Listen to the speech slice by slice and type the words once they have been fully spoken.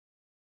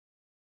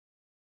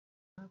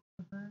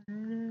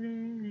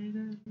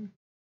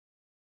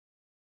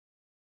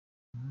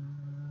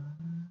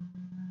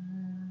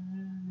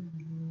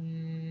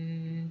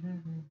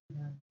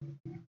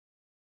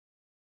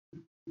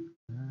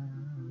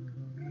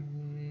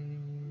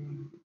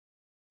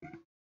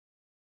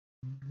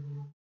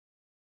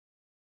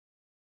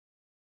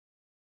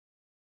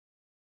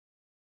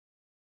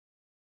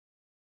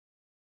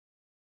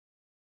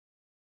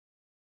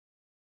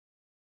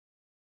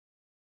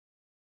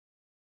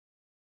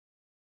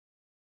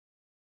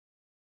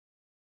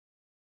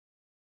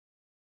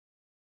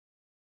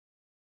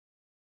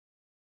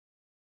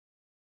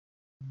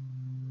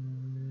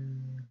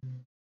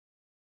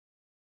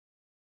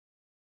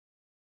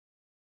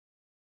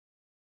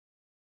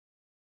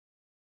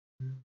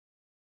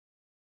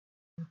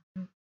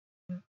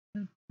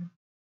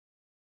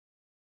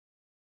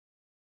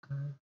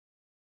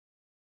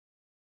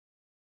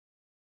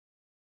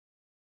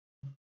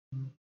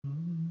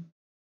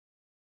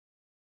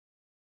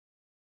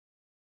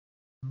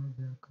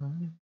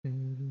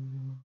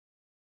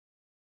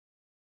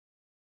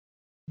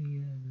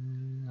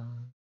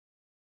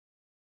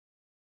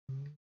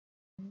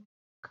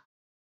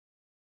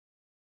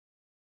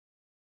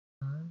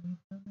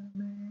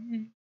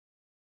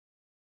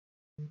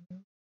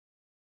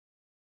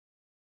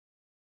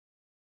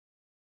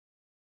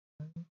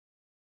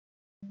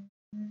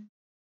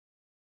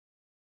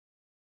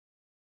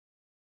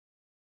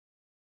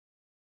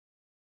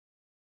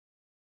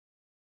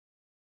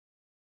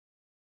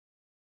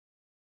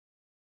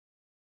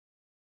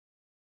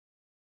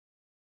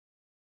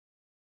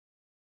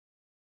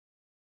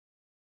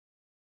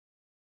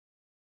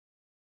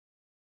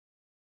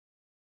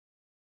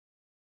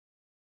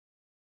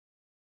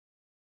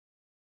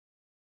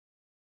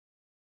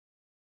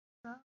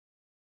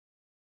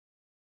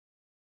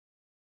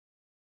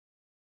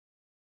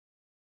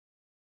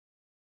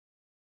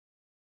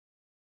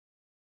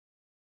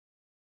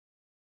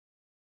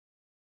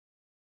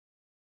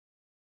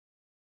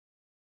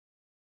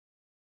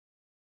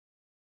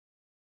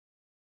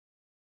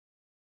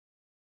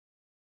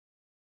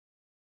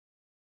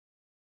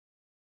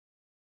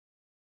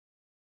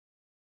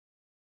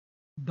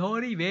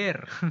Dory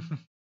where?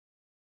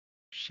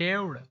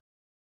 Shaved.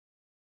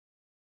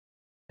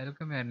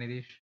 Welcome here,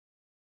 Nidish.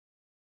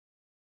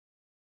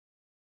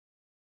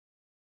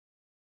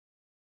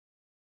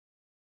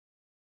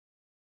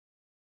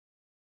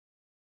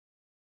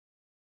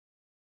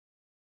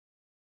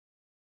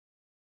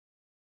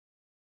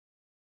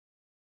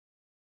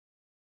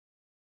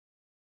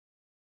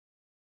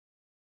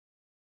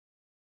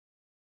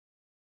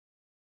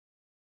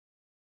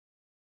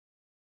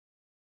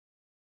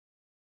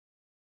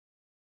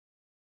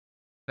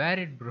 Where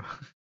it, bro?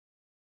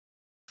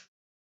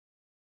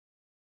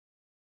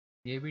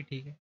 ये भी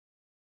ठीक है.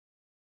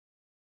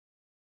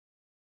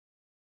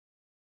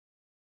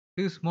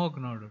 Do you smoke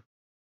now, dude?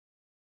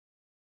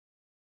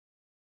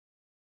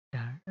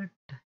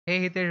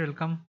 Hey, Hitesh,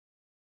 welcome.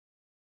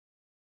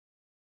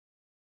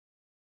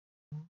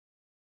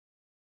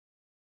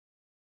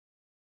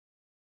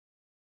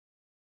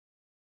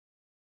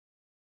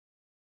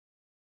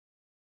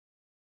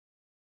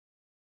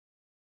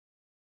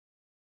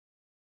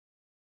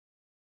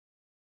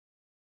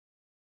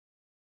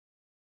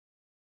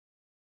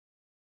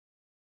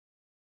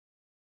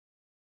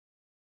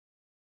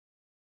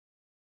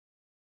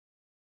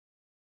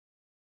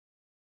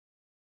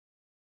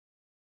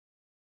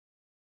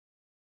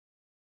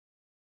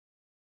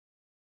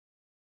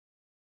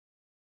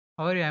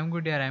 How are you? I'm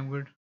good, yeah, I'm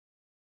good.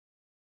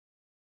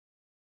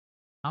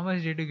 How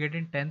much did you get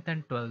in 10th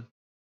and 12th?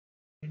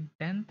 In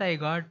 10th, I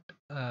got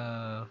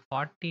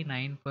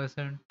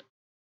 49%,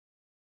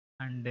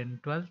 and in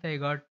 12th, I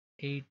got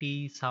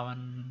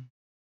 87,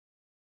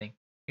 I think,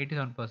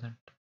 87%.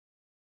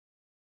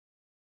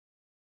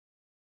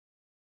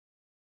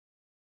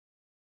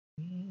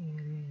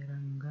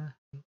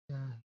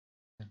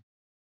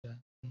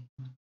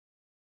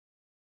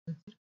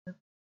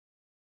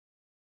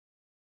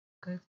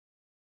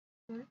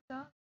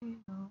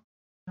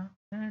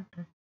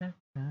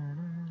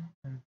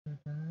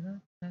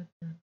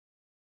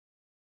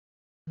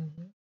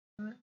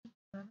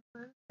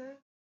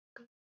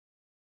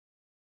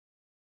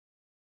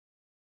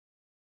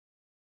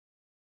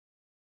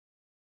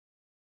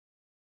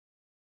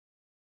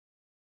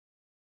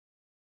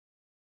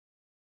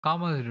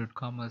 Commerce, dude,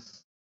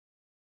 commerce.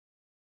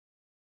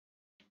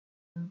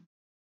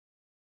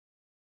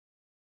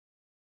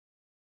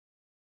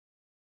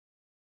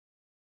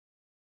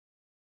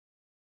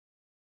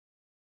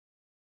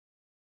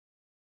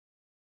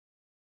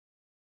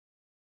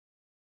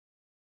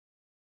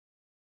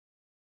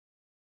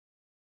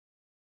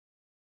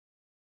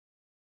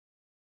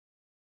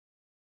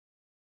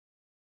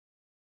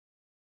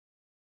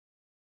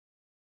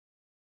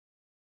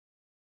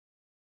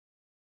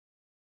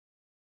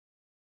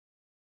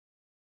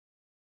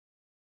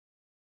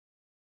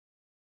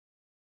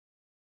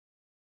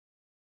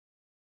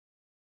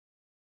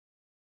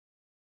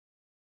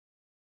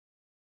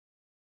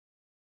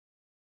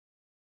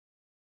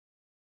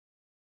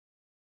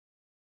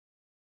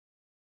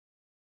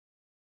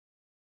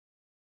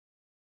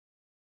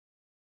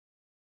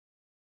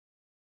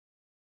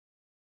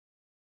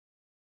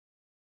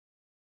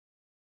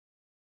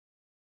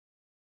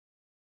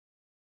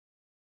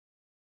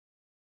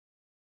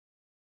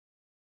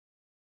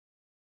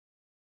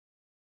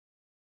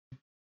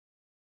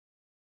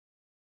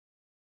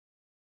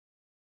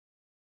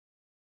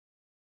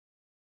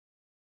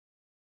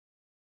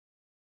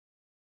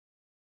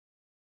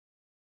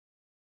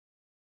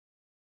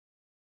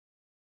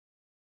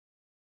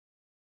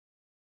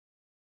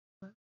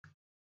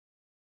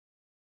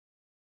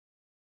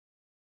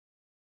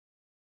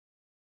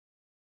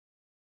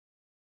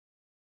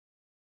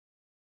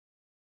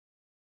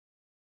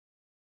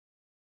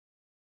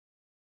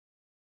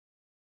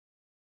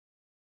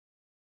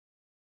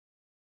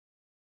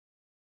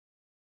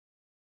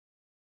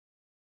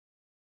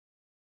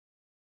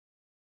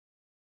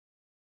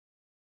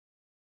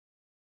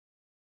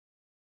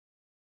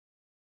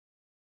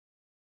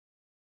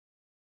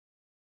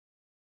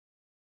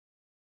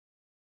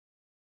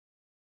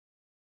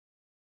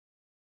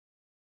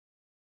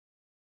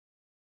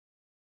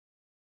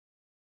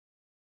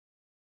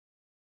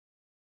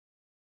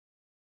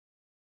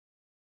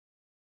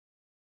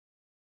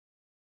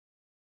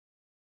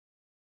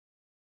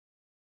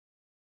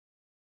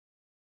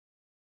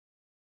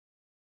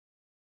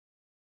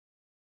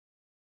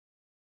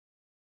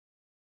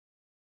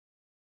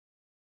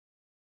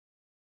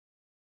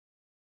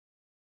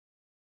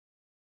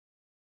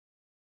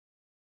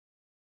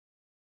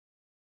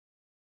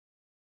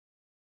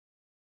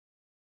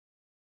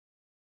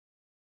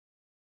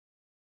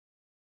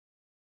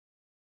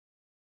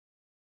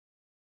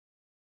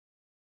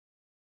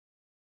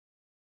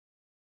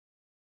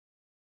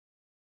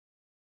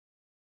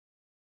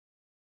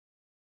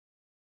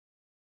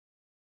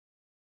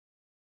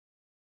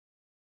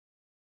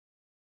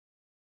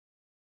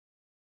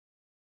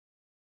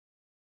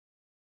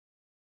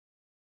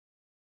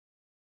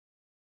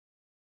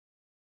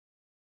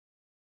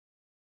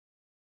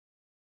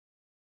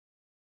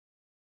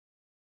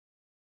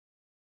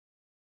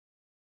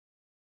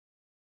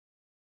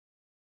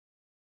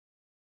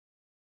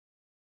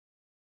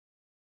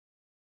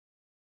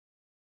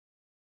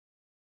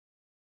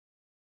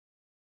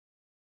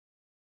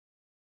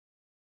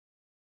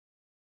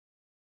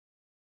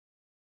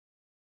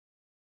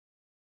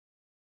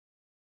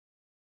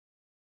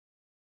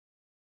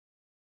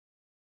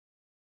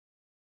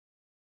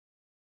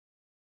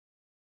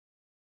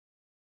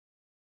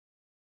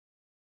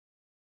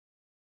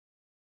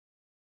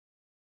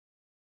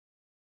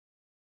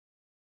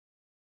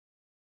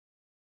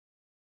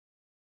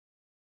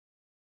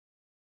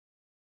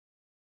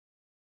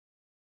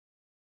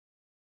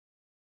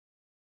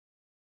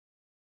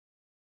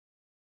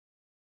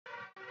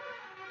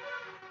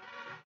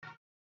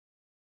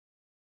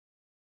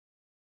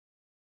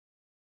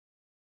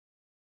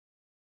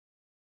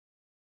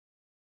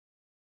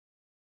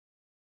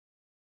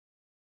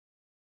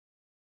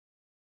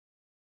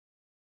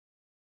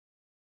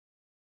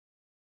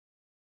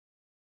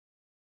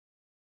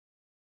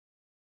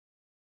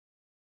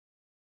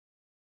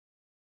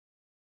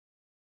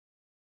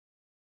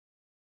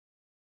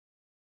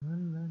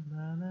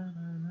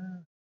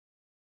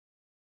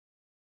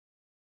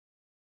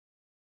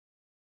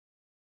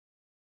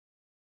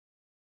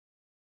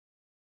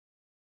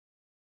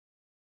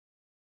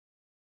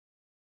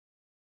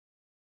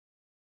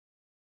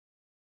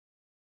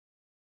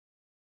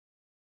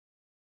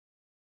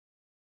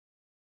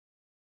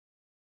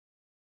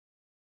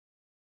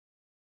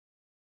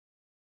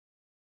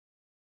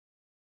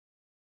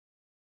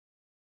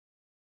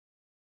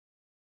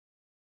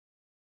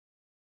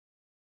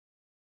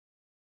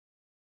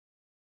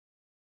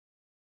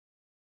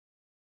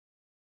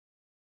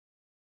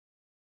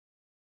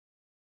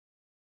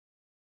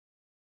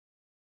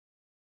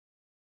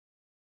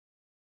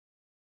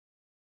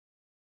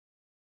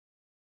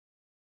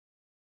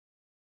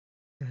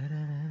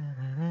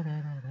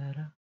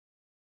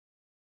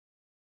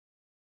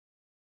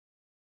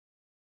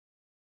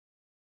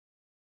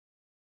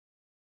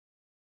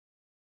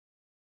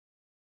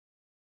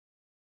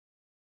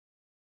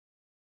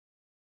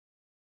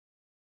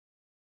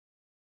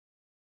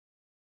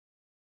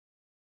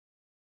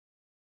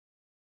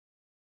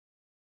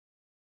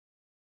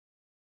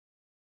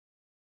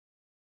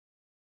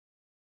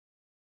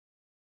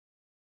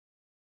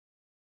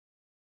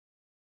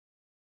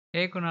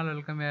 Hey Kunal,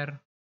 welcome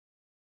here.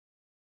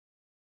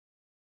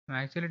 I'm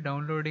actually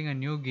downloading a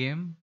new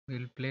game.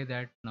 We'll play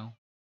that now.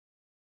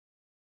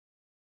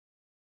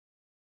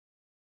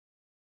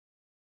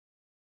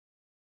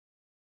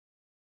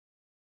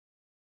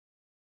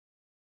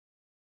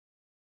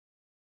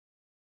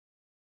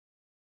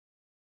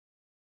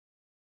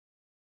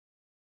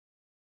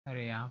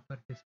 अरे यहाँ पर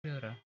display हो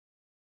रहा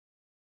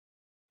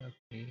है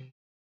okay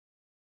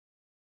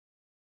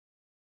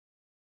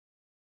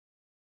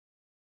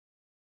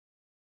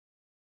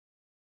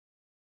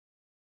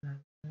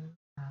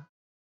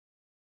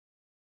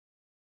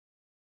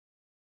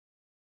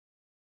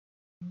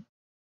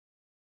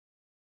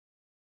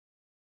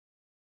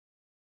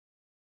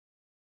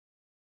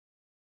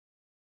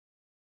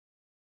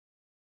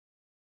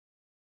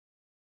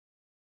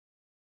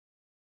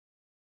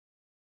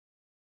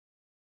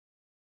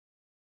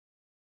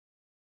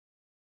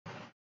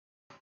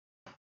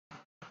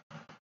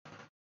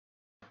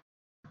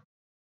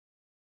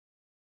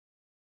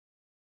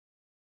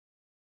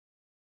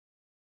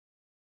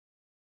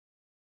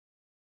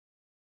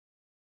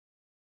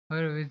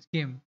और which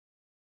game?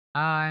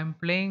 I'm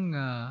playing.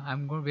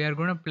 We are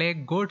gonna play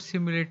Goat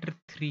Simulator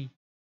 3,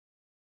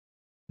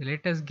 the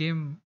latest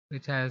game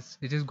which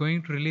is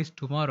going to release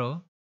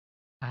tomorrow.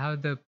 I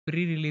have the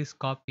pre-release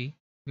copy.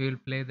 We will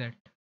play that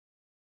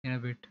in a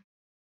bit.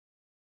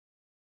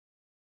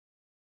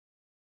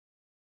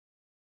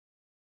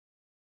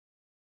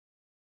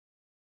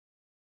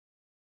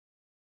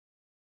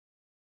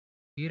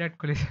 Virat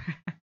Kohli.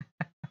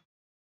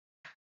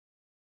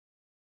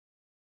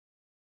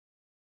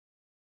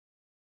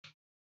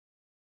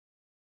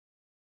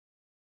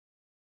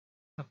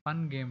 It's a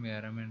fun game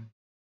here. I mean,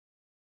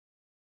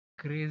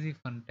 crazy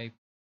fun type.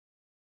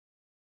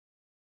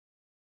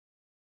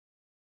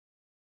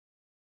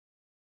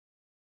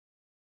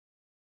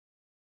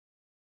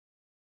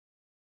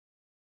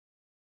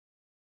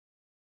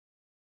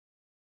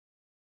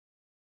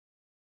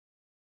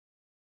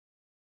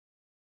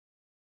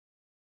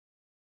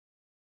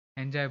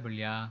 Enjoyable,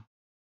 yeah.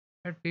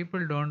 But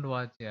people don't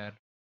watch यार.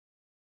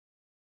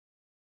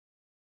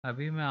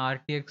 अभी मैं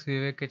RTX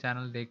विवेक के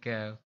channel देख के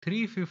आया हूँ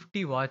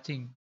 350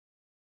 watching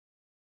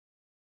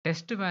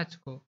test match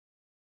को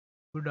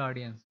good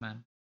audience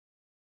man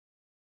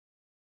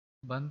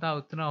बंदा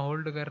उतना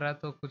होल्ड कर रहा है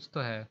तो कुछ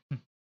तो है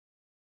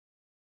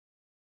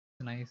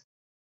नाइस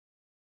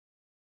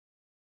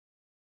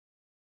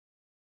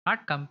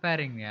नॉट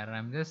कंपेयरिंग यार I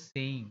am just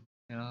saying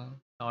you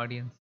know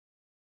audience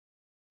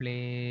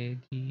play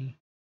the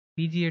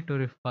PGA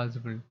Tour if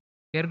possible.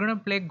 We are gonna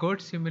play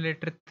Goat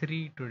Simulator 3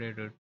 today,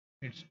 dude.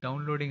 It's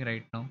downloading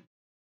right now.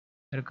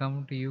 I'll come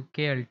to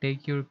UK. I'll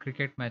take you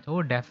cricket match.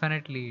 Oh,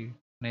 definitely,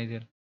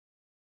 Nigel.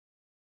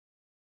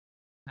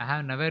 I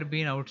have never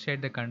been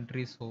outside the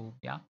country, so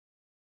yeah.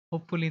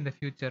 Hopefully in the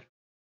future.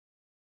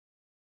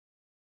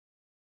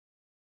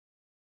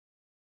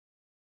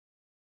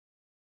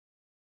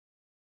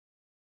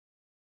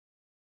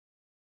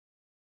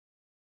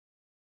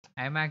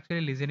 I'm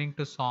actually listening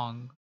to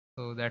song,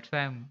 so that's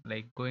why I'm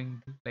like going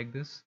like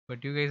this.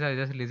 But you guys are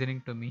just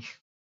listening to me.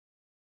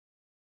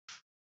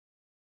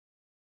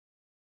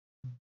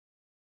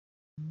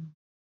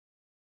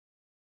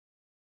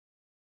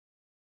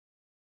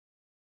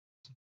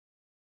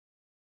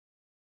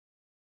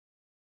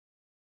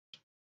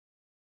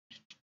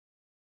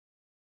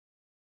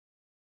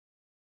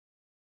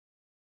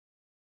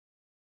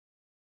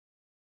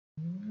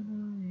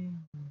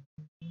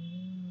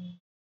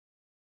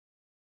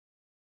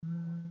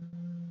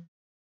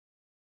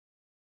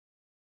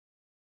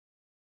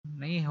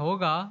 नहीं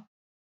होगा.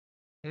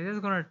 I'm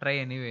just gonna try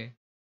anyway.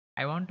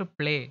 I want to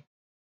play.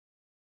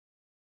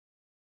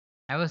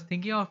 I was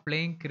thinking of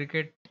playing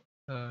cricket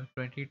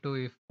 22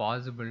 if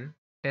possible.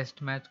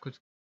 Test match kuch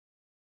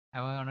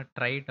I wanna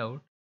try it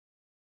out,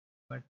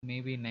 but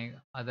maybe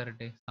other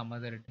day, some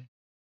other day.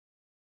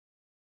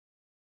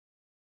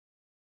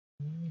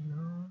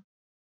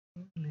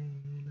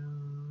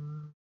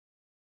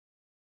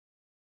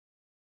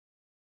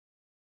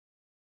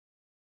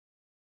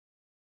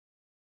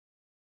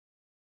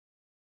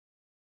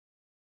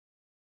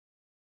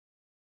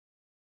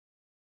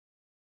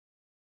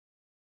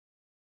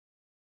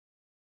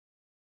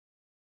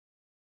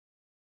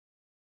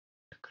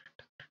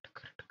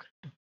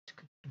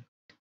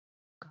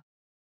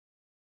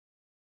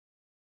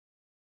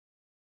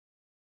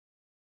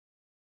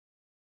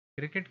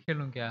 Cricket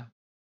खेलूं क्या?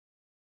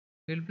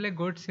 Will play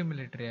goat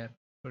simulator यार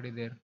थोड़ी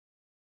देर.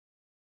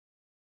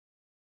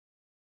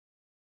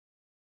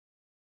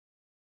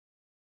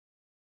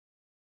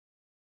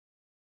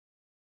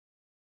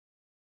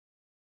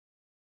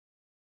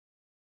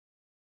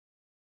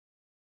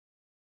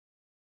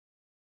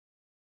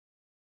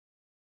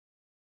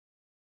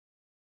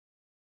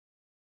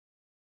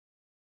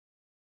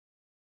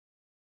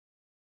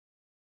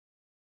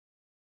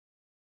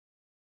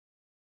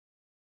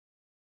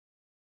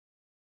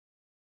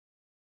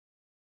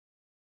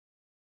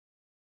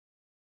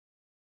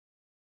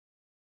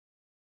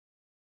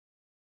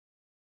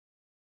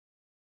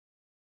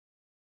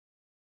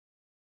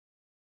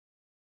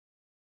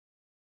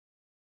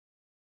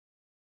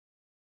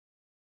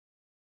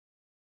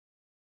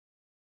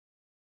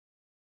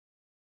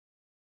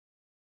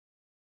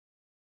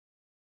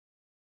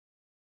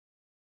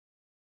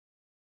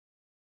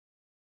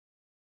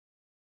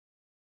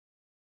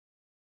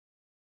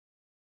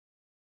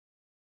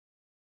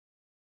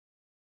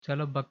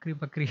 चलो बकरी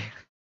बकरी.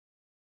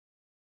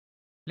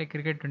 Play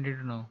cricket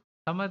 22 now.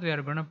 Samath, we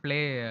are gonna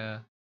play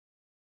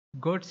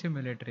goat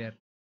simulator यार.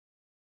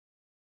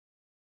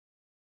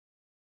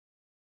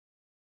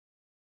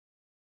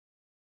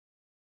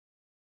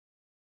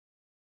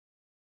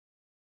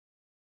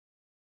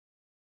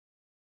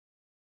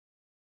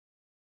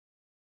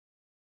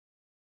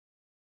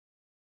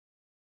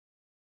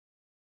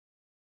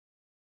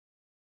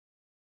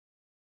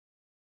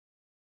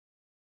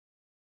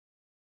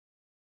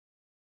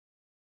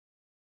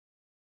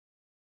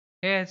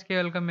 Hey HK,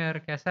 welcome यार.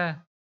 कैसा है?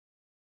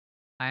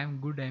 I am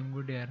good. I am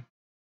good यार.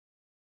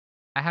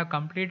 I have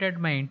completed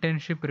my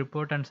internship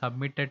report and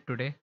submitted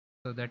today.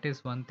 So that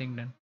is one thing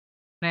done.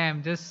 No, I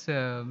am just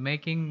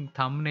making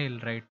thumbnail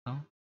right now.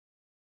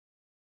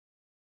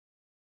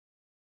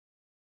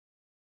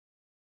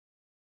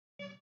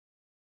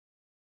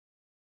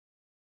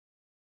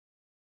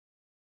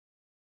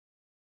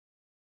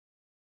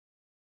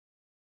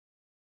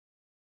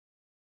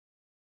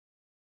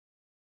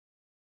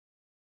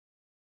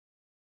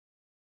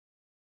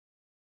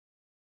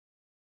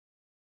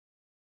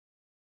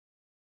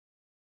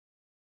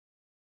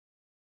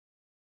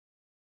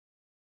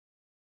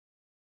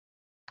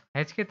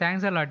 HK,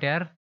 thanks a lot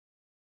यार.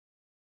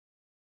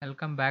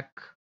 Welcome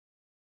back.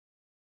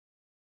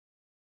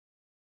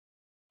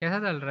 कैसा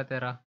चल रहा है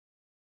तेरा?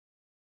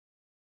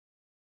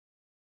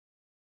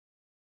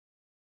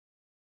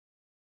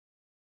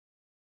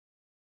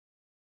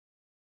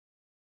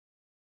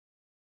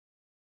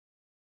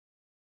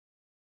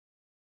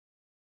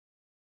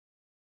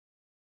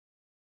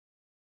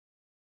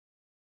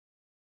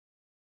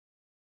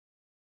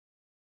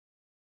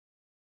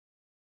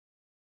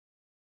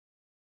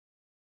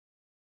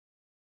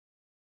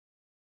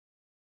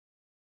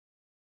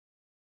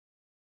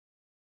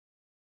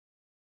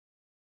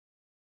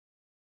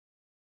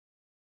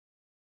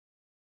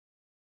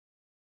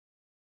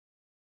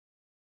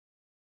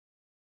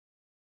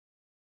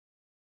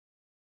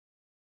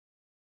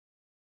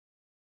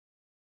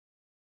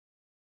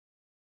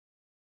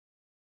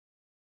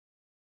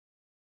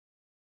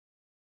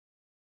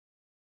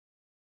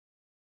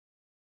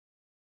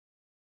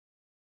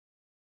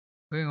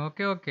 Going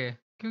okay, okay.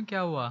 क्यों क्या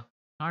हुआ?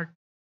 Not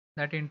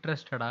that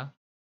interested, ah?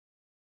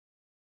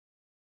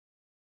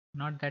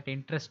 Not that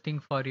interesting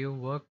for you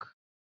work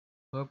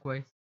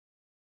wise.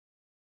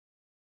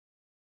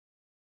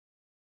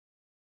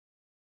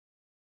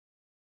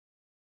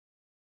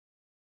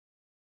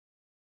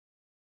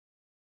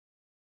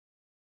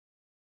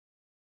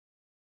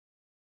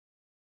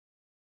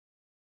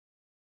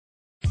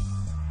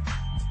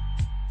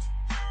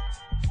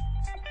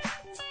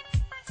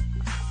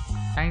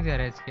 Thanks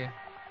यार HK.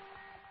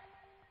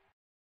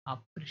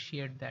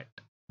 Appreciate that.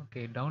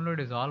 Okay, download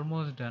is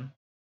almost done.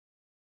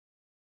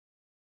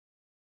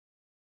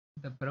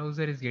 The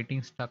browser is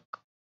getting stuck.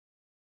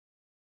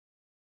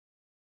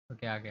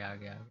 Okay, आ गया आ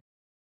गया आ गया.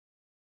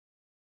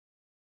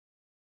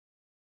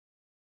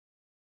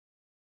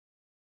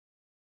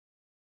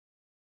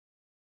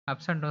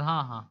 Ups and downs,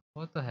 हाँ हाँ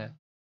वो तो है.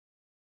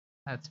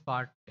 That's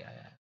part. Yeah,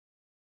 yeah.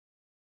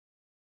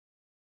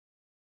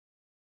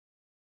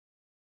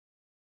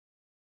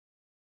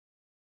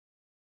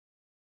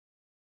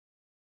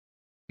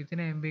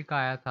 कितने MB का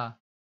आया था?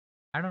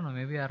 I don't know,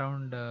 maybe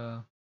around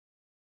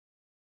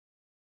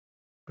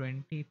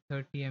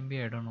 20-30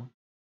 MB. I don't know.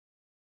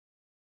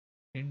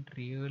 Didn't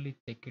really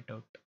check it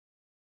out.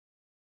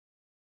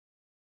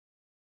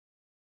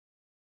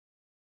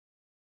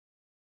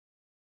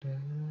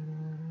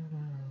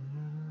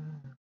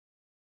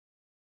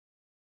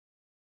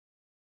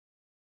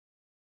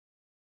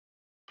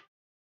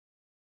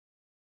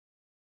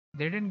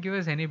 They didn't give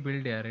us any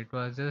build here. It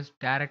was just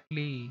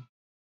directly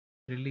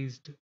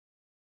released.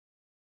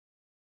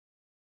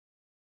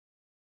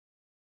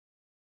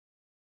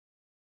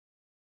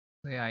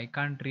 So yeah, I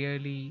can't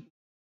really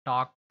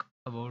talk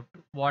about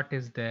what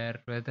is there,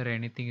 whether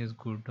anything is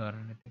good or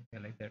anything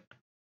like that.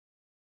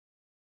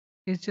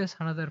 It's just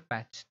another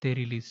patch they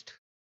released.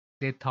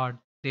 They thought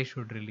they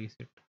should release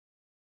it.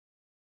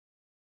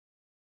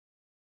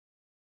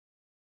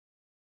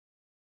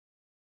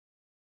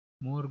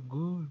 More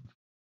good.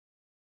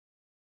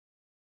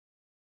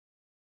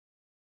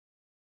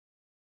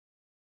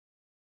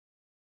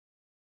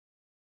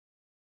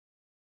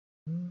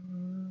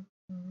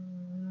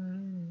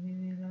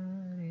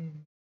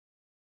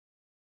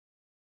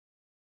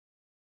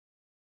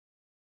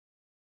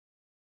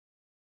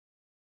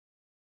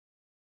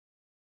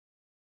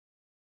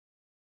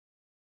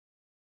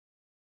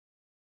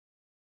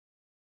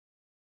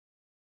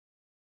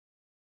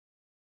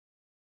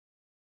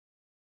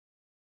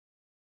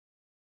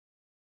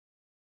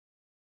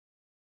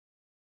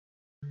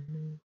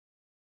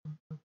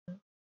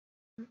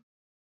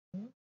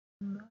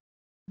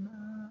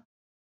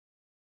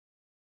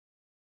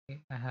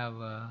 Okay, I have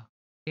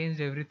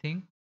changed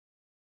everything.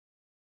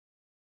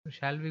 So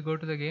shall we go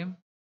to the game?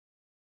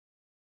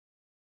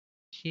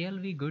 Shall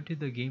we go to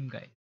the game,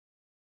 guys?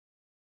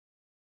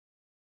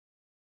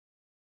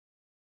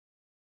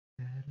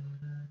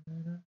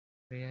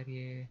 Where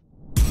ye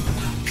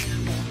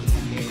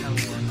data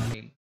was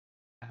fail.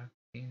 I have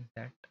changed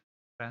that.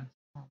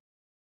 Transform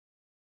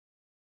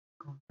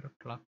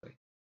counterclockwise.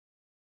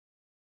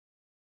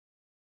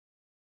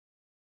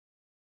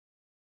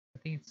 I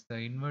think it's the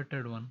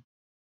inverted one.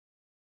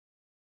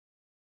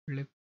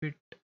 Flip it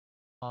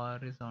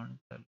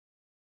horizontal.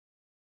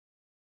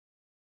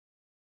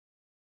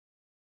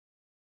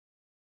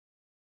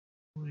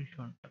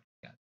 Horizontal.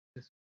 Yeah.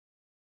 This.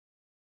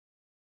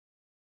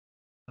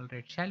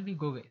 Alright. Shall we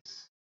go,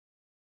 guys?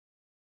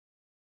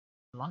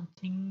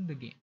 Launching the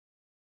game.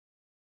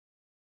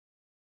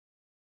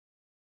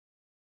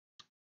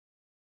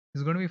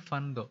 It's going to be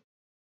fun though.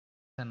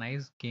 It's a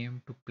nice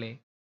game to play.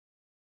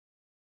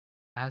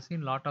 I have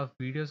seen a lot of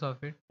videos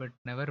of it, but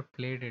never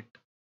played it.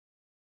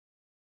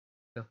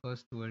 The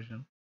first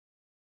version.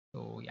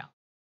 So yeah.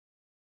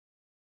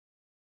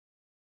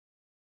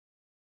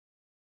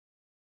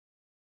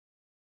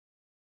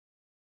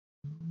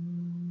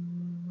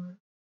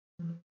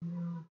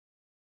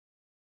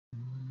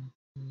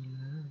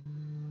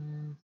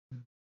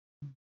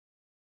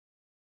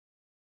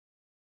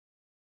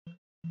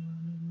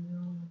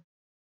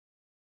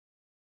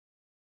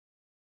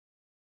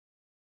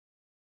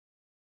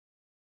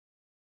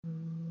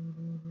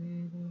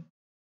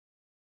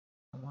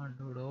 Come on,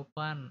 dude,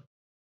 open.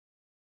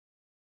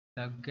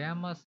 The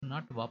game is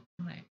not open.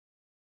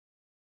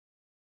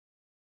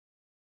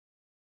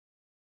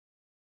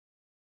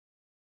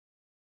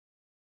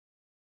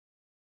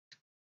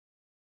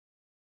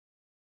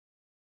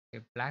 A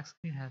black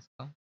screen has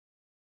come.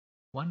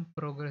 One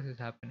progress is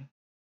happening.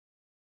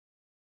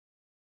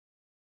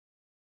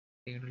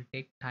 It will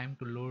take time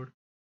to load.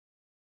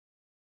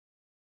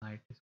 It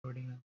is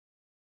loading now.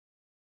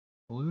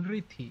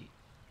 Ulrithi.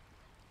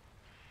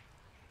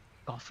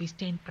 Coffee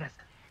stain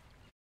present.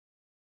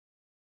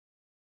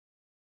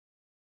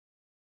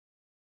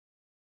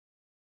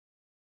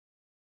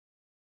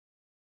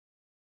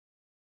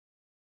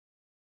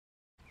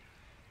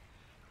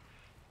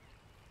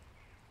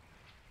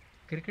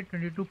 Cricket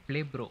 22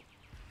 play, bro.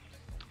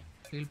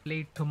 We'll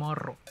play it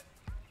tomorrow.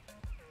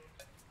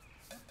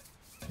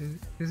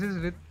 This is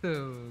with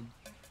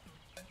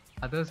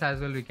others as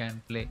well. We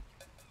can play.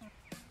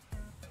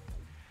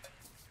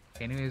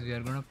 Anyways, we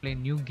are gonna play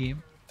new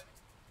game.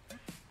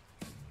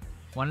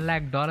 $1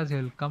 lakh. He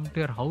will come to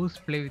your house,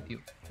 play with you.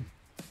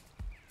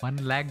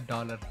 $1 lakh.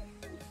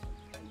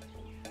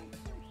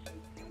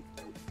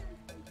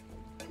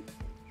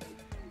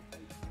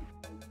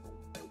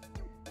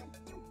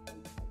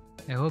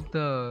 I hope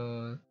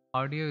the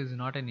audio is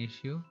not an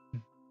issue.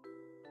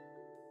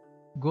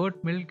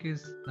 Goat milk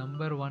is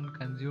 #1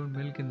 consumed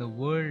milk in the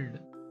world.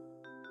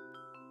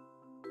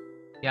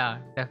 Yeah,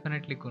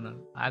 definitely, Kunal.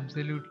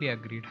 Absolutely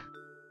agreed.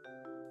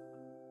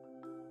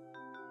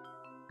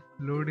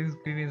 Loading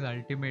screen is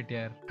ultimate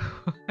here.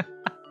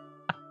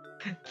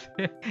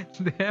 they,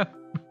 they have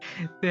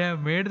they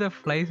have made the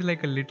flies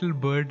like a little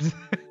birds.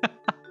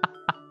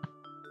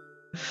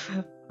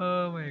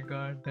 Oh my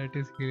god, that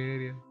is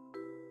hilarious.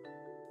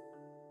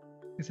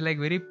 It's like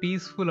very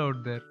peaceful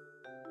out there.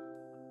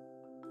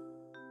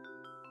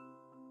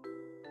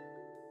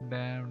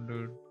 Damn,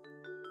 dude.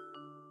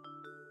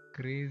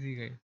 Crazy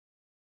guy.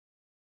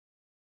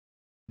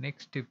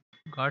 Next tip.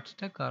 Got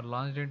stuck or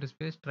launched into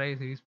space, try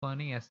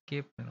respawning,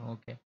 escape.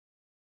 Okay.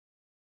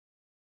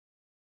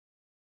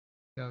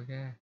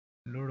 Okay.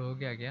 Load हो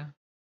गया क्या?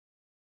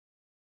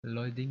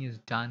 Loading is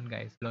done,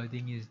 guys.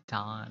 Loading is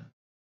done.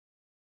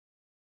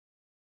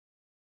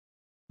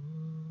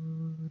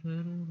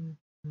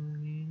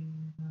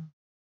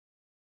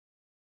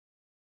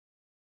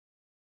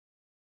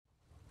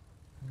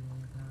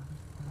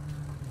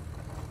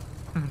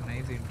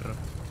 Nice intro.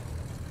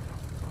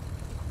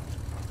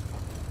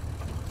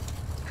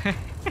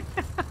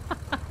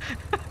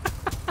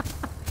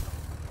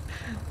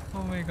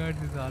 Oh my god,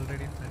 this is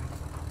already funny.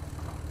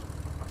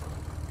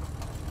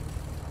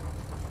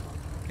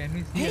 Can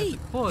we see Hey, us?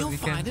 Oh, you're we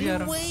can see finally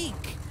our...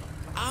 awake.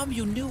 I'm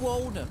your new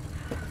owner.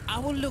 I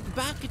will look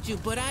back at you,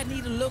 but I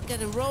need to look at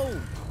the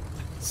road.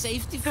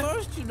 Safety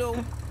first, you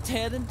know,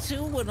 10 and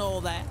 2 and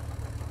all that.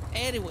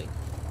 Anyway,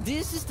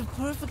 this is the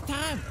perfect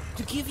time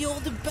to give you all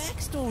the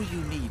backstory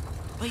you need.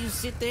 While you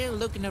sit there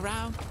looking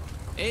around.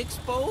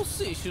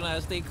 Exposition,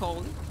 as they call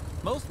it.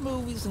 Most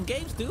movies and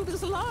games do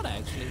this a lot,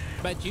 actually.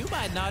 But you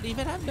might not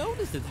even have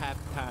noticed it half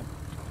the time.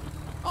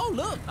 Oh,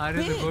 look, Are you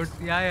the pigs. goat?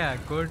 Yeah,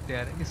 goat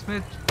यार.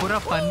 इसमें पूरा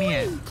funny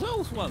है. Ooh,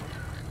 close one.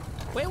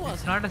 Where was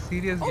It's I? not a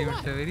serious game. Right.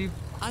 It's a very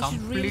I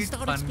should really complete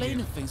start fun explaining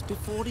game. things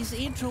before this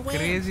intro ends.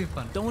 Crazy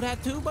fun. Don't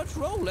have too much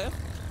roll left.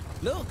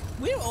 Look,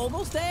 we're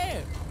almost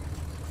there.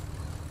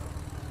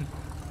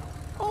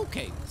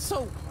 Okay,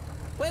 so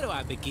where do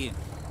I begin?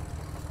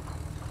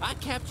 I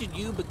captured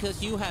you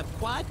because you have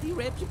quite the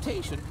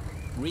reputation,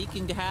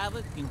 wreaking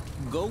havoc in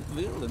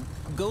Goatville and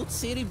Goat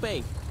City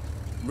Bay.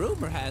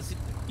 Rumor has it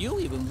you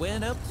even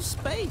went up to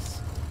space.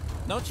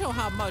 Not sure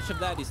how much of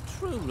that is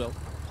true, though.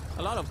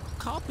 A lot of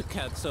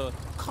copycats or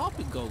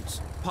copy goats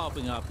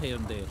popping up here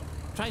and there,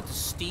 trying to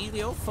steal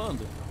your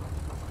thunder.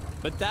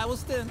 But that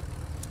was then,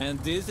 and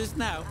this is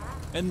now,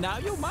 and now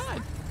you're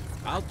mine.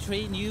 I'll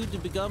train you to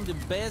become the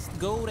best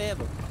goat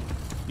ever.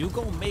 You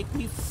gonna make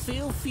me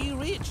filthy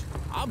rich.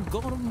 I'm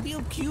gonna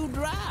milk you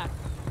dry.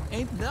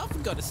 Ain't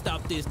nothing gonna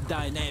stop this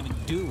dynamic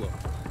duo,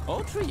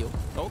 or trio,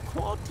 or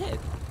quartet.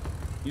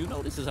 You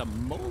know this is a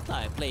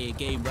multiplayer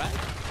game, right?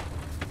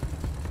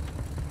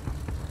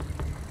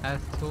 Has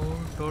so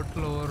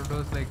total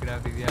overdose like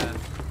graphics, yeah.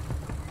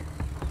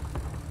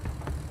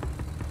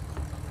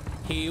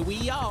 Here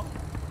we are.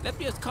 Let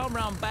me just come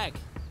round back.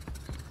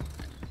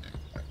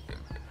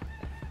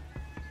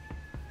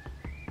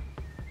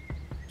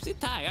 Sit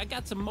tight, I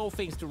got some more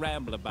things to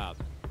ramble about.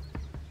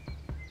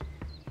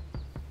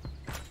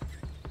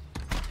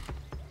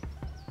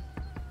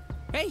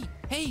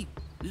 Hey,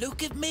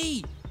 look at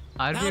me.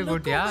 Are Now we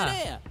look good? over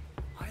Yeah. there.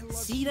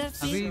 See that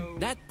thing? अभी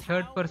That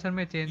third tower? person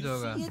में change You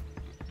होगा. see it?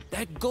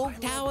 That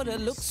gold tower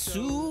that looks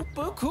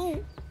super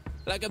cool.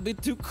 Like a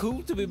bit too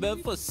cool to be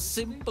meant for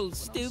simple,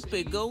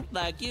 stupid goat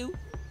like you.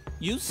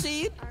 You see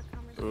it?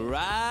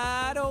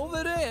 Right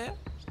over there.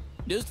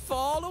 Just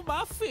follow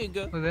my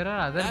finger. Oh, there are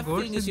other That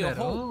goats thing in is your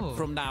there. home Oh.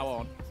 from now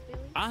on.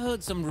 I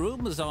heard some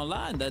rumors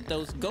online that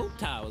those goat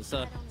towers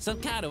are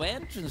some kind of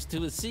entrance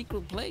to a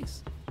secret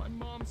place.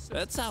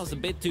 That sounds a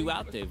bit too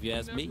out there if you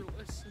ask me.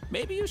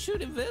 Maybe you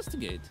should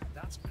investigate.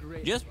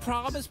 Just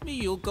promise me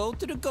you'll go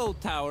to the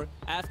goat tower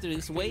after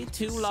this way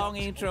too long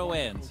intro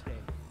ends.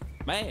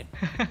 Man,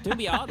 to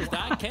be honest,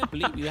 I can't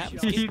believe you haven't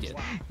skipped yet.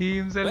 He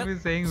himself Well,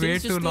 is saying way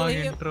since you're too still long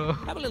here, intro.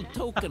 have a little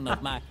token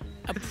of my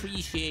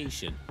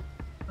appreciation.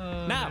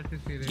 Now, that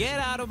is serious. get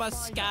out of my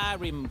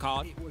Skyrim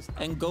cart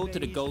and go to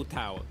the Go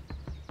Tower.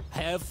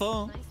 Have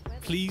fun.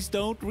 Please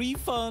don't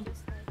refund.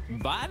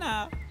 Bye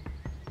now.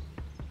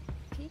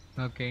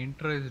 Okay,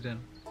 intro is done.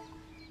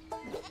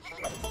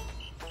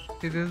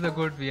 See, this is the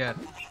good VR.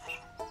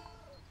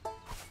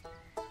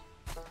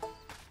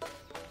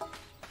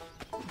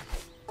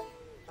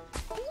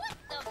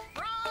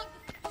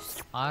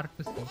 R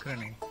to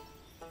synchronize.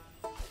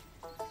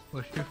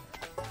 Oh, shift.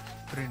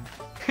 Print.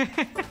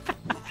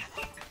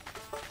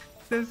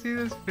 Just see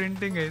this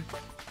printing, guys.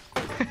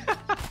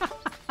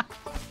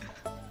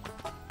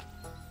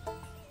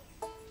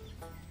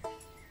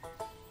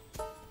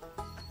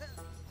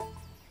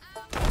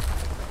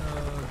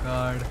 Oh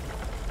god.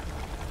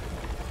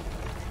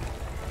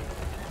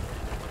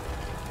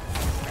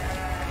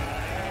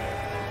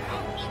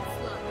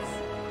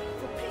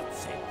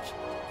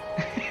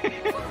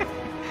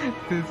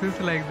 This is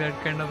like that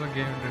kind of a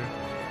game, dude.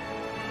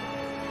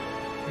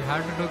 You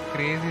have to do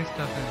crazy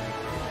stuff in this.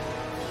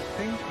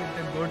 Think with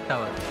the goat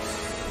tower.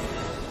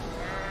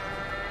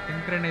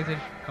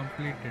 Synchronization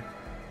completed.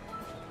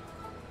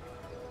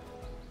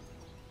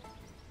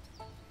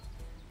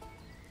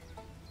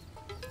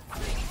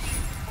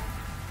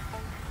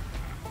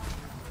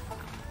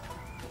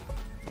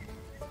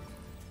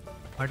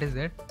 What is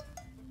that?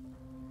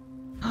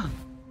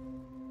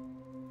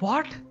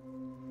 What?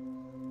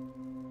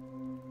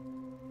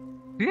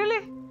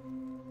 Really?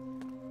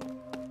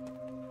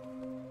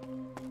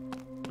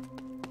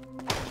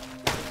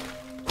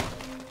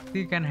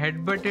 You can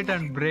headbutt it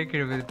and break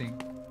everything.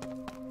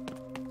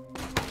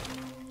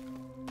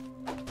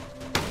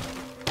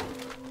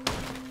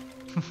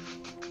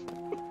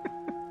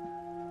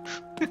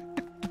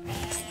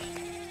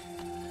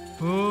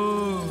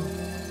 Oh.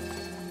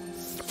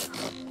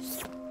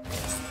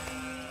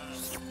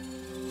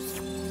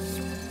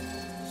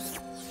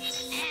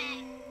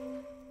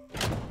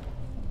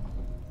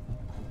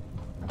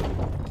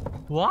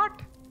 What?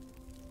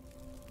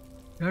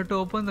 You have to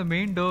open the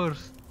main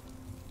doors.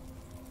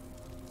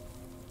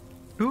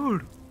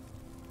 Dude.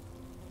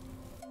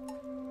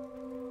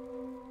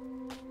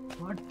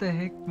 What the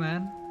heck,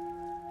 man?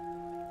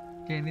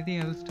 Okay, anything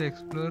else to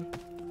explore?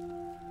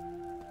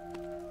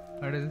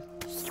 What is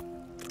this?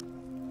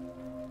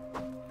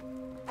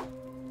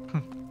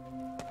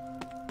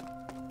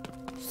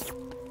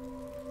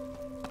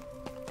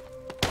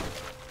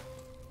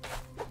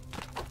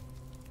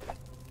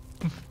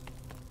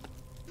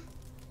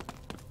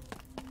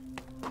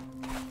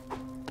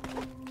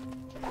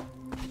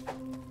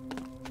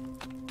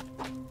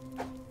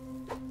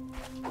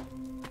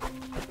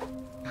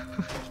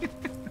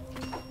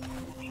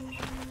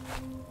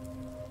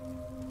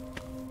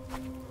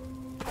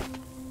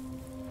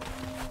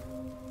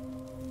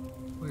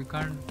 We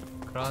can't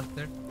cross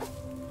that.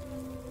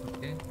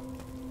 Okay.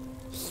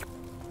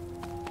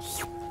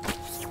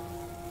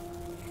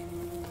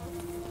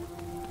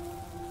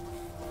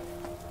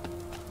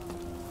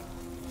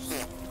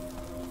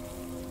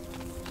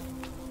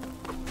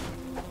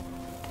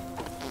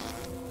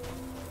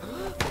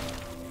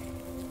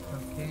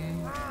 Okay.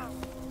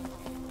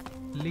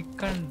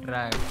 Lick and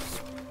drag.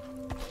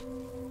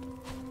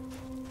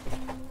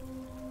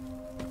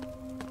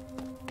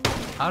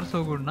 Are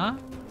so good, na?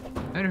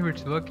 And if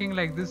it's working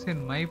like this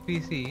in my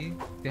PC,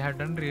 they have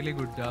done really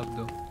good job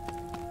though.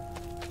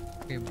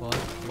 Okay,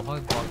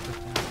 बहुत boxes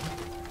हैं.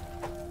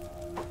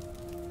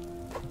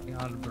 Okay,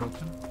 all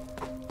broken.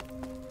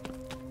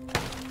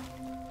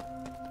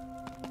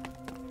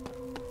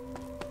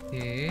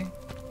 Okay.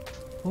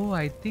 Oh,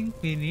 I think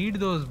we need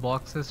those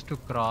boxes to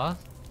cross.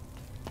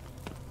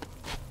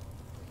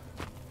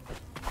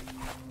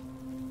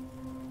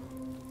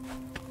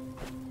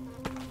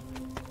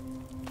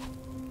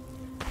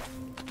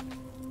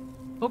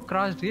 Oh,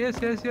 crossed. Yes,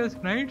 yes, yes.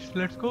 Knights,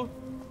 let's go.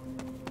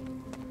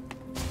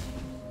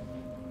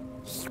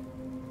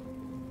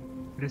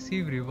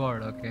 Receive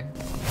reward, okay.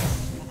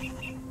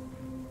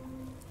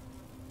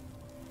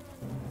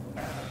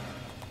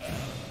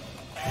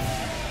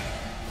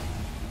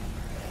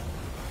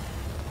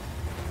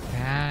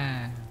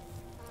 Damn.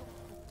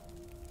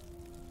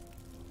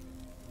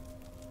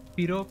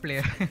 Hero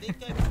player. I think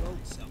I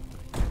broke something.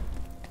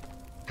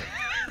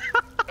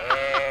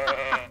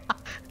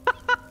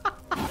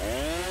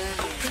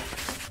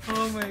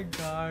 Oh my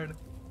god.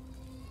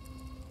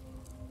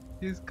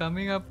 He's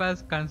coming up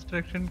as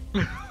construction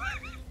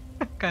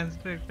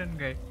construction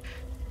guy.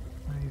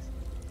 Nice.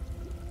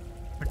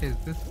 What is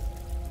this?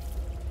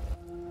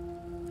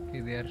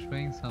 Okay, they are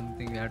showing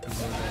something. We have to go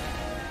there.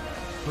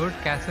 Road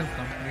castle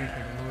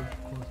completed.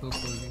 Road so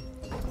cozy.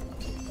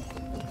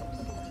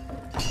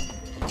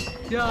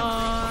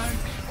 Yeah.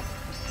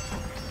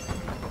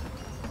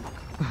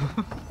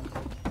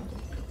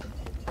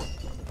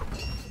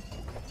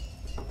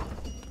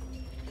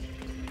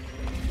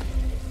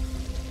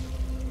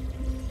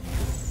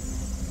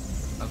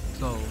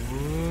 So,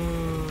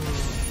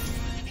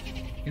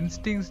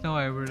 instincts now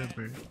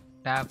available.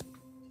 Tap.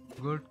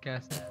 Good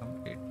castle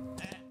complete.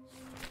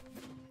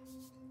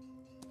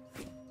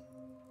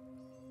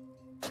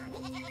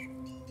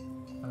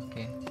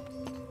 Okay.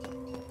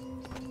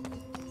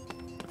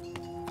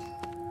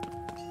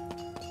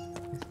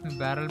 इसमें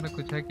barrel में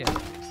कुछ है क्या?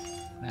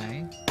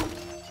 नहीं.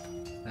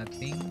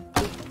 Nothing.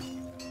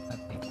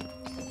 Nothing.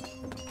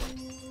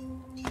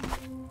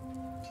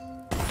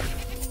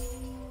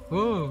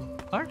 Oh,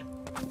 what?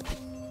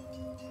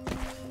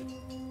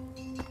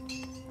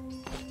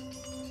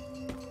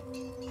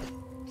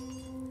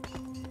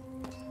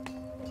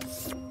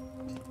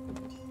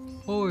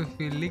 Oh, if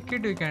we lick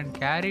it, we can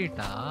carry it.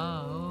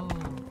 Ah, oh,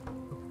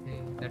 okay.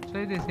 That's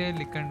why they say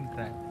lick and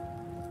drag.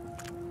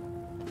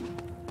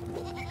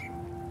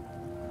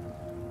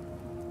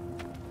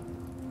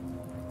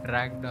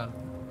 Ragdoll.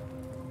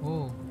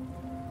 Oh.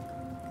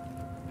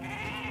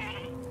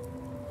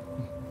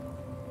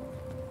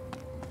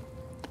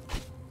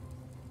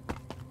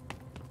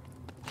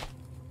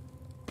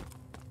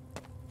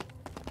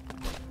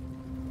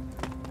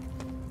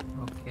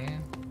 Okay.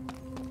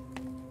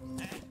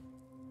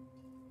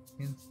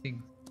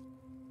 Instinct.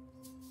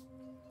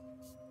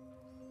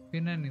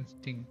 Spin an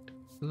instinct.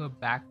 Do a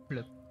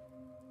backflip.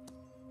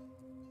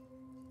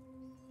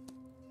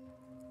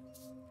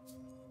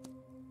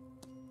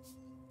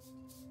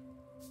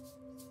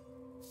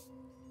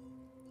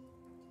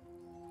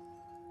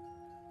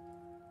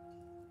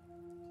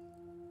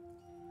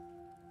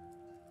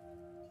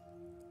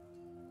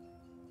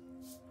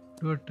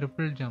 Do a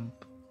triple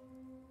jump.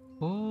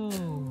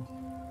 Oh.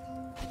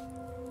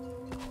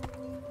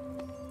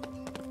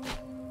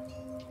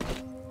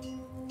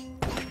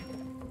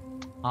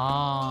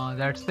 Ah,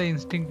 that's the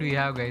instinct we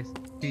have, guys.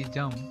 We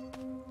jump.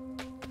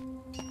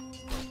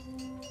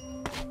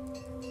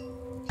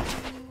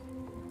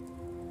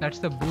 That's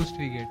the boost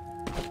we get.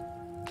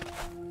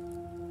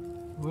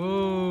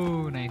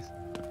 Whoa, nice.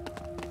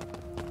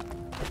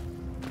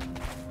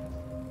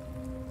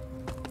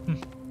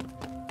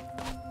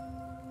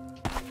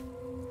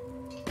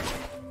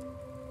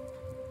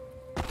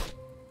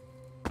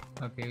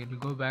 Okay, we'll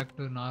go back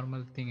to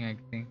normal thing, I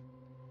think.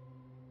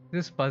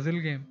 This puzzle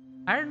game.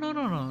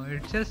 No.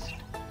 It's just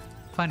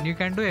fun. You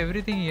can do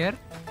everything here,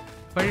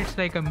 but it's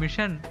like a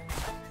mission.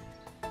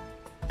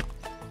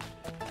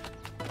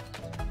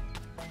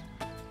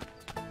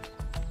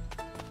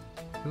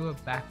 Do a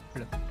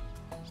backflip.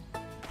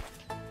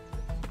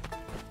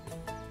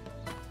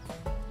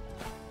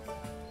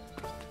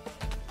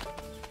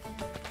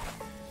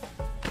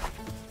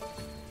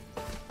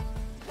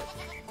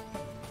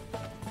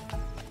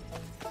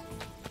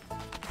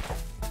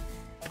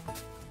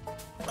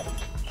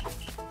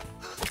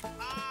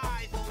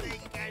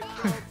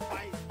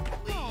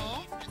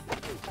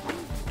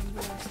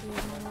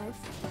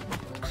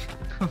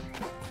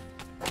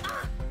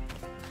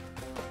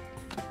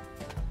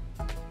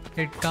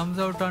 It comes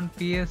out on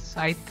PS.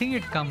 I think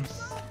it comes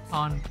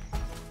on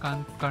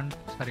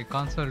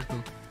console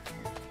too.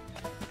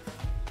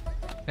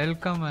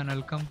 Welcome and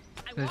welcome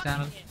to the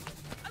channel.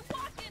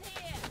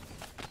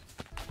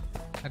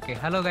 Okay,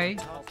 hello guy.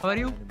 How are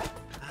you?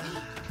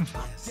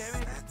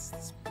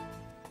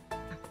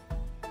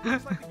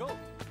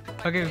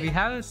 Okay, we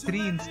have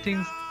 3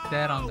 instincts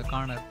there on the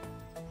corner.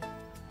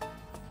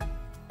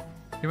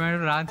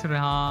 Remember answer?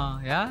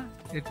 Yeah,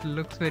 it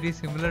looks very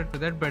similar to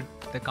that, but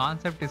the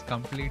concept is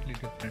completely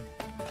different.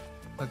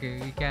 Okay,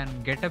 we can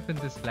get up in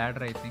this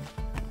ladder, I think.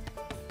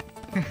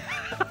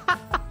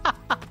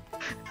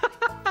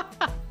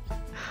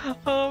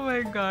 Oh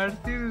my god,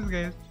 see this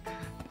guys.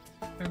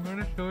 I'm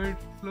gonna show it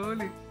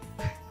slowly.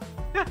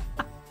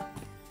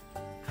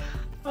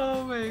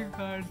 Oh my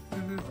god,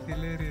 this is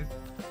hilarious.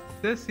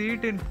 Just see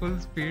it in full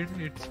speed.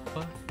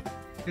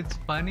 It's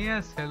funny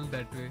as hell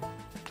that way.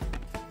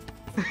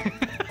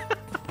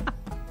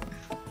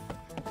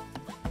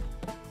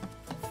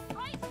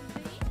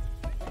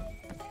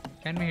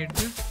 Can we hit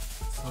this?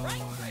 Oh,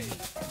 nice.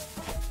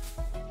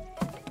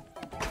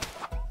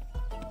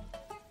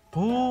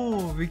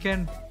 Oh, we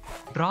can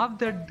drop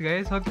that,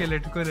 guys. Okay,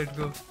 let's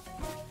go.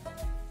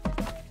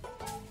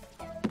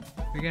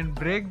 We can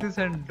break this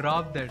and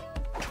drop that.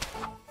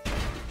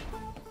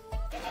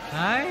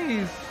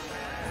 Nice.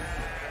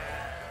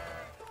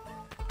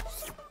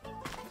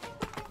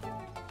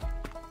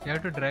 You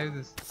have to drive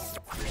this.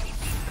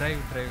 Drive.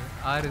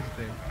 R is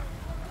drive.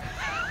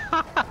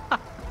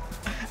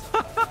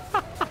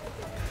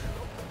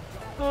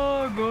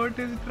 Oh, goat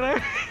is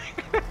driving.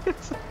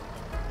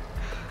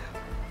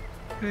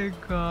 My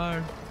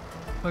god.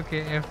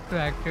 Okay, F to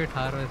activate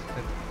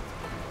harvester.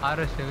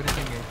 Harvest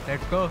everything, guys.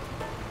 Let's go.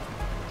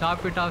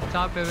 Chop it off,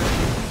 chop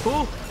everything.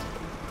 Oh!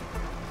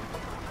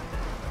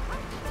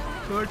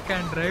 Goat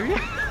can drive you.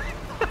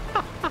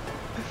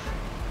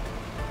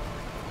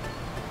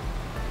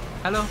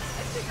 Hello.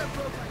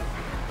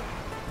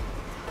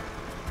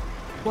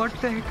 What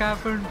the heck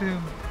happened to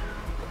him?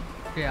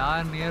 Okay,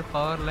 are near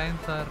power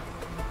lines are.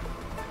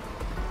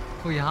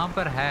 Oh, यहाँ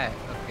पर है.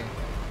 Okay.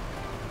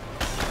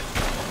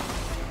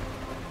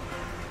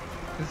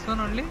 This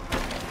one only?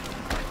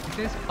 It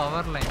is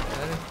power line.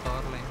 Where is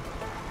power line?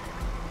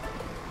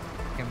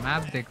 Okay,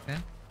 map देखते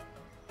हैं.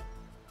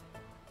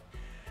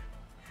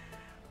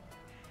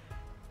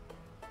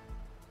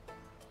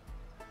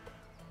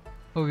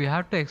 Oh, we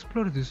have to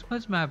explore this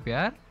much map,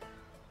 yaar.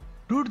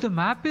 Dude, the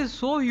map is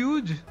so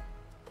huge.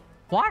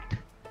 What?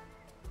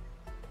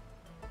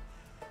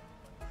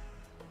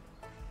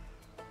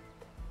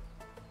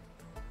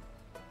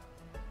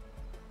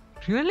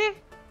 Really?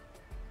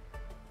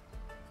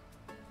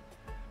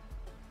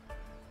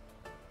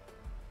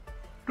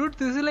 Dude,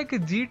 this is like a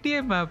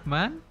GTA map,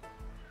 man.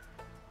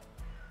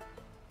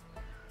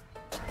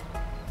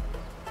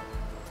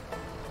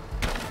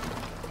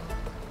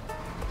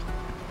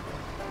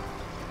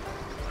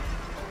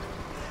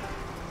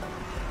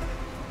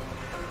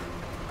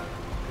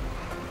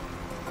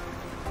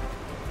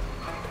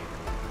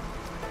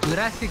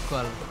 Jurassic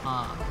World.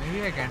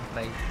 Maybe I can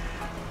try.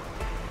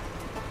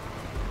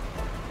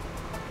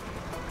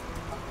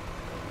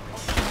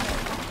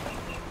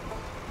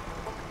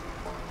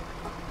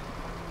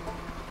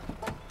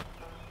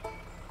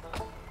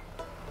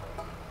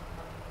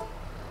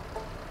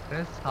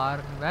 Press R.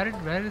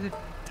 Where is it?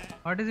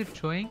 What is it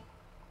showing?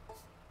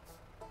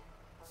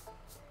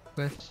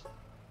 Quest.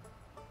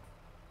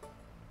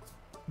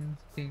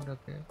 Instinct.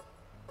 Okay.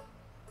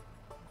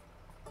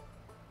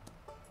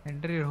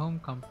 Enter your home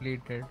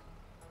completed.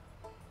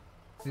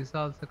 This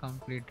also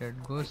completed.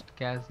 Ghost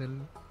Castle.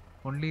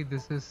 Only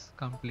this is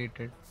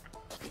completed.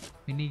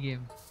 Mini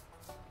games.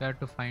 We have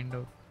to find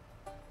out.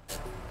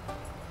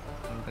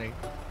 Alright.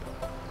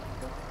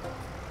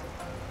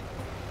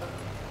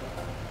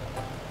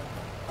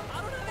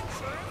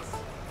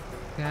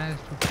 Can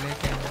to play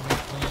can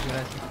make home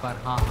Jurassic Park.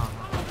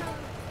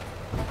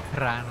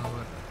 Ran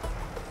over.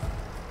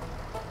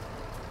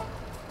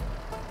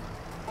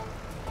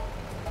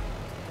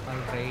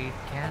 Alright,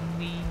 can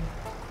we?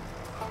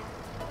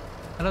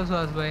 Hello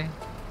Suhas bhai.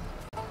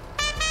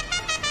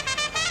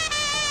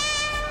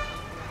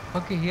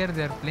 Okay, here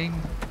they are playing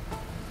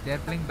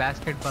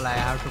basketball. I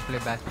have to play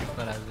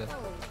basketball as well.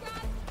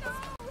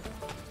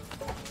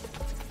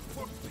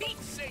 For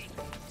Pete's sake.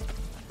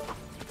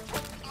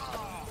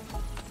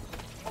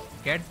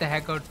 Get the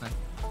heck out, man.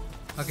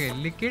 Okay,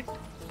 lick it.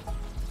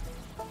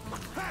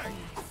 Hey,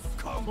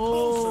 come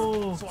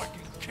Oh, closer so I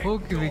can kick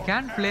okay, we your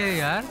can play,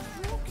 yaar.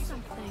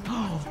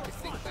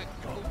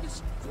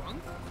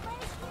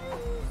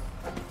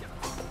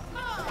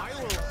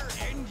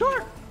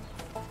 Dude,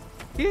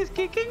 he is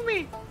kicking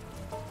me.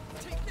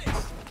 Take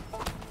this.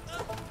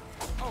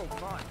 Oh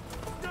my.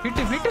 Hit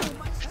him.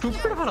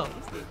 Stupid fellow.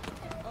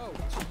 Oh,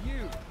 to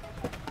you.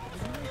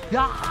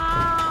 Yeah.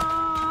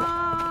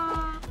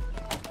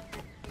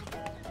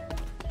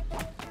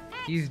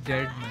 He's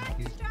dead, man.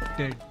 He's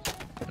dead.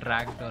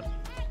 Ragdoll.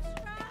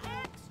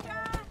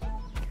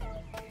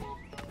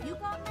 You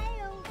got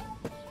mail.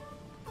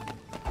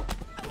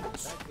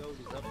 That goes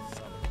up to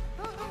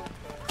something.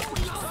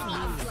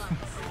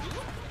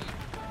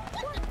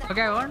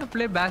 Okay, I want to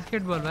play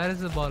basketball. Where is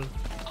the ball?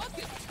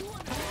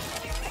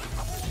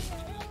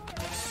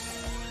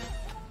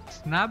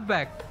 Snap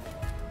back.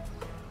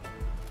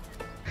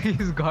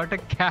 He's got a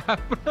cap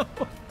now.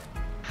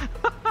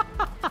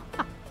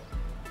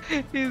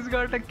 He's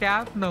got a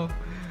cap now.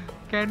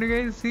 Can you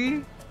guys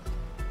see?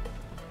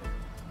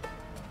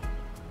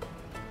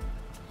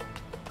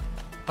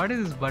 What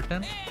is this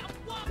button?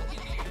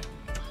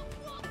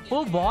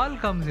 Oh, ball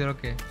comes here.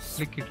 Okay,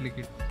 click it, click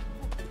it.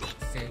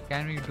 Okay,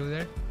 can we do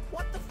that?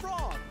 What the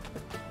frog?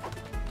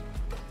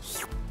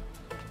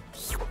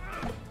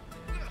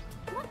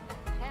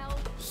 Hell.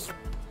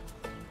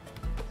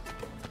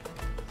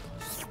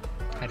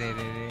 Arey,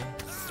 arey, arey.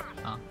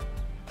 Ah.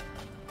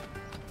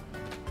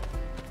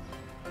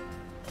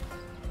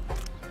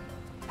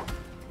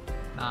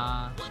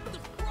 Nah. What the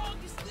frog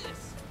is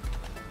this?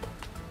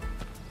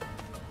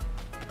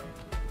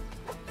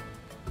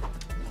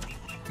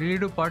 We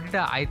need to pot it.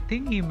 I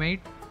think he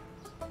might.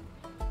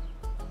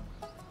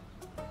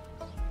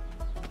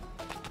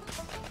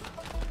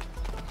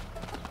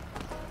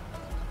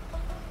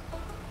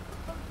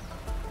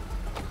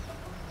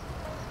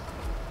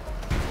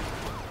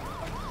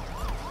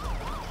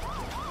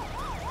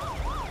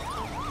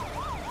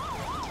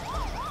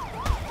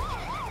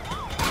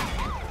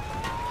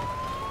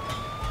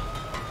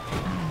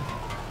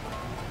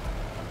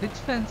 Which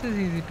fences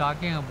is he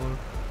talking about?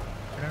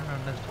 I don't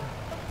understand.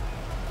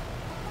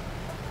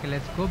 Okay,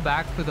 let's go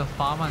back to the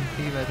farm and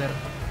see whether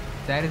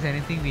there is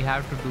anything we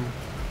have to do.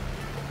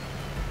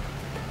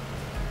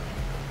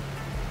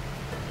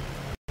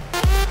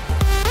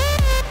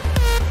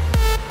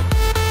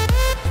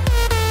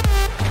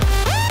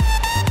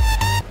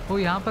 Oh,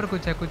 यहाँ पर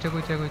कुछ है, कुछ है,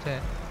 कुछ है, कुछ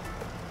है.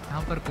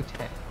 यहाँ पर कुछ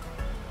है.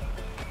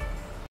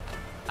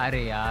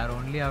 अरे यार,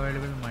 only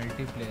available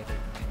multiplayer.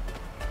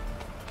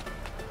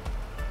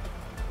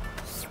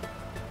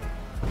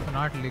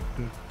 Not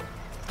liquid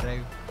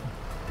drive.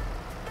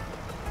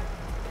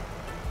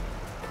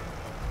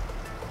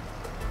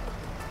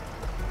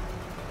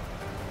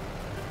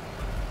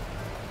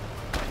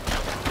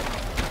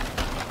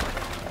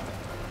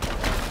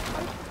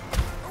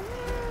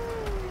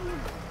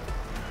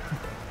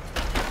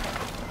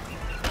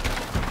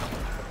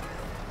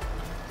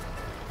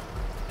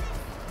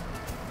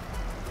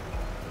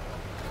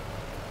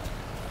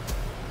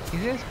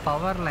 Is this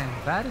power line?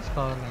 Where is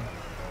power line?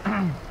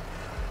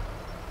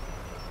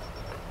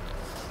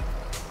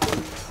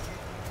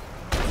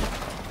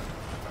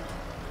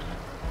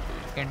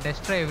 Can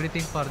destroy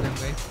everything for them,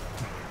 guys.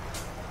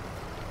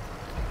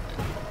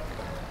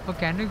 Oh,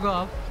 can we go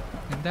up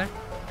in that?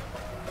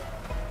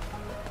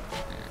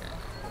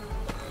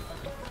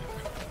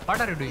 What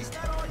are you doing?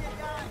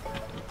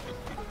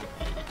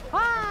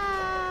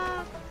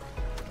 Ah!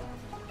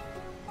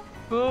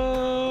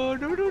 Oh,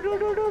 no, no, no,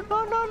 no, no, no,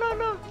 no, no,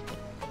 no.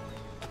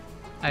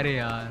 Arey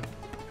yaar.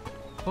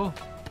 Oh,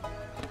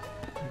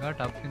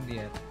 got up in the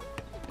air.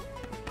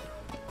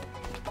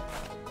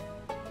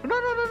 No,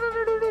 no, no, no,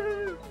 no, no, no,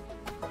 no.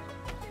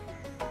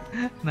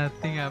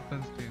 Nothing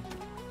happens to him.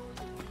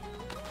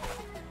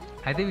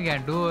 I think we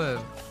can do a...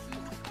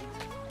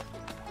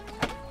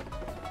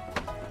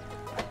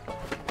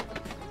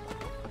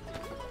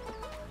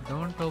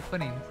 Don't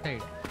open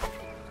inside.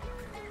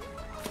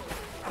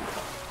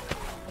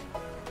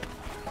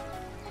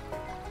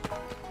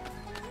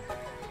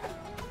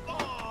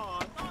 Oh,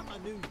 not my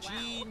new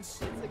jeans.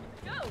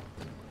 Go!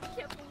 I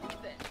can't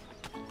believe it.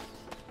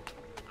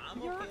 I'm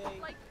You're okay.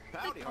 like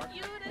Howdy, the Hart.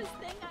 cutest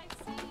thing I've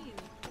seen.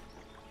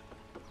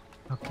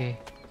 Okay.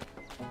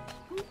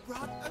 Who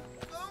brought a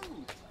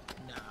goat?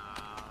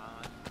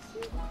 Nah.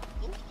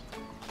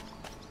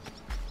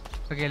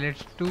 Okay,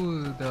 let's do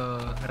the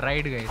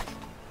ride, guys.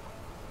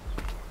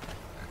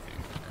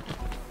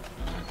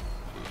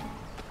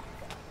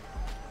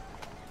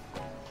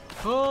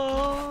 Oh!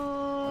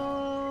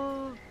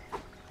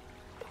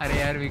 Arey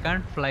yaar, we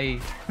can't fly.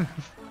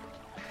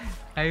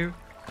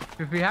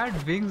 If we had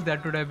wings,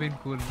 that would have been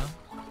cool, no?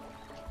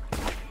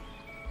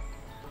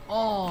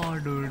 Oh,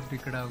 dude, we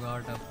could have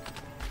got up.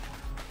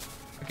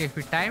 Okay, if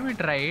we time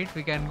it right,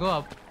 we can go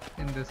up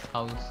in this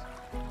house.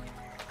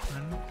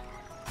 1,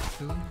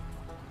 2,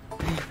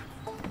 3.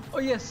 Oh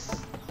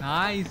yes,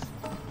 nice.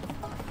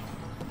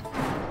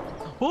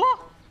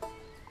 Oh!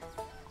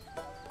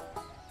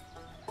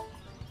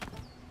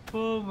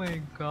 Oh my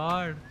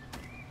god,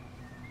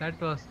 that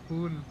was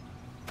cool.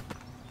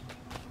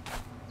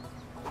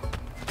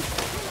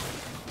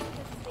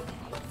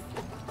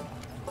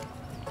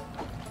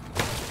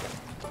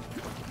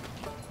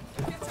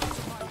 Get out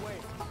of my way.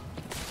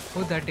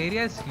 Oh, that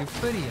area is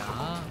slippery,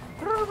 ah.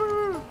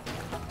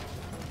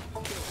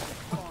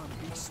 Farm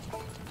beast.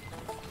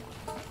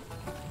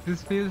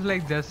 This feels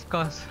like Just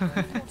Cause.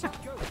 Wanted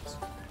goats.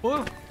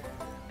 Oh,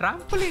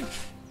 trampoline.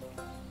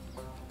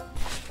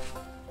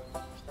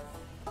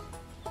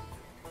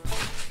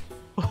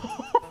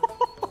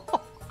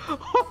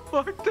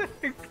 What the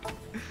heck?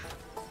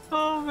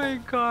 Oh my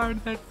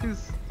god, that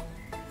is...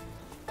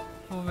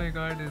 Oh my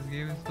god, this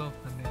game is so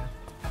fun, yeah.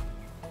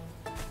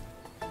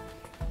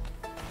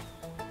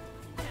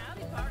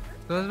 Howdy, partner.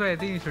 So that's why I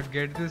think you should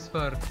get this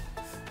for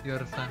your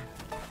son.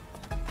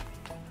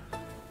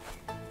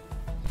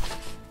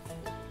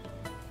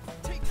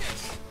 Take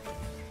this.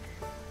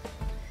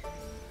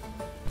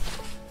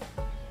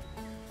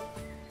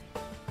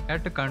 I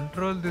had to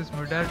control this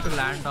midair to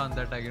land on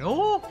that again.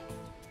 Oh!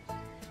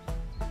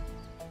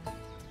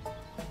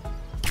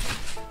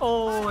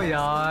 Oh,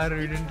 yaar,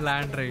 we didn't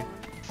land right.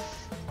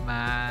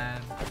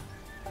 Man.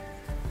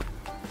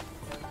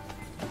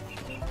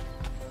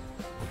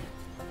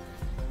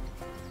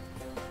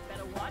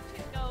 Better watch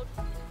it, goat.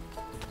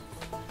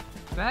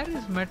 Where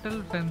is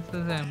metal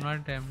fences? I am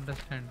not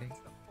understanding.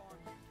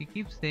 He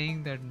keeps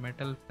saying that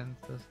metal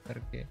fences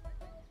karke.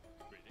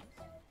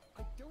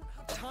 I don't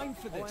have time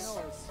for this. Oh,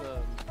 I know,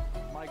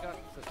 it's my gut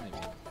says maybe.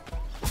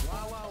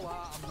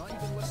 Wow. I'm not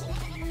even listening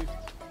to you.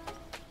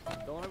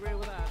 Don't agree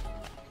with that.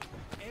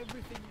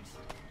 Everything you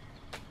say.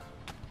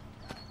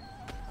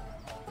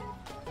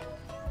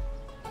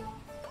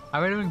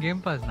 Available in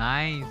Game Pass.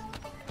 Nice.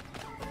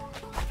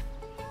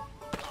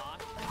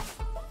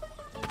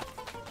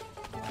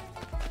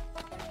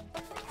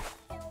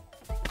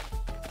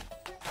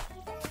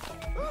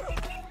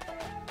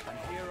 And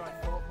here I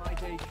thought my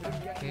day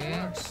couldn't get any Okay.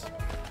 worse.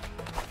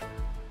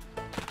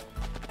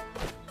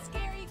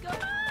 Scary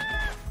goat.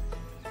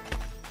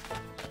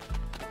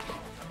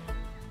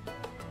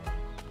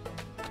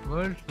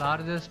 World's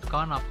largest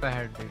con up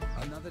ahead. Dude.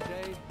 Another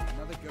day,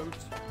 another goat.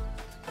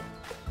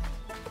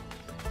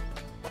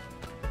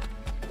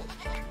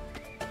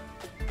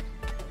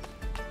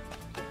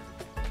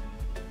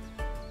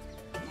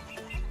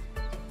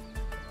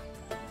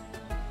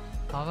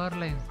 Power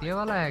lines. ये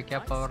वाला है क्या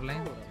power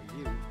line? What are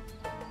you?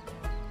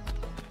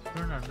 I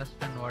don't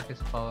understand what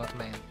is power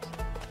lines.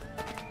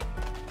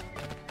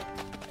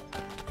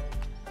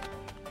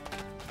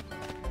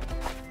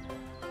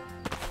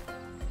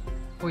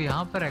 Oh,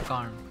 यहाँ पर है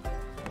con.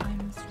 I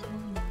must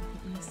warn you that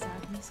my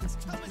sadness is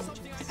contagious. I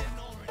must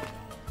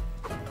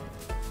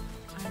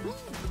warn you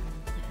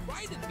that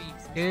my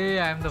sadness Hey,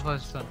 I am the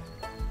first one.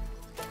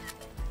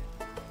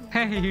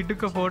 Hey, he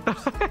took a photo.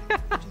 just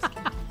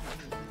can't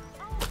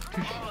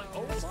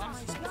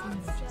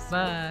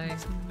Bye.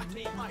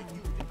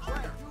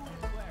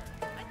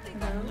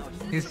 Hello?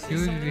 It's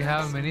huge. We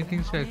have many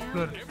things to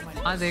explore.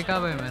 हाँ देखा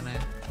भाई मैंने.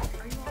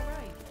 Are you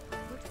alright?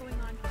 What's going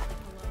on?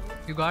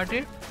 Hello? You got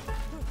it?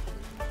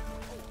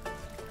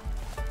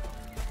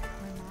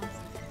 My mom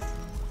says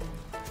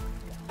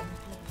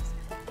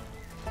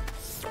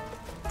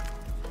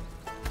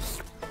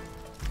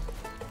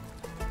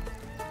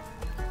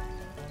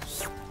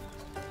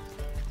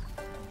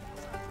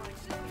I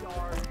seem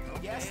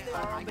Yes, they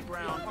are on the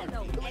ground. I don't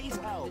know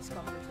anyone in this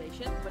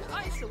conversation, but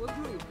I so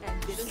agree and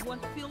didn't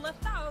want to feel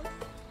left out.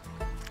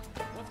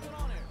 What's going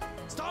on here?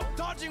 Stop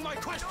dodging my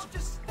question. Don't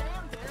just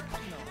stand there.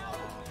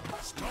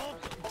 Stop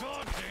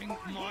dodging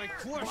my My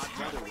question.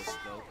 brother was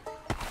dope.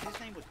 His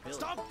name was Billy.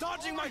 Stop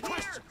dodging my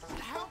question.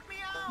 Help me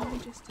out. I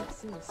just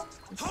exist.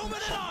 To Home see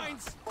in the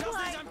lines. Does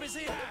this NPC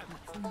have?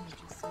 that thing you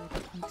just said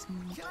that makes me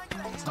want to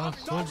cry. Oh,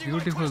 so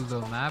beautiful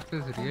though. Map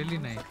is really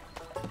nice.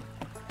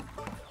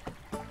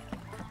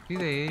 See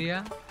the area?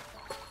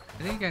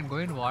 I think you can go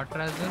in water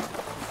as well.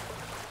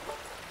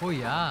 Oh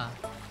yeah.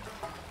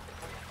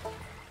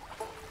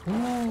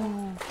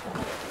 Ooh.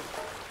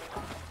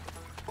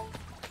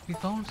 We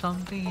found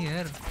something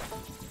here.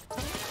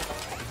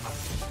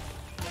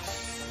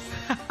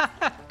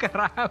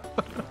 Crap.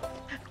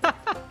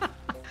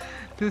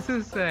 This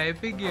is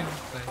epic game.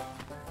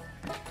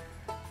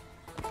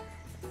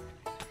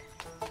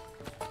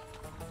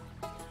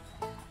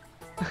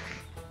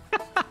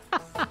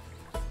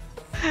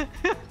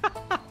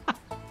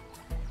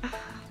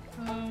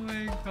 Oh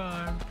my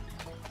god.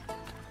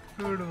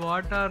 Dude,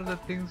 what are the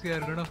things we are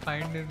gonna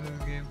find in this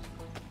game?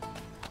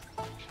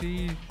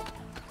 Sheesh.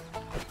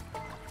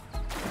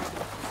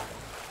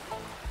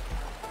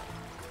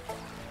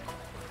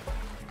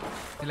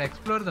 We'll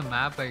explore the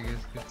map, I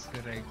guess. It's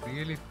like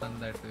really fun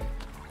that way.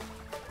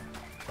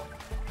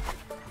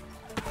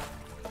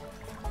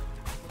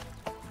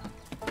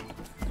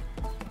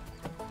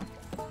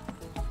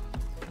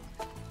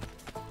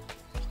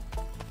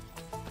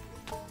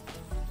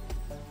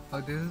 Oh,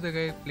 this is the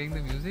guy playing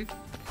the music.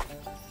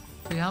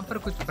 तो यहाँ पर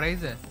कुछ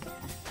prize है.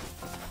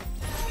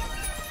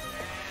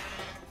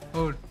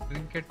 Oh,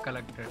 trinket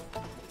collected.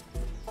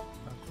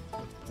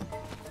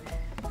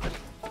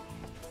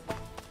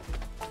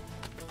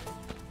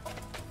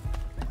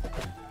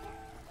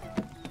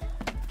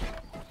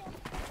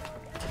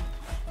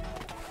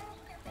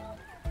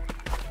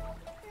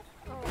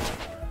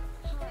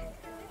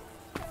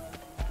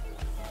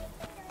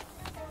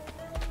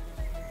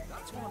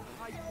 That's one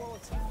high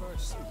quality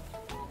fursuit.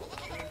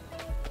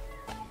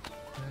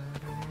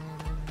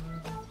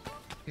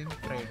 Skin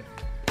fried.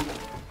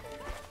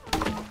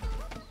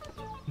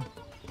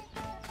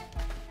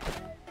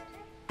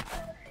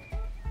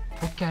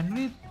 Oh, can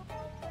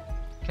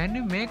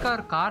we make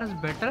our cars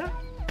better?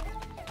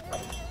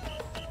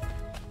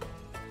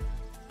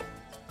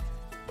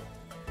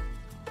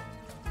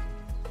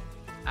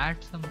 Add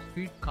some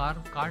sweet car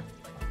cart.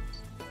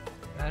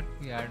 That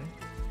we added.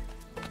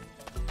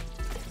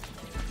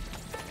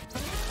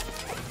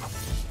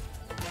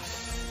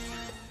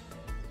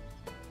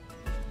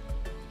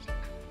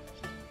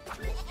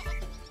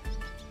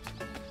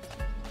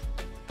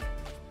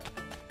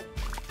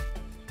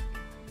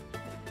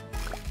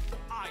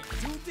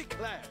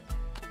 declare.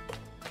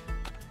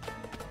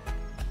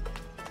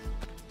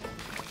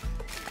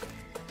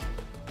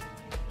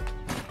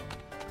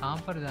 कहाँ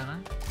पर जाना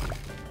है?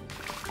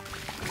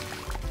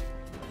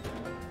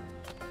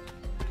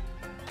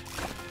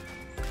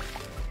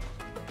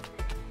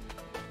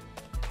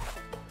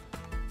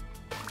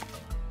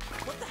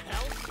 What the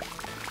hell?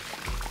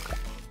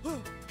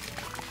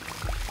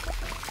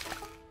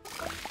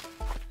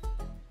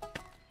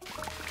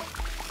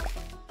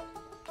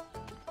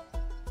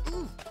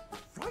 Ooh,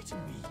 frighten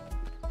me.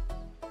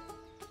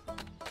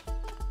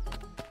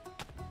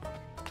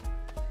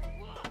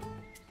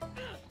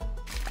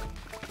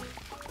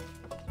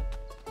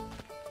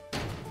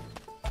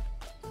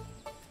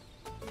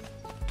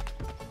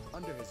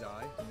 Under his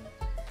eye,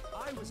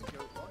 I was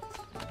killed once.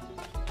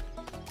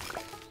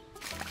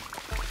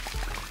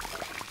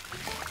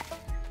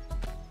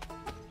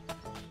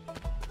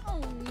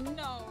 Oh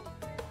no!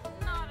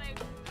 Not a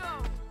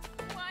ghost!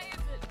 Why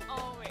is it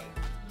always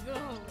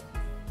ghosts?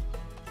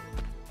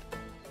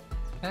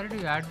 Where do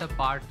you add the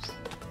parts?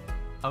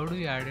 How do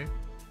you add it?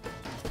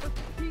 For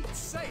Pete's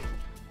sake!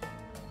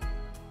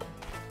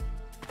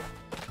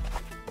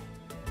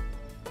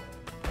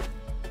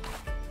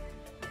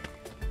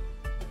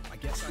 I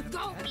guess I have Go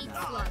a head eat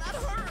now. slugs. That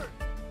hurt!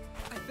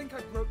 I think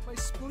I broke my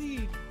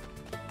spleen.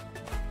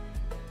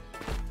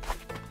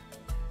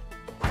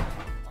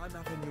 I'm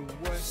having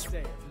the worst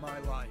day of my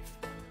life.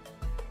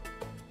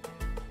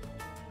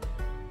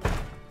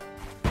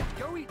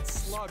 Go eat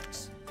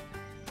slugs.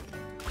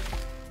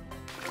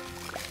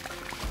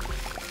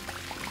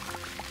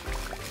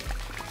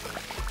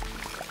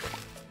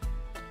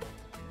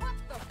 What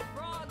the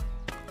frog?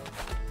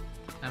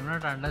 I'm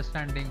not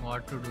understanding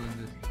what to do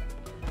in this.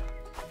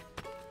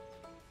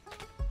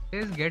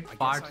 Please get I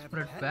parts, have a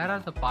but pet where now. are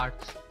the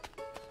parts?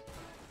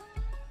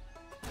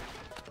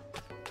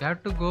 You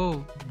have to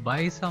go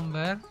buy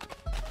somewhere.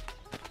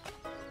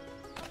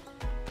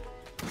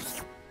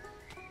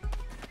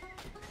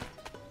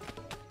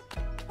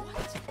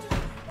 What's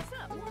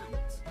that?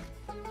 What?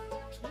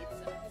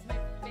 Pizza is my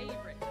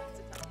favorite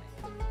pizza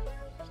topping.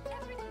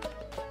 Everything.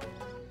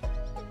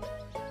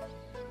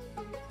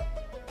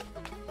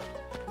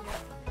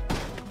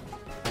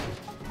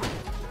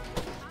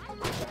 I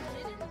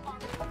didn't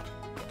order.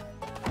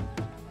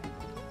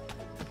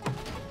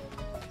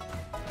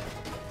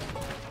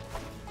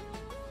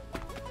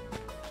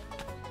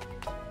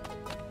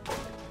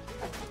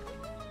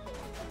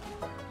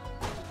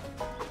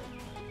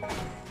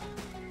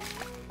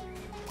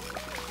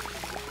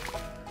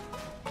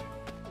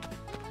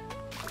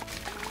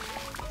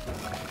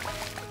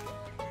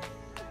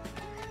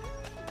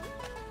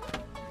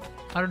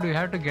 Or do you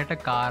have to get a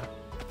car?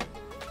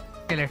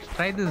 Okay, let's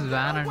try this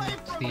van and Away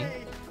from see.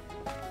 me!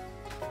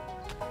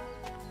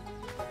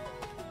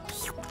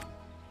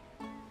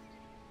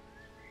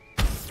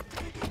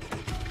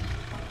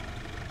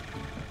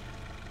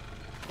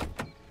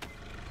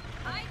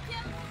 I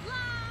can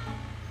fly!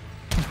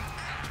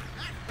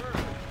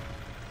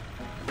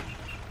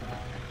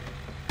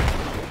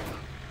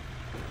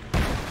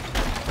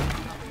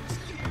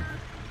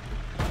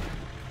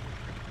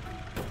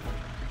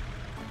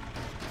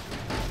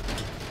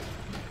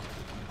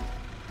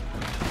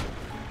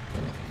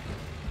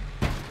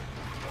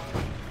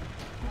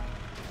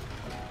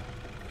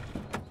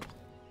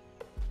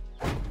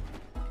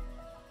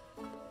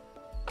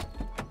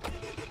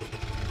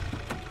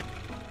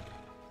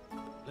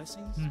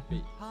 Blessings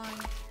be. Hi.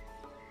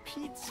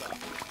 Pizza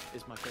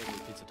is my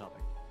favorite pizza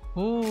topping.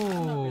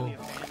 I'm not really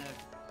Oh, a fan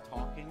of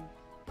talking.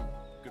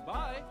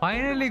 Goodbye.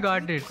 finally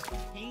got it.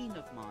 Pain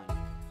of mine.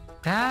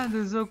 Damn,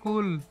 this is so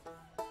cool.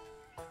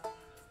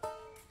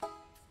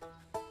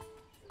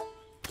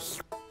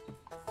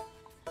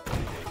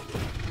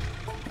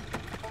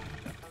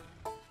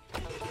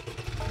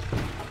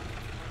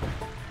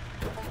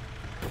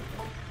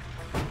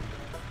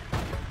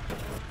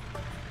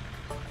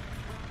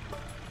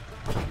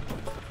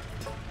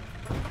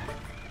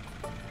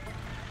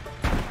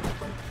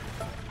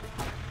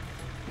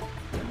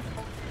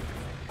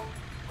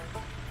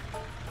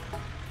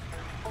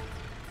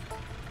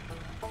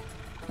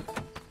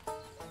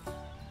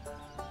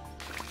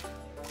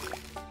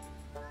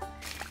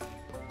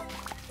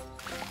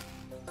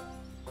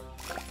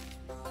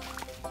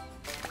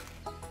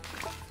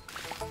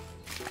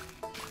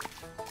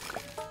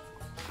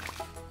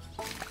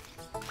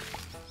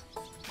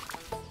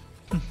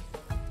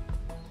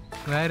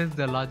 Where is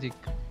the logic?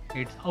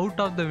 It's out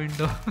of the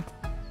window.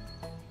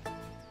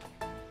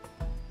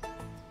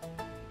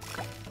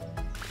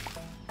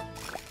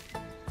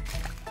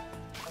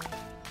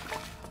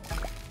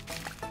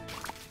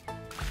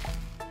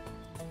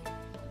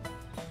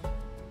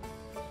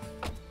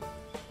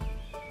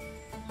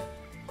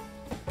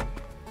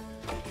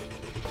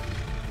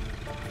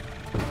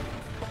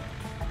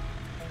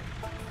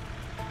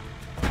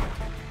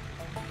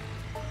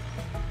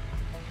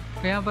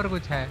 यहाँ पर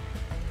कुछ है.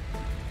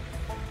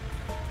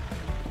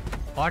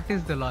 What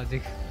is the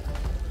logic?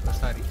 Oh,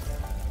 sorry.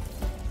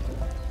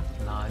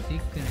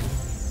 Logic.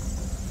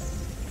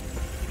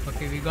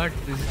 Okay, we got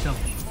wisdom.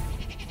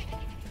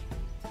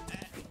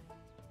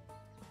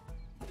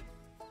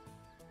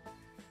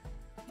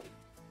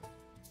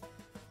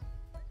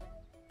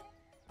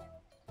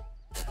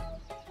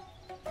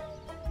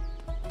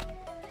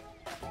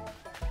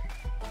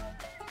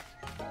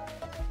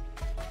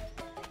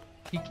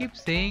 He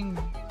keeps saying.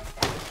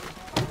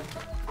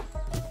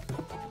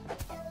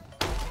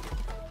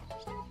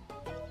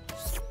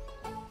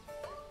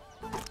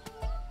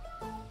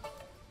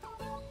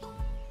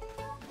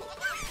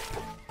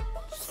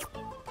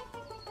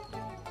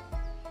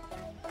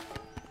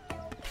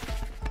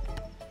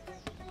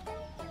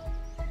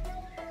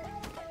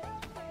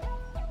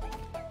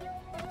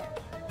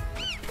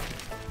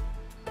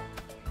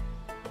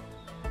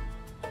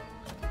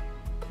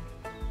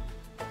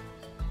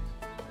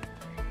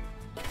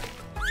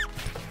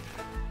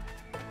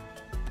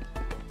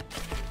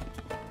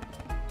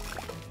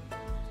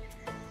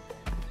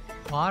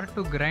 R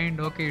to grind.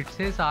 Okay, it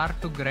says R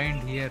to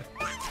grind here.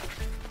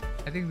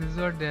 I think this is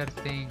what they are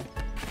saying.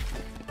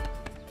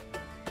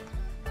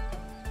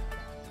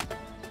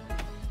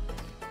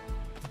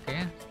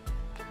 Okay.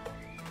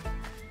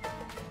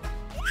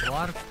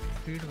 Warp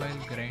speed while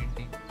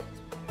grinding.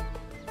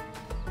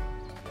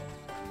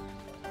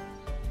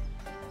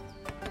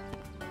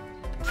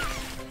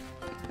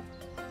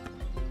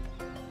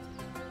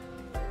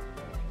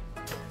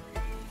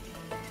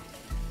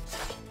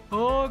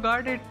 Oh,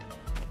 got it.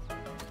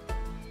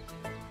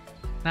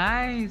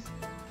 Nice.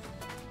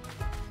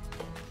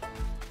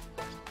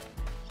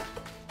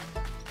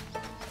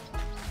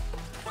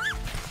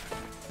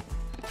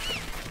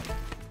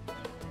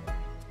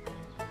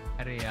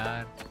 Arey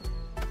yaar.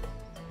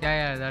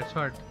 Yeah, that's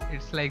what.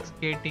 It's like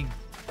skating.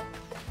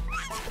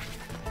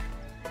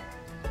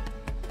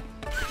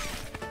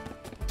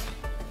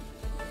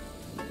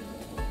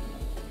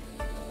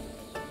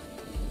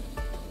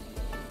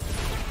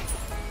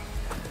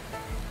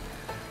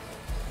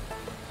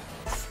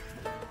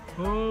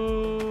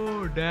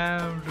 Oh,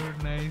 damn,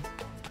 dude, nice.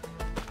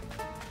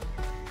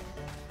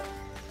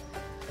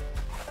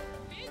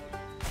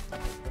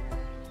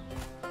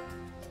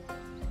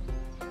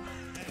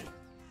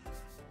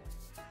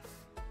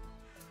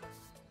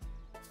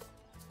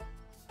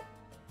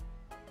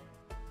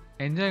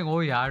 Enjoying? Oh,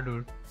 yeah,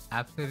 dude.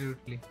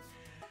 Absolutely.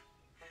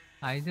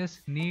 I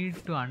just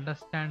need to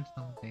understand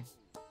something.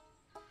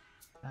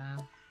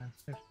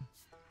 Construction.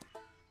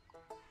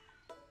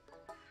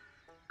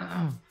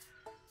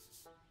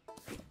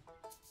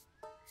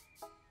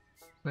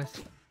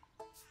 Quest.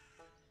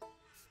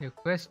 Your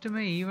quest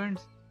may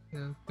events.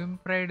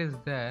 Pimp Pride is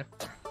there,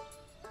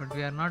 but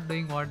we are not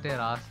doing what they are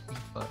asking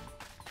for.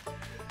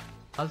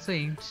 Also,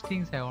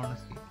 instincts I want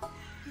to see.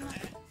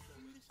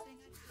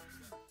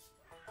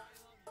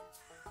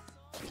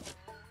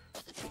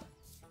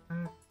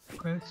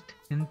 Quest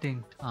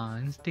instinct.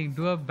 Instinct.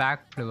 Do a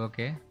backflip.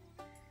 Okay.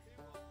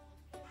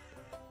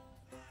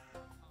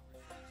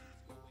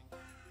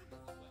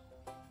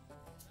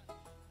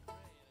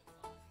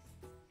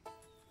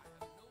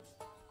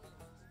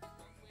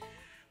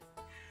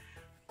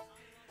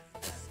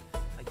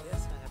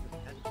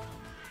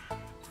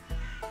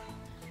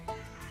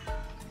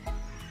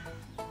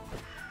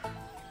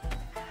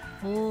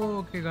 Oh,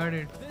 okay, got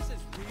it. This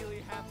is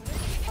really happening.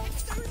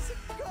 Where's it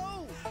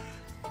go?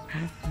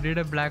 Did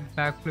a black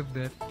backflip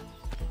there.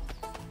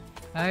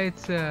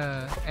 It's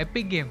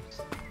Epic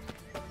Games.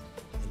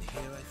 And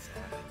here I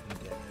thought I can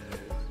get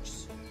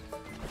nerves.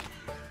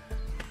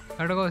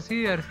 Gotta go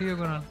see you,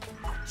 Kunal.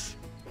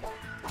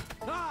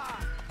 Ah!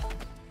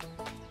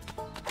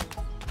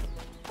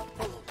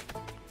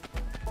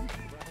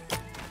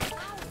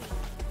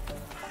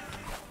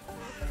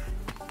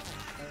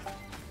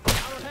 I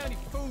don't have any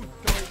food,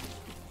 though.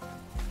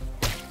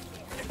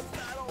 Is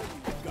that all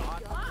you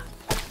got?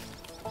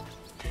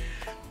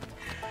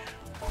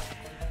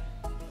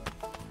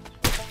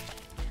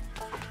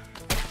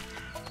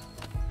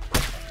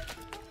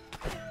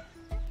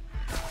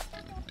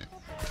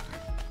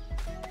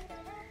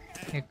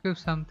 Equip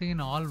something in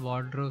all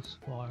wardrobes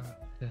for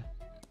the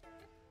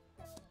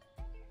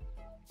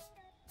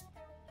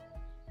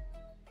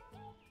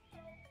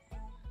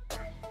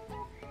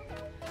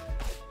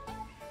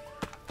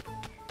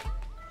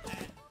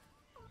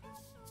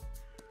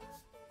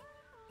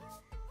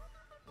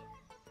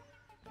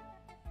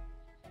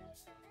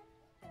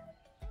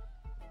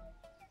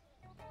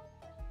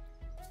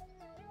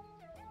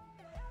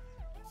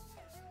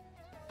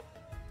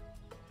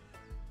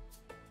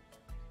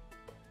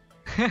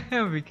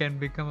we can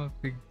become a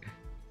pig.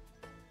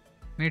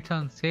 It's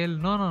on sale.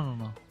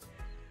 No.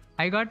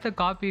 I got the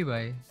copy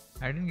by.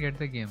 I didn't get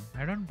the game.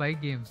 I don't buy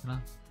games, na.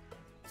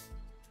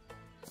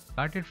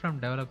 Got it from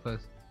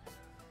developers.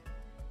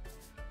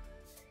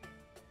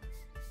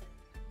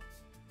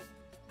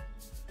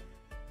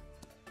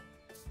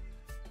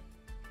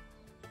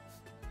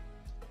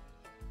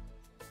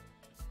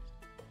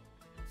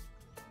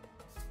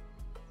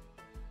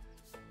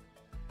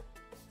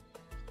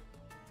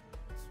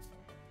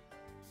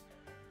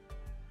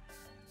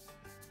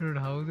 Dude,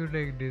 how did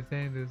I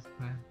design this,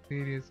 man?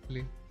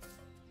 Seriously.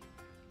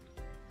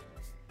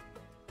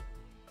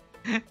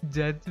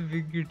 Judge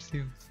big, it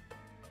seems.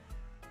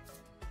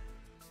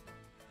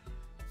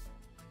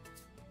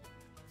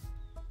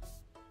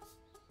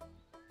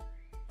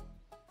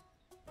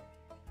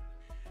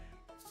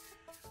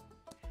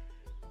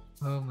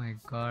 Oh my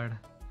god.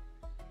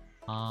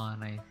 Ah,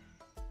 nice.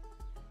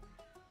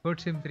 Code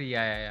Sim 3,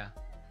 yeah.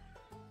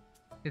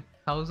 It's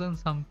 1000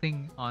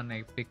 something on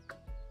Epic.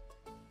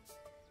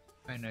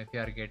 And if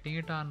you are getting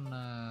it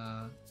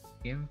on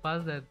Game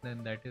Pass,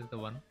 then that is the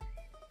one.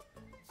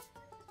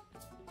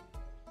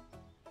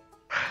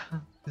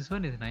 This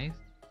one is nice.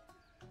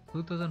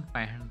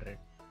 2500.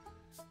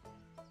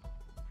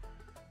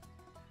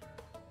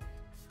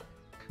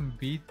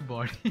 Beach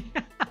body.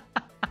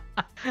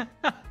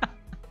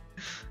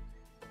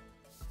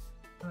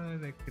 Oh,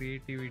 the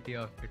creativity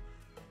of it.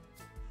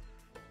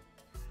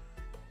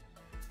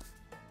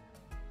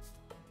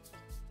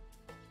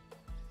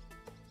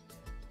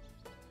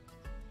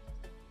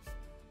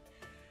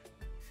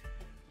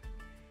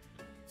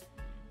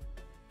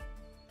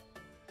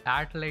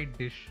 Satellite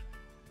dish.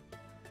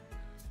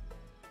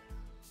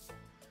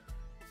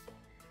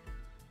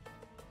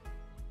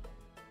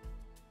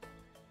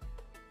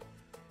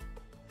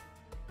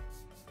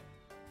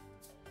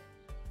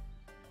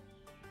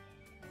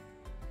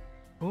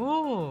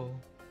 Oh,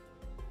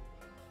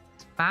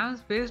 spam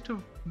space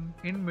to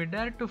in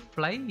midair to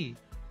fly.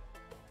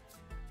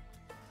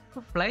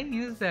 So flying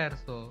is there,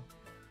 so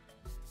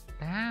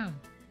damn.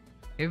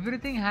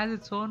 Everything has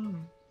its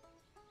own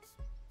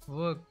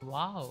work.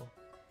 Wow,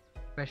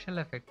 special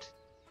effects.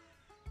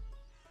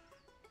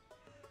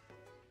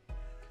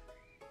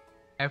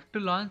 Have to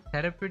launch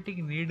therapeutic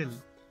needle.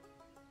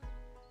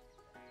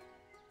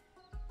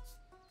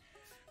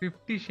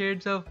 50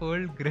 shades of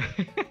old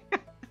grey.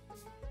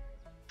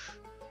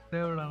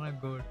 Served on a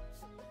goat.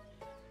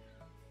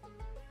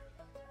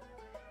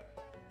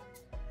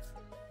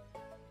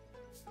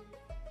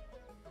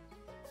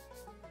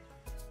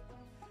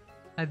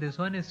 This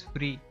one is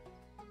free.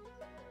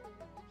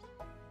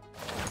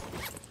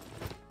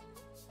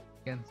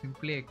 You can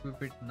simply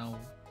equip it now.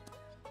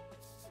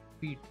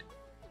 Feet.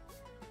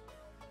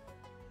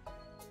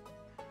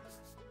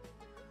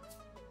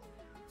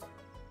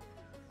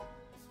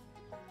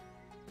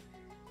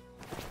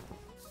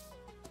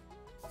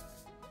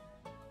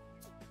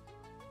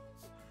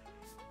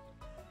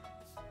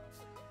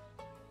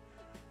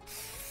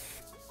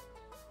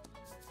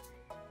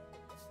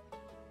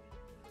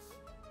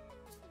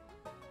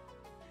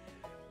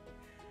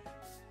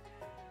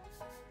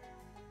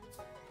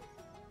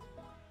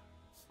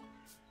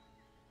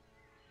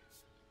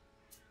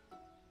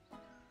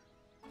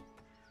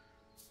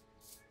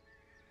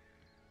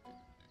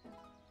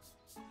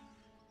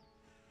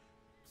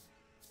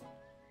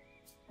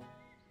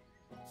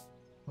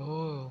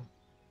 Oh,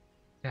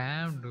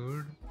 damn,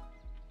 dude.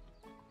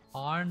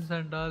 Horns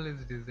and all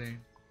is designed.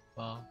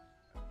 Wow.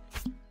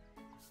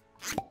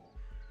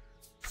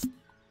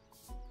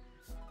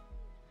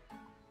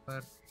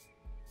 But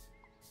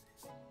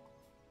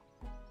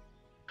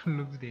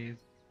looks days.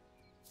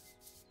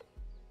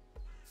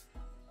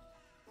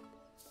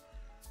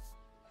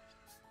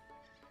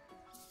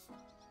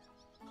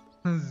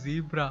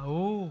 Zebra.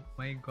 Oh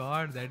my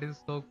god, that is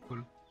so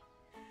cool.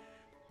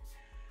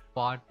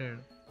 Spotted.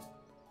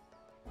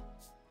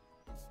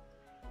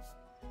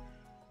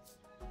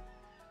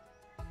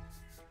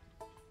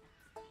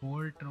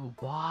 Molten.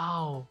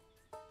 Wow.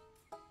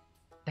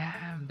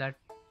 Damn, that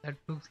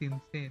looks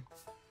insane.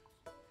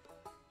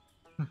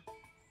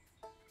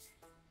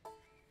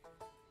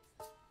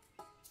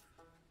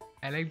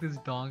 I like this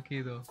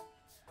donkey though.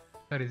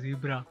 Sorry,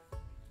 zebra.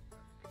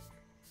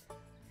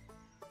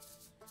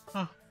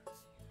 Huh.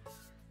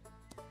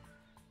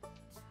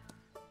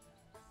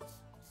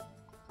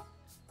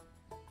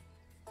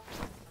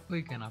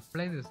 We can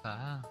apply this,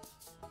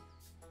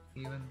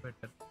 even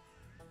better.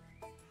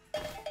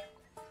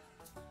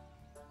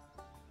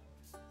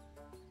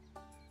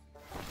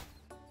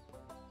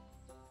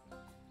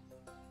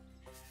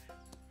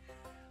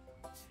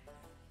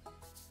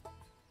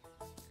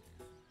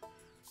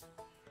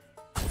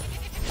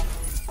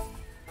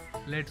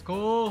 Let's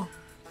go.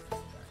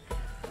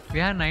 We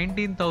have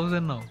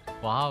 19,000 now.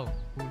 Wow.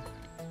 Cool.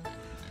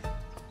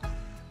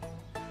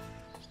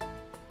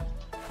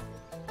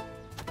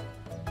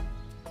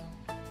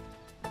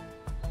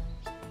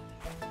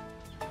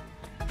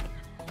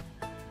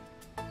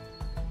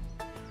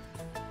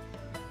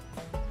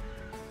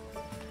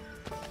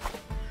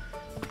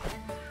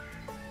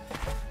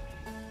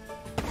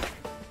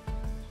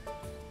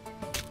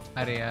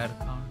 अरे यार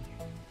sound.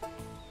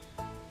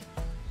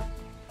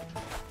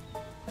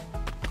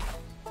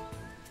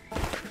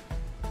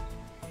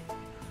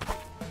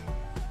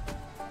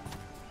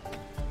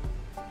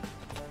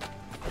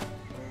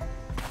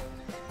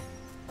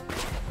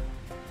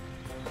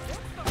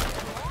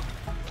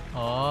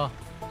 Oh,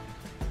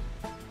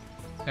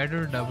 that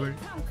will double.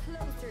 Come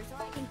closer so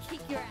I can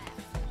kick your ass.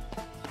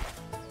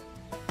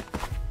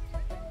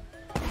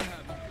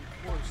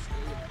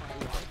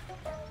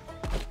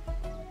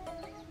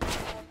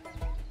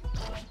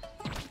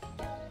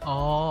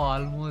 Oh,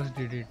 almost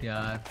did it,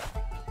 yaar.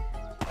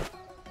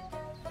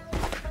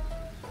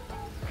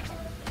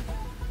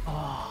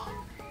 Oh.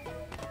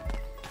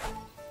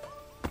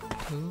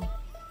 2,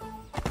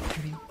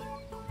 3.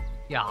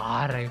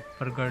 Yaar, I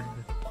forgot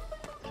this.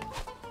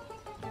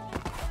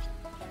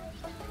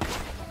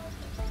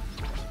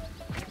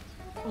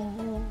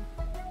 Oh.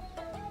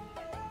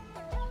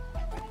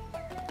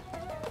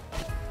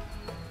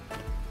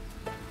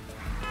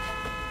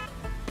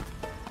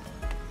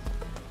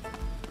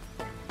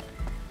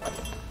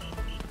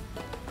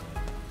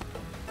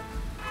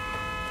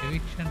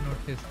 Eviction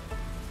notice.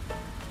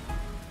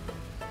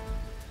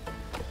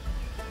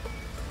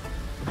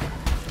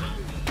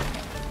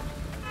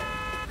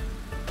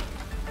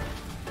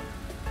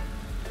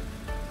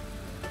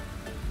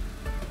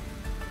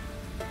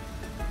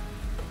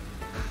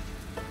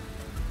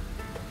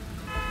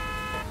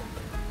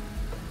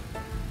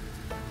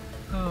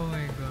 Oh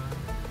my god.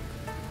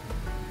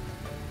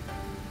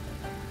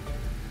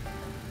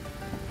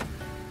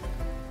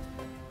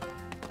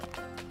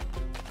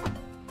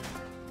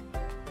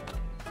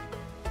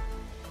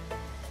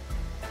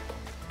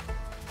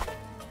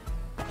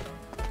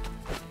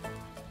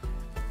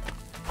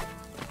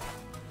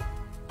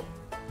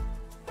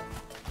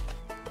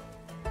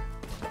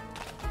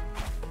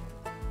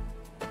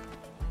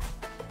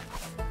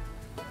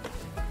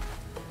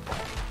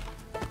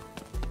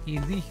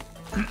 Easy.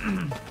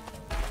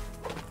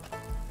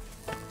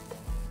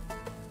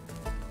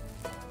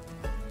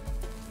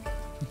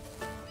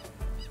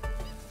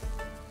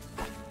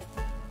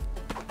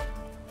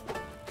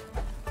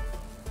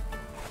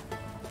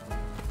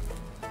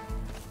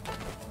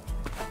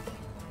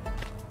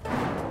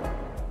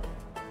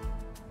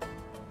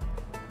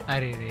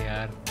 अरे रे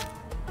यार.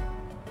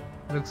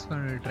 Looks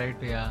fun. We'll try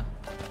to, yeah.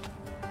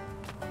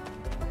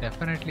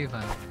 Definitely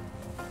fun.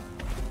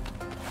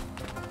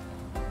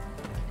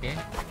 Okay.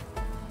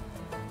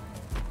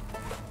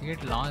 You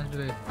get launched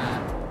by a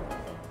fan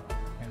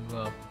and go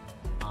up.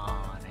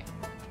 Ah, nice.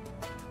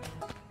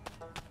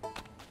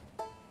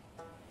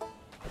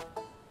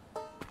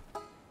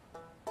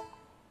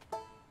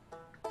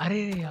 अरे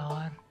रे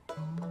यार.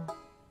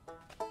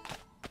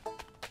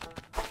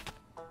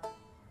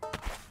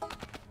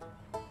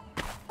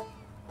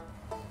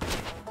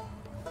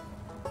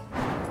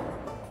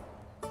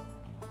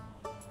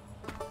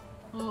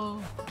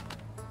 Oh.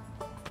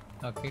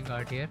 Okay,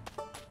 got here.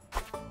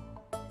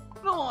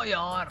 No,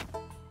 yaar.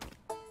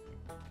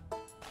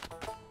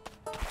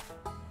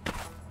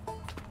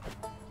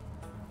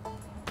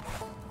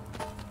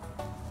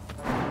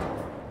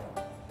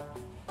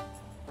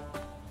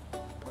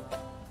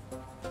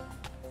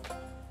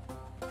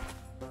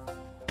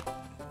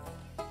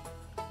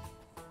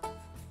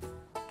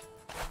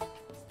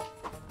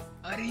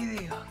 अरे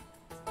यार.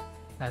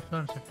 That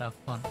one's a tough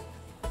one.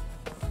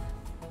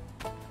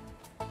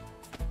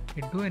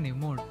 Do an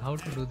emote. How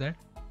to do that?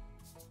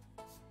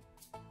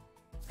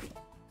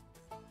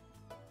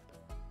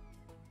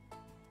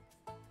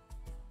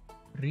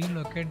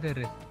 Relocate the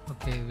wrist.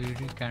 Okay, we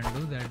can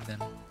do that then.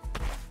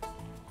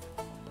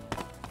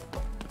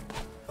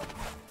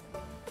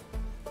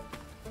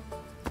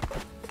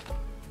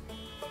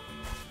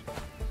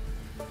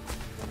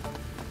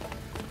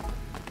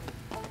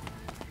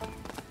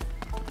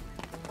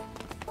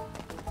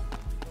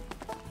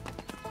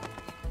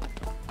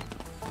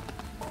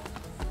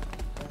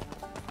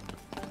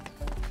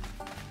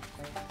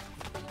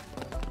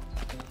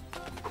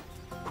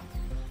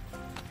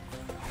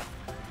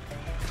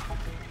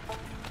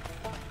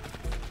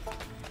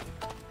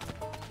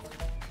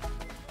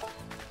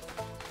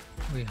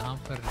 वो यहाँ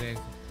पर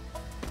रहेगा.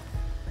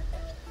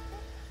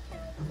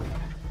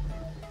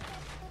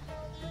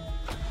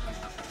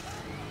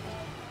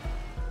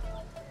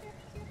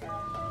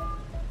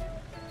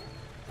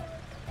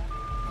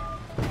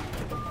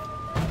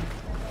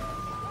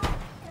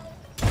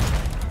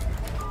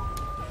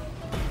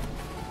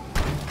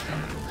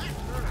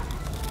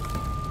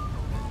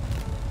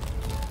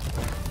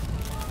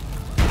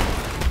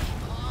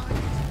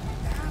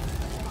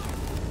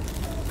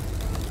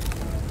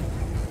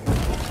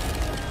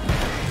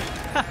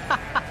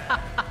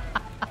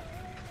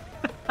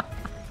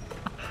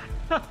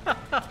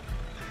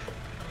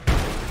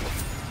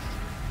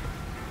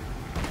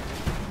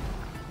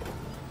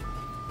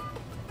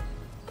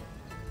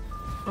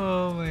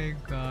 Oh my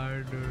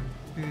god, dude.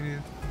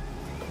 Seriously.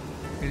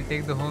 We'll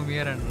take the home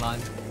here and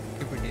launch.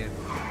 Keep it here.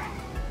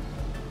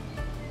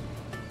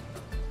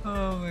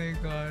 Oh my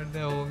god,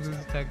 the home is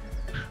stuck.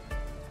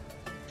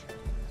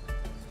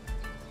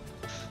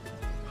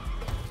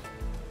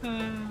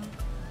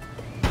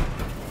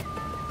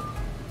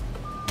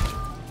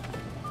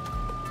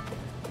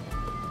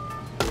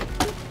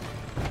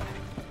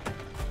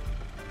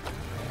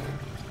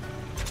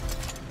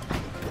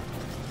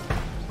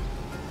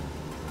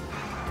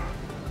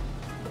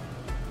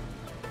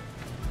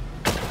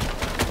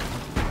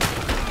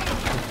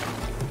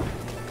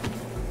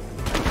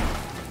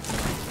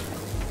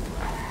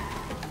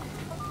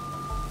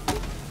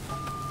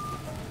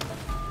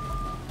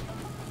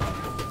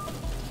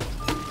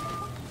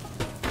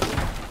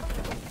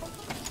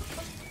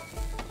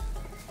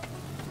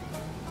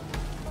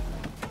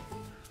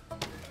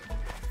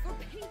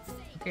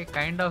 Okay,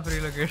 kind of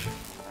relocation.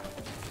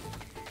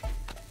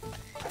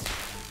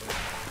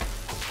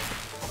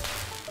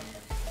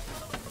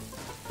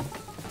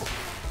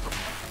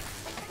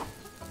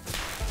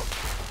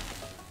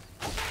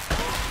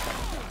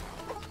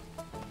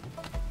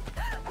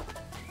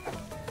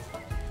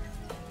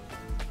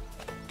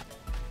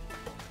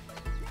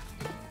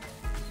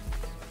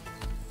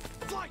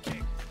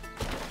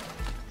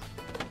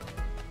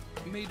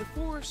 May the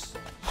force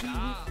be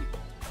with you.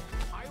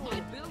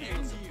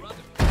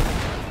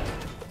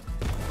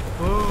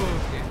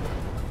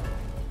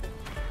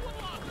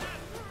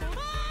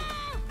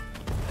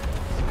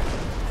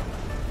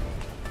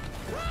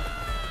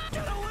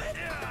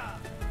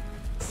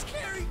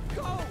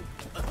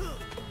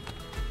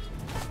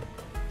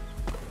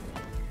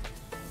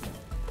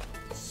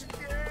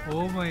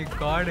 Oh my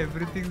god,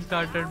 everything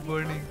started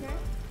burning.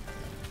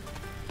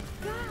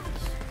 Gosh.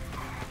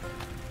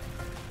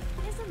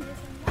 Isn't this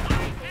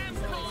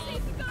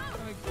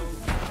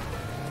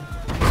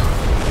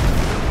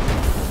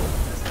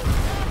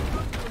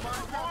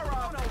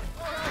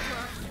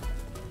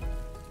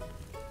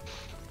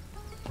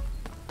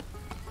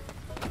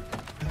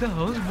Did the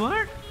house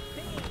burn?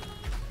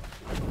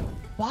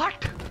 What?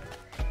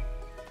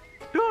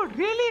 Dude,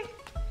 really?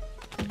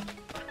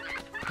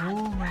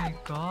 Oh my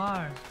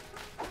god.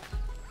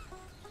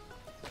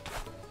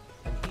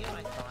 And here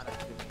I thought I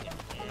couldn't get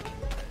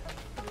anywhere.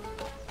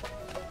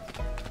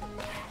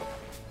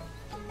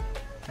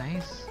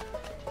 Nice.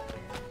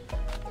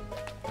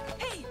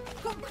 Hey,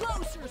 come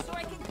closer so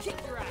I can kick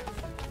your ass.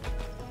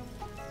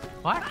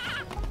 What?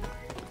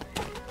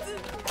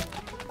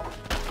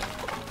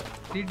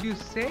 Did you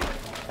say?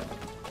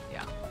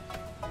 Yeah,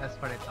 that's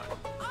what I thought.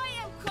 I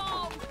am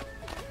calm.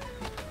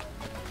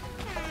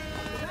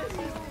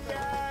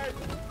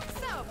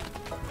 So,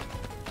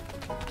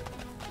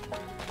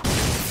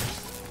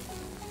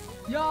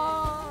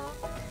 Yeah.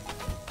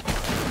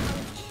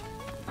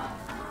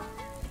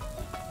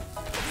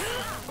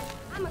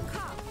 I'm a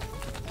cop.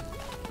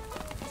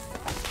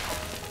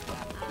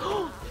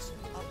 Listen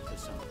up to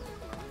something.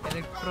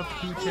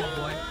 Electrocuted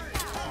boy.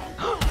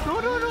 No,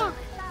 no, no.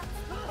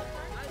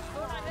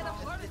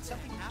 Did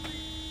something happen?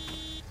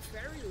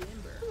 Very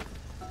limber.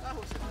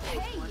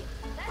 Hey,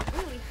 that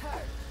really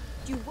hurt.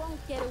 You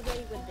won't get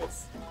away with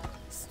this.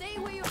 Stay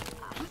where you are.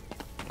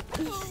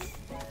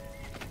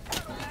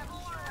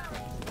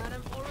 But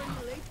I'm already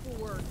late for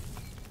work.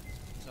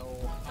 So,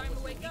 Time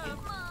to wake up.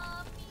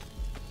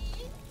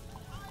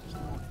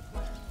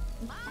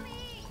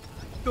 Mommy!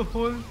 The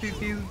whole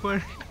city is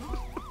burning.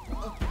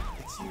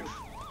 it's you.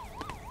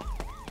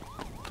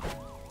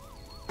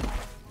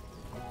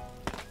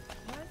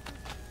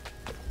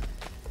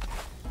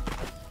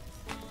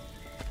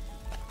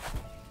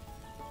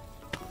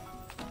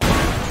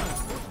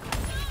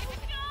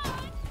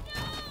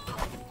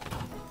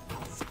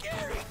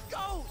 Scary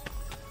goat!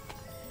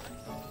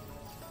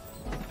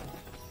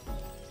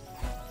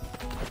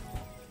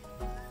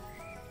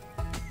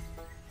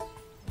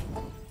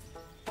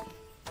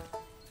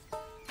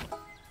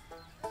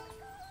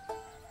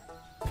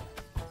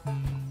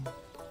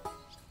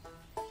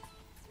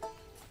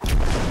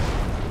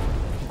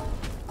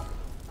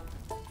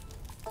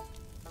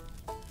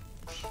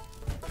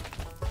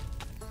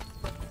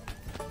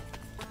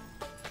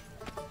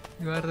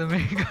 You are the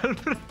main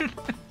culprit.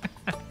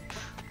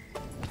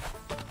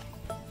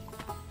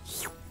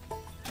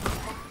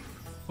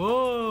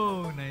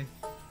 Oh, nice.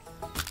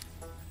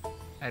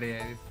 अरे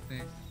यार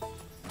इसमें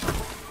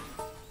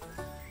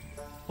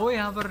ओ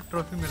यहाँ पर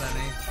trophy मिला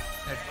नहीं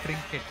that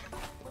trinket.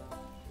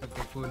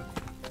 Okay, cool.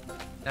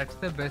 That's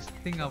the best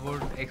thing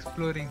about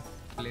exploring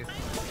place.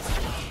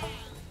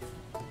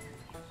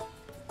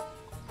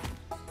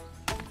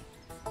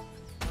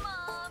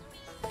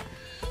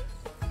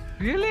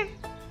 Really?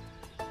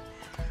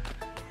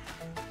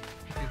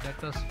 Okay, that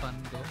was fun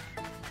though.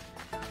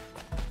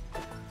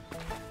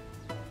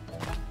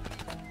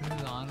 This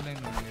is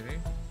online only,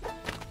 right?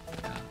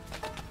 Yeah.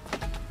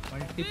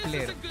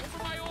 Multiplayer.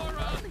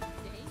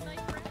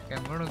 Okay,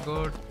 I'm gonna go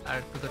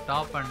to the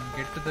top and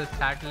get to the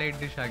satellite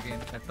dish again.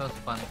 That was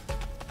fun.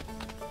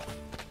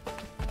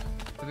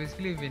 So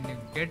basically, when you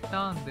get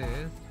down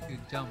this, you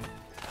jump,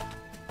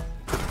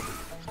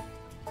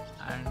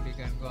 and you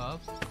can go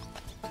up.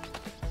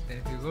 Then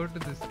if you go to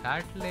the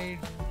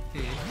satellite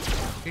dish,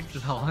 it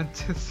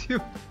launches you.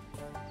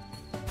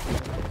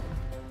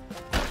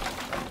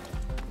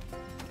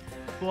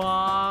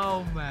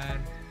 Wow, man.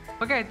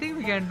 Okay, I think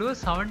we can do a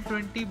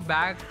 720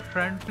 back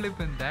front flip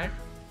in that.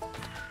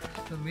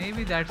 So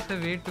maybe that's the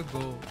way to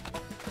go.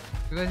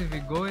 Because if we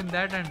go in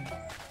that and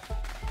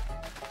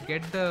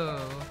get the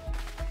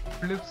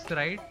flips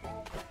right,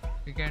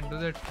 we can do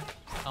that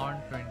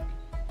 720.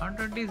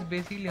 720 is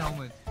basically how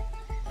much?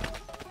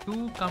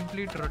 2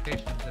 complete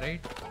rotations,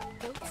 right?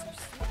 Goats are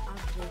so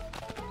ugly.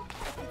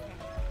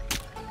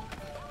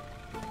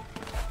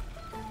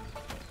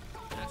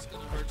 That's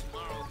gonna hurt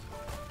tomorrow.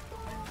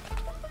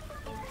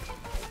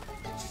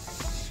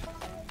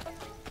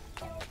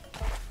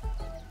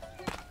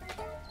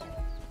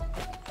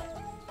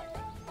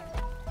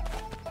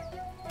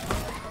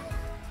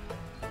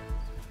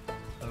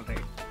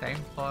 Alright,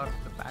 time for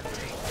the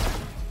battery.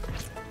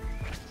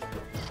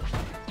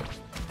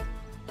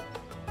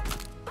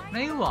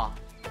 Naiva!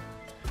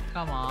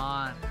 Come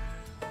on.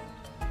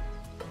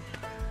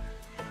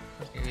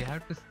 Okay, we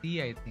have to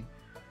see, I think.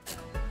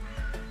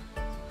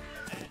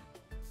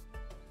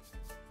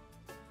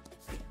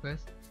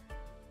 Quest,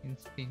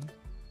 instinct.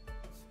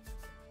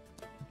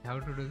 Okay, how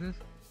to do this?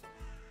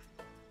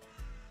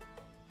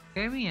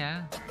 Maybe,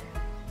 yeah.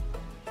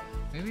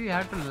 Maybe we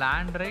have to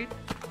land, right?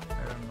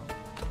 I don't know.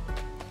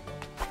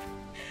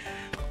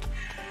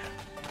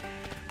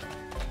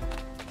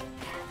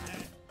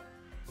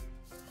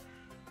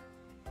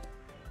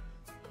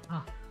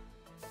 Ah.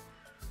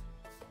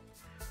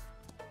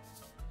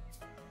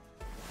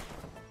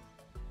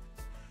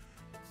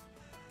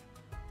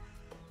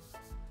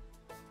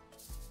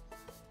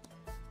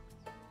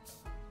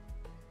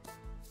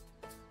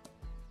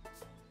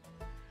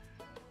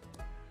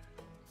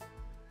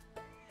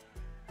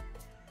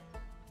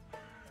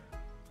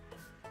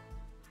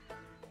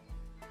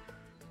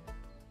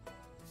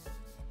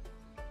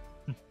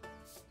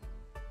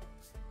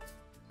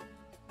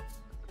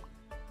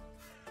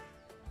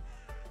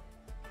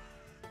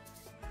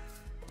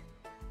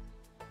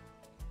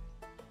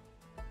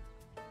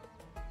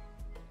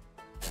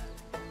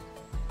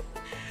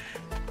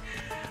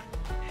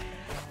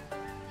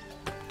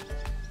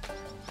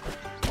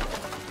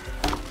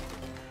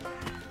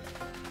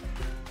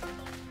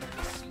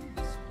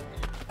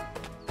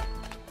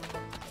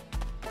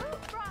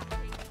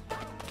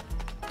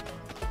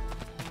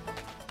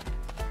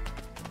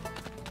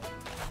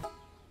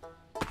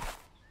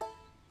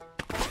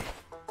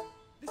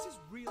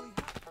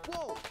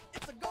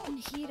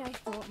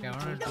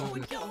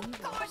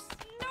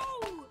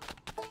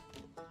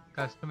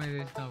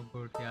 customization of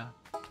goat, yeah.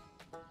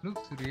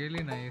 Looks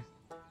really nice.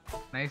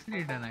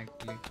 Nicely done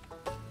actually.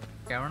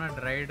 Okay, I wanna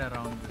ride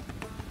around this.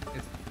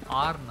 It's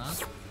R na?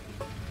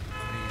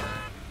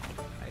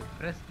 Yeah. I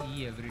press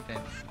E every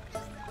time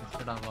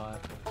instead of R.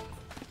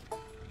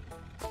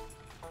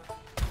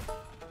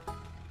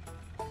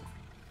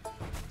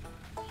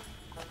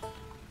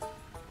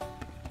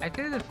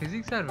 Actually, the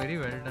physics are very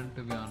well done,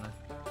 to be honest.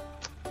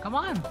 Come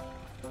on!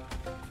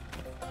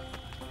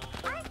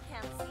 I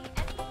can't see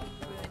anything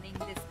ruining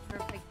this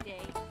perfect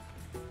day.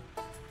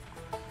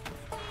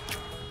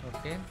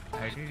 Okay,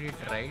 I did it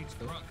right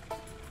too.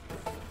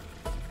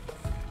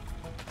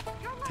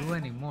 Do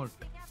an emote.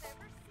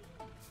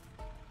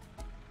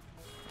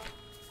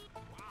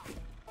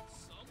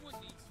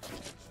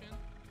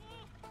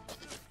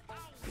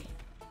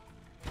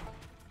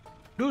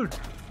 Dude!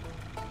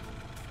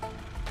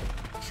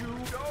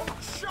 Judo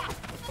shot,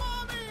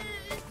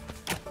 mommy!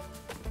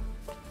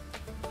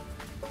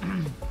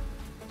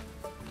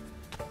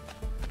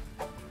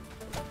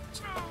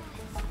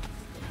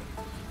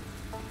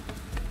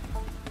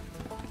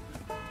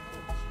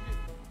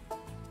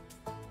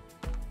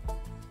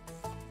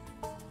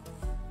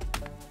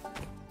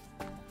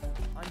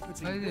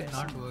 Why is it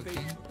not working?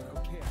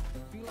 Okay,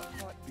 I feel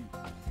a heartbeat.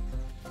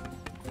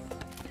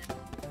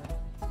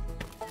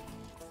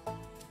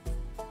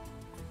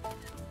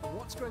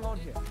 What's going on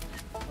here?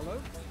 Hello?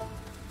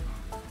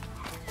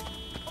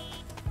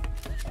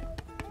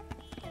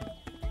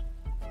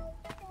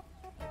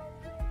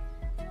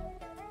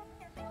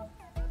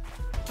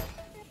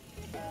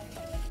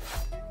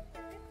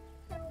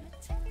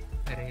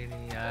 अरे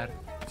यार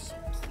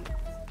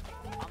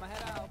I'ma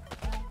head out.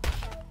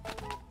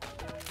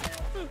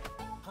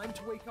 Time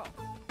to wake up.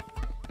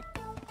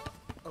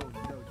 Oh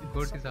no. did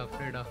goat some- is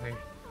afraid of it.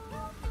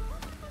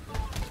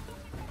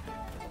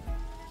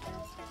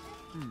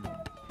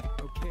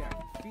 Okay, I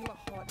can feel a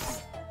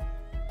heartbeat.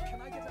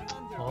 Can I get a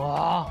hand there?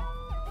 Oh!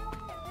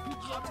 You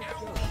got to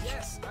go.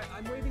 Yes,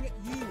 I'm waving at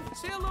you.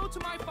 Say hello to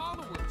my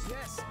followers.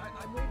 Yes,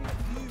 I'm waving at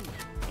you.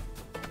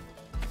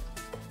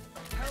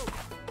 Help!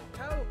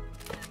 Help!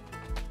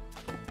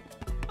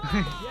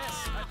 Yes,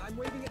 I'm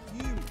waving at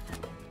you.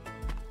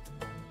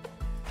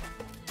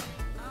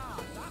 Ah,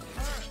 that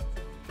hurt.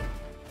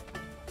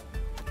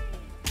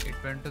 It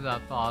went to the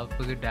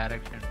opposite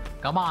direction.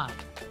 Come on!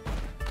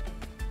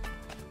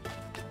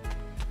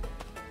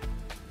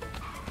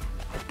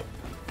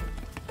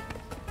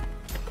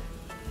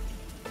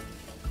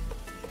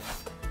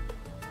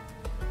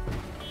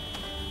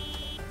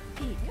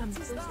 Pete, come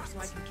closer so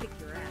I can kick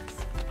your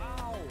ass.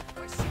 Ow!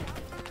 My stomach.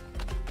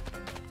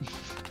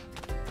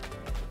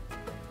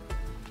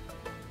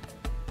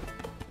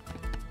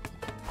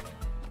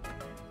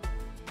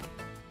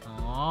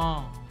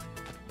 Oh!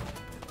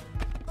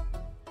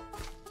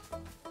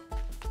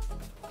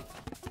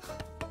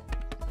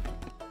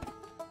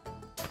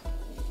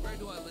 Where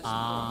do I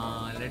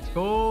listen? Let's Get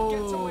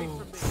go! away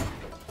from me.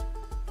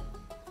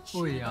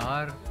 Oh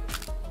यार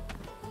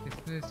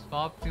इसमें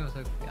stop नहीं हो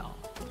सकते यार.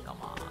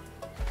 Come on.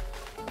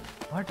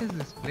 What is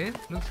this place?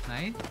 Looks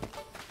nice.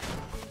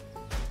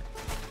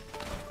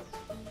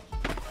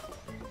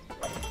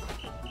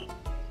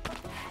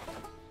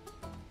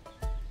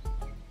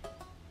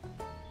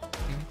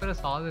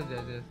 Impress all the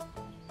judges.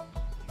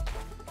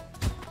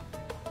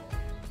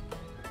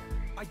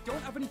 I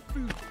don't have any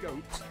food,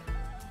 goat.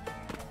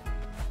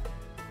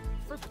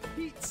 For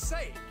Pete's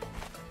sake.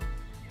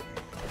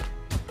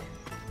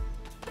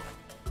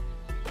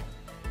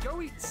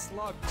 Go eat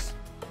slugs.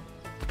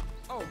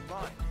 Oh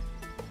my.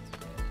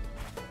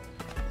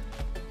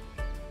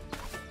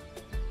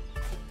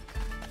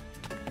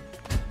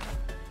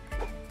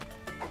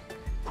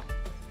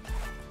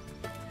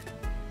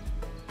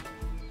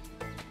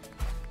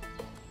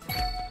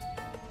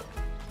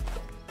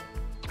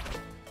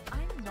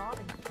 I'm not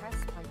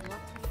impressed by your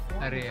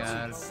performance. अरे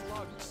यार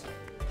Slugs.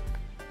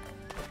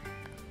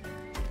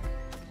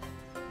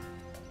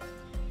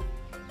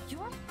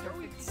 You're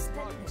Go eat perfectly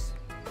slugs.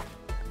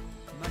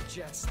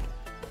 Majestic.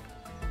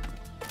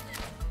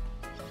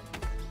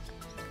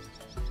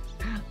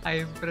 I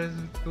impressed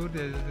with two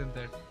judges in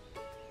that.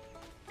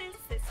 This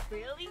is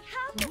really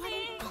What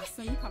happening. an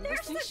awesome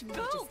conversation we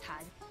goat. just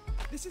had.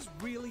 This is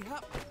really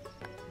happening.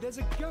 There's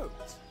a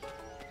goat.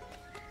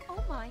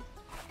 Oh my.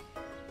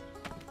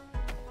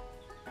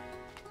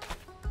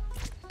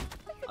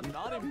 I'm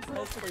not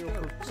impressed by your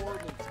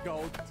performance,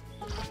 goat.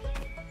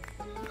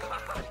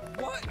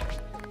 What?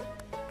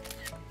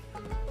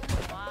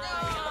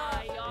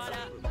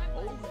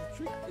 Only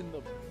trick in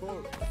the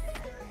book.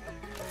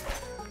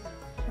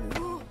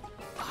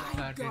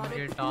 I didn't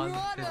get all the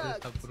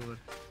judges' approval.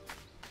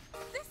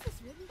 This is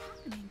really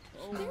happening.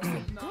 Oh, There's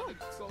a not a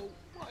goat.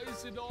 Why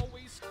is it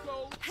always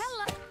goat?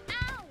 Hello.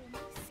 Ow, my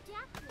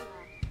scapula.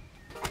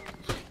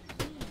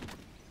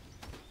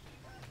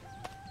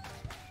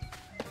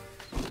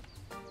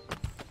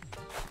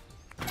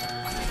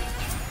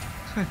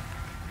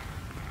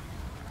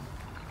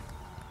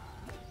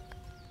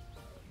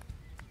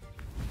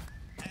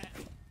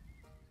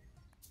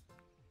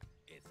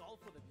 It's all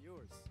for the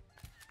viewers.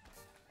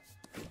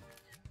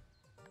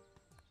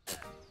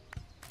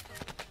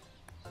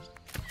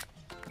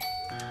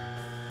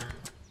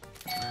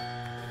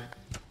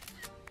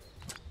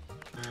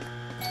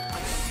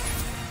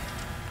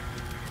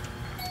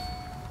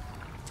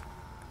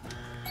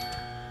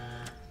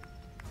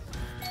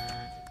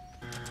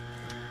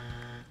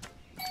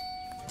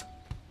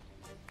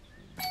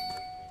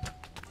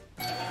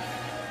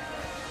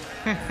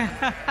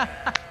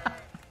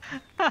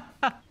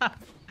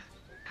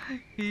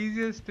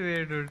 Easiest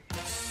way, dude.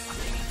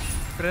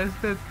 Press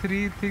the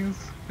 3 things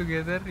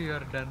together, you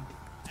are done.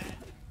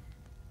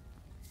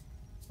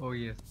 Oh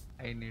yes,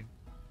 I need.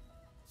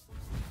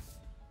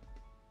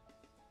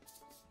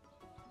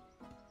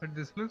 But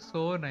this looks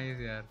so nice,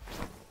 yaar.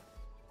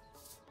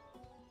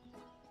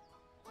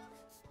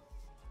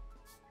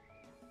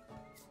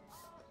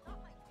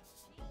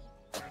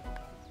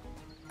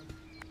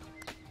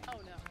 Oh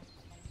no.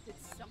 Did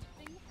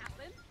something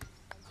happen?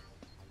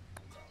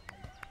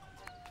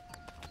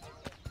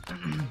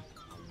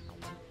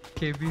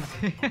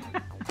 KBC.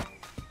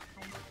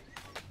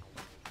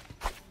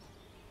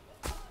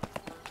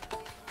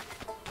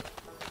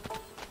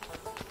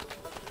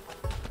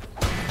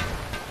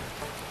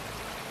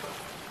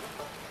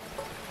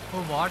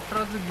 Oh, water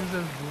also gives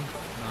us boost.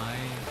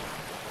 Nice.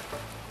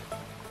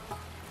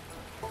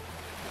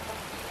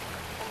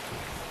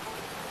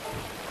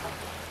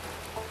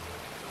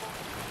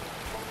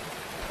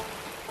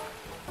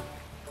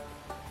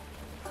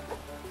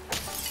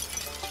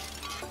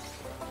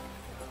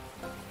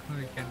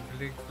 We can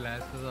break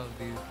glasses of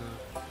these too.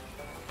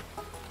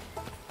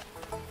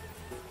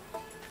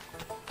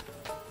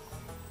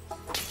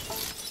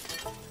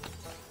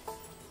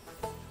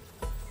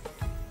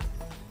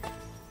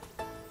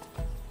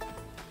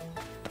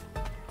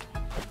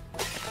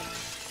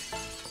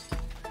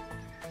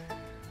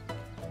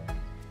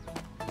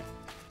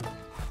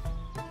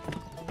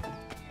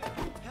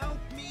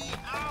 Help me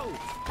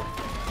out!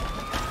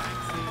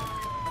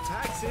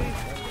 Taxi!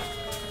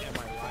 Am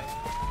I right?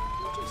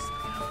 You just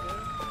stand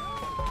there.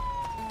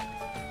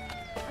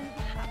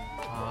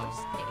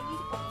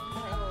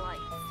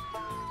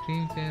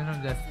 Stream change from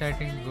just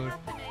chatting good.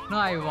 No,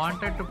 I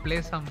wanted to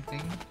play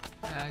something.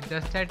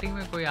 Just chatting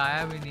में कोई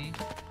आया भी नहीं.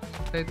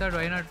 So I thought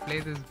why not play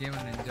this game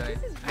and enjoy.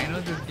 I know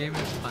this game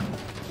is fun.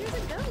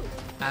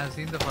 I have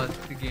seen the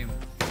first game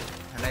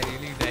and I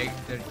really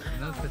liked that. You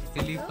know, the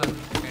silly fun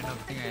kind of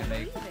thing I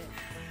like.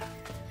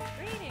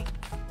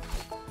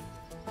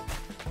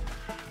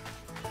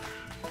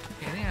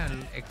 Okay,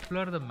 I'll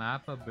explore the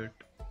map a bit.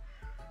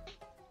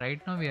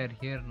 Right now we are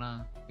here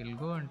now. We'll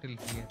go until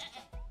here.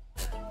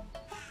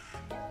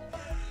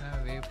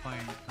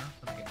 Waypoint, huh?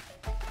 Okay.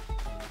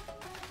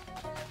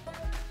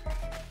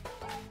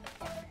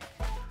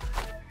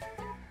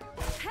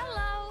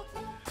 Hello.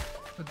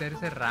 So there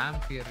is a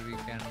ramp here. We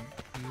can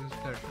use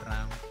that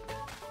ramp.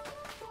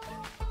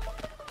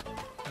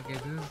 Okay,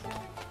 this is.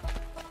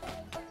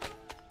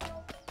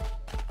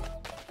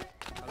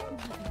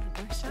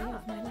 Worst day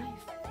of my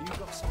life. You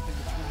got something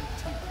between your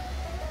teeth.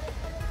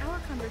 Our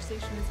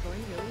conversation is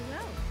going really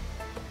well.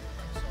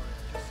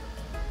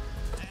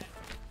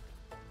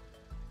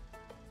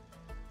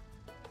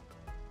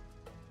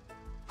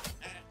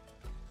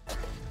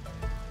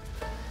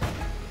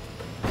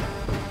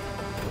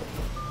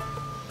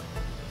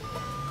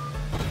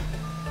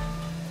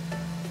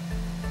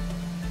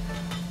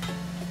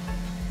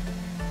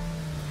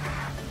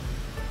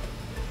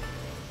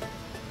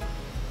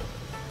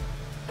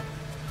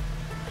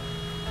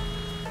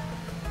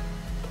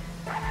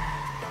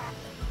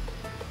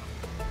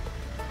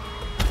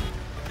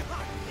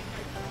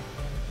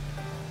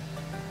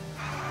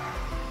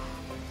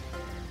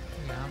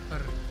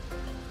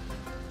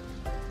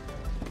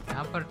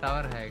 यहाँ पर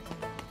tower है एक.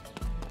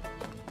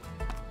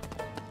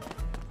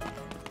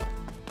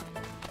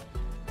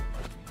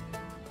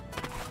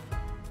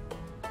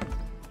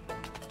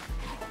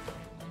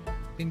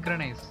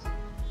 Synchronize.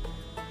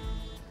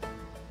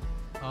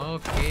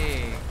 Okay.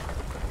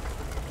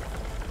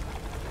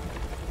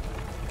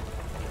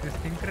 This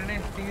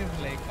synchronize thing is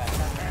like.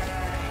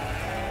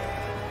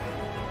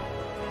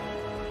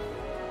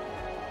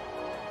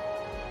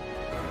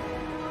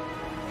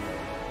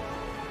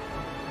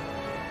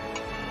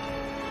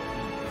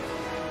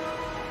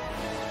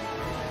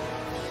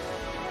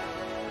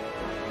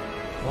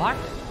 What?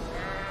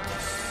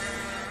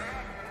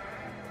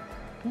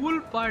 Pool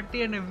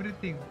party and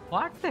everything.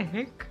 What the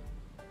heck?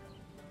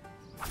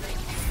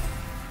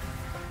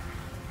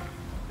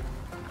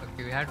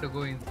 Okay, we have to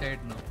go inside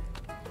now.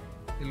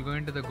 We'll go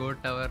into the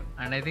goat tower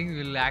and I think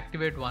we'll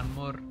activate one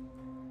more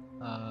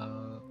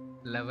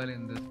level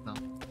in this now.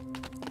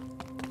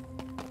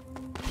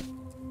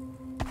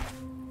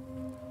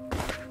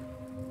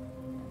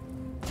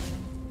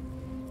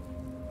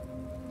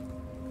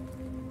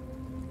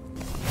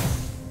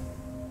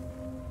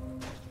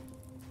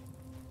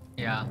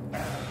 Yeah,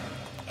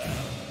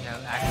 we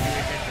have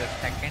activated the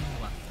second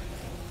one.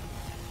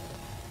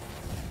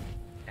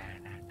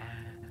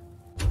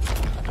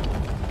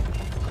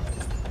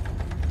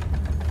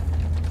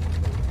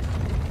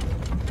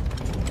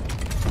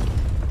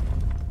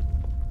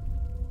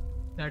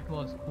 That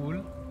was cool.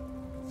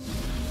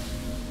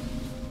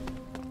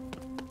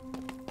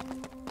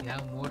 We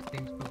have more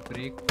things to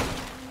break.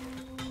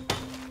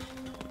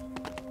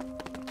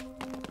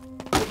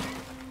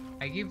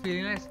 I keep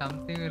feeling like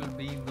something will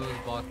be in those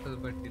boxes,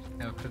 but it's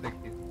never the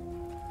case.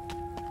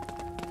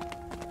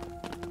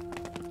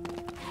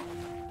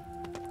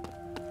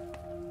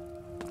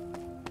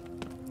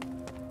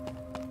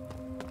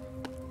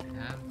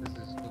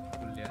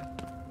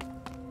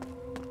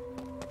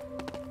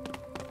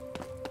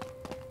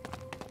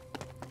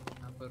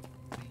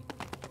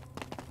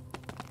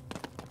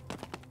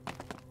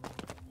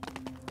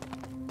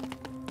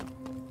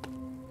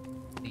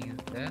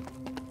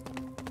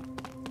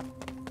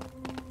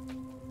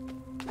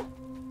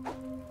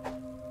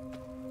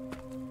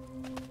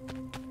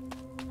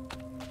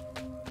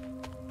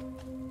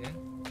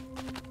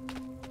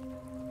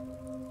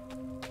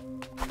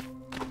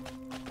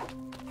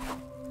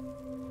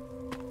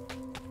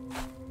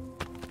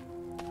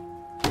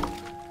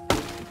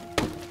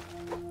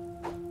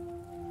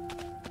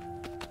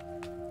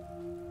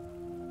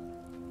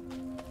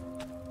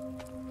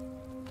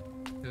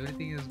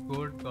 thing is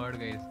goat god,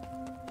 guys.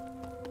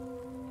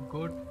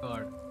 Goat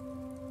god.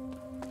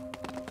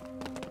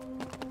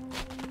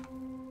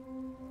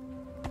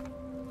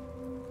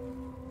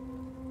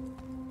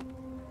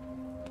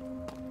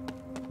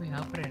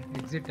 यहाँ पर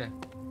exit है.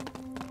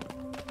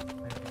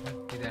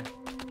 इधर.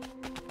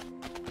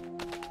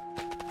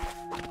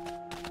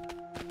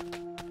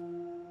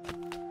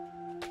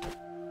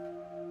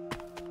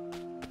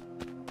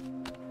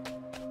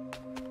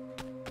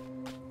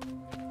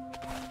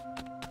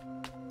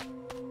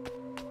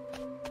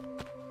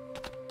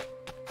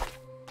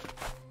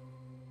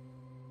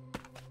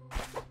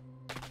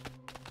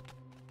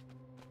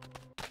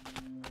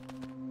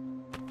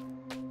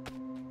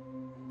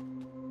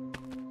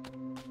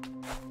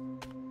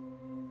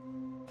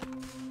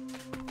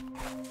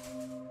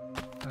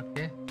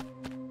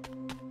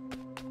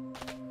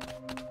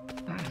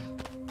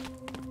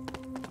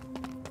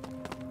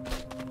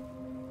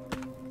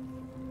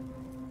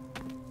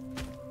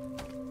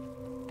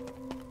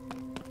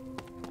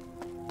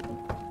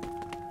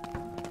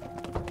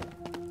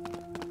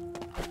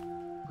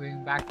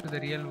 Back to the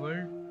real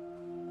world.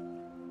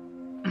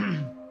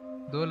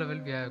 Though level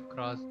we have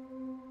crossed,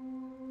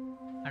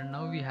 and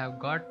now we have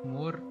got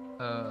more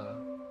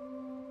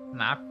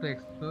map to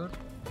explore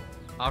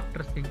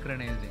after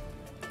synchronizing.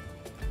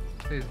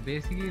 So it's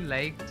basically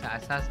like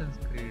Assassin's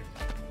Creed,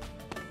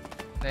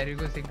 where you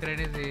go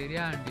synchronize the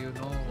area and you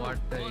know what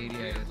the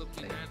area is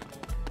like.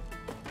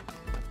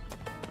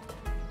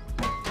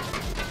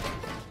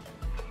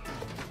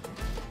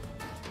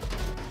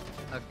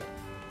 Okay.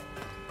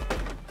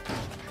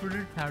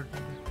 Shouldn't have to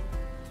be.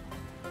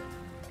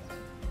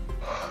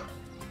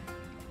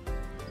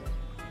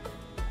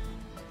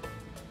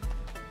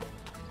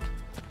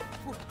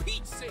 For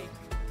Pete's sake!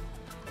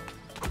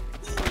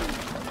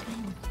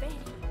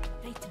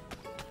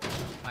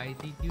 Why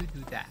did you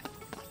do that?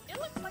 It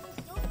looks like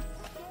a snow.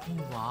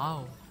 Oh, wow.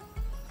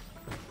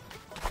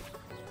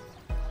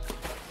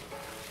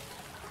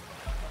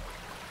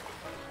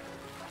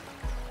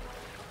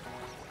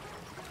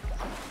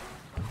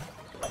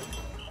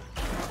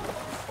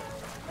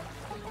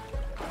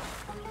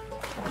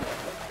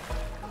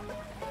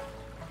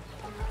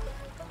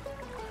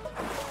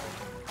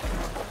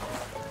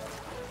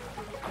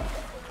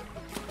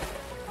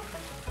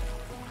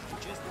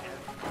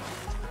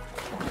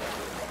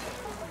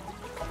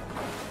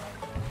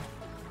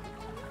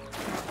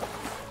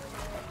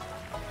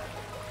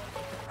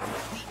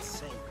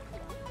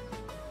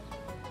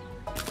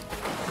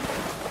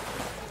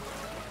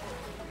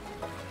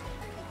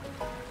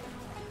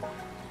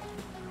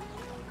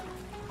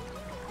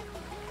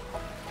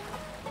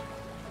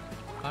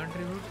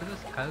 Contribute to the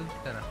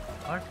sculpture.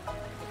 What?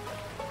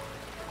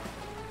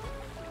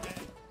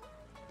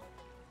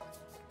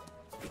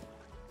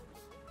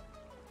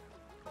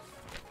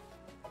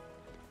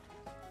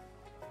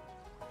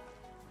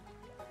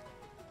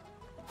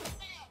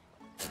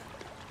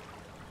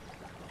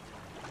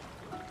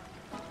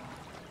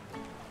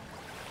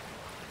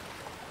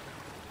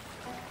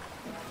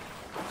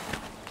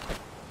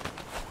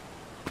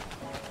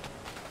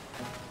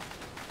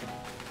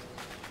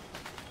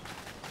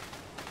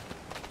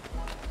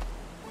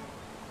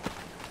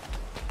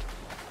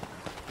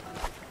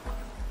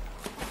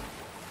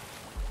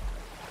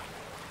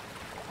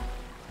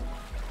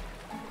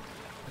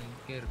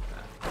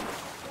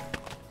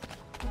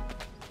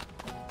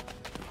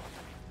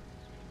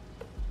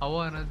 How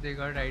on earth they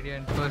got idea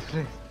in first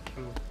place?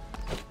 True.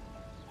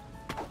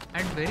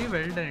 And very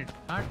well done. It's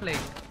not like,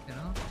 you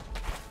know,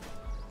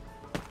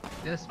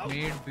 just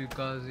made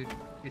because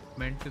it's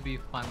meant to be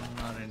fun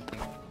or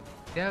anything.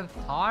 They have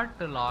thought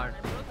a lot.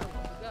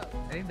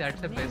 I think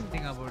that's the best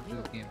thing about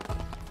this game.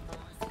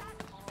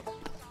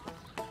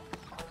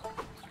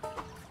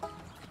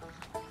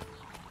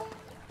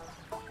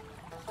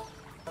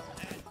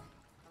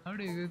 How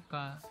do you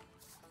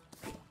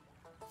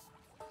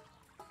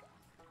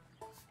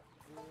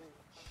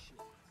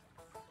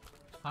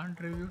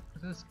contribute to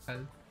the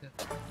sculpture?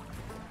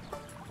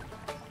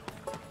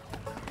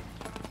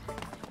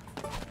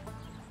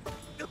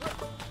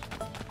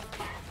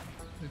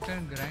 You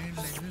can grind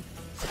like this.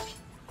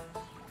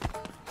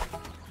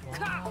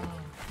 Wow.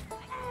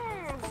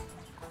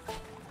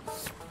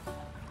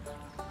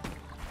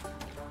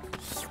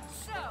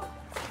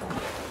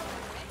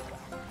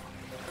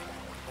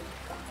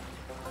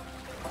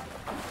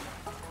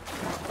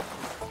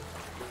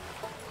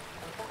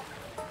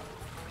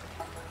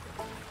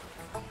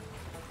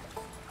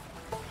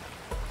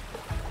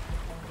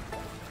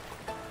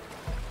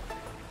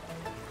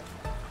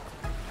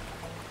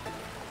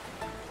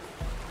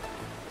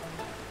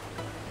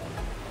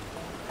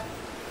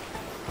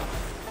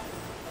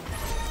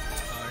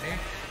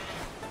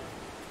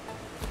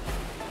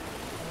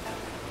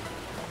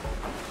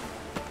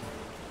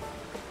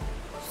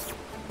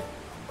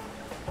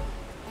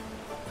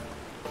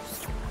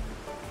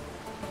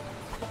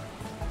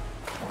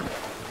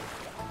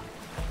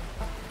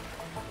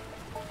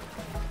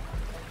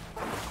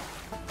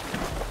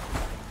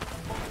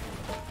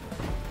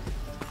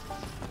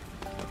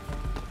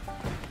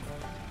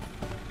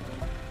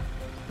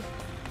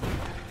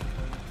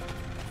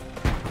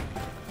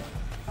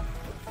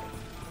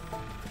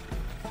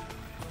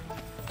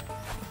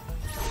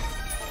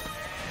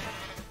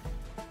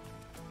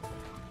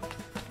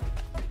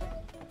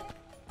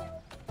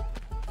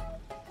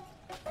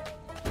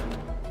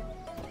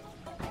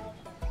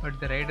 but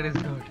the rider is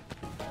good.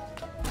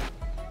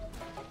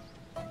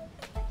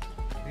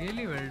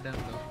 Really well done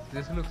though.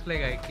 This looks like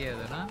IKEA,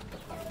 though, na?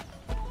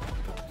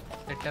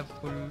 Setup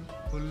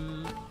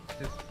full.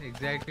 This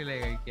exactly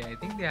like IKEA. I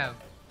think they have.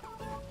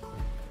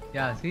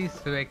 Yeah, see,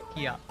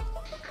 Swekia.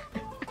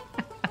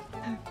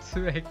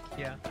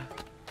 Swekia.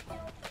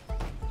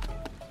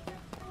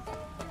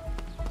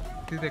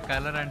 See the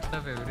color and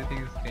stuff. Everything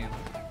is same.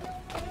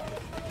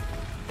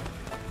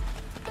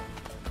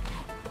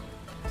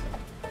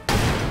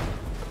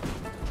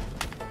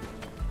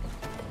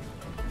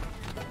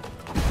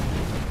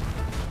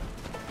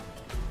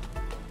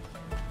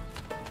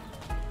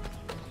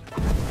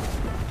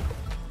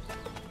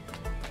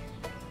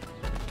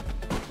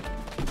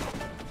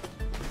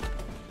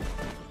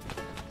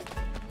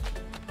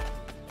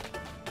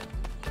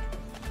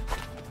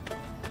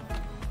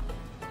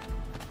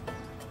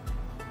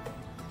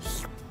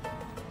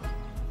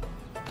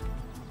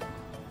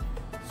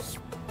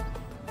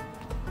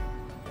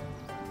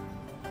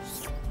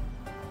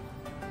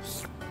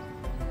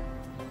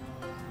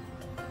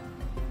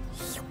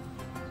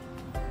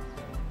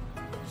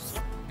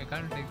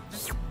 Can't take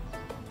this.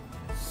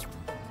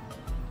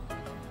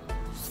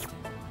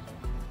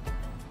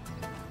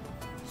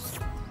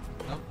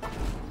 Nope.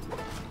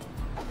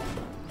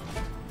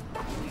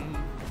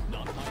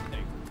 Not my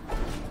thing.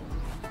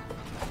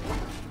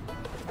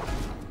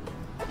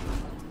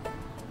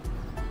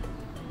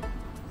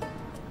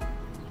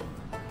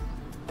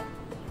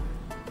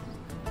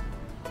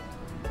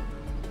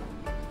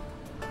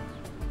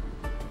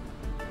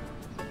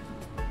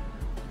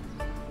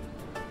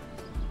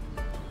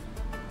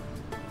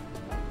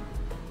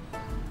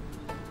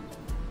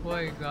 Oh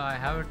my god, I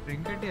have a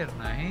trinket here.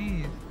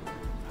 Nice.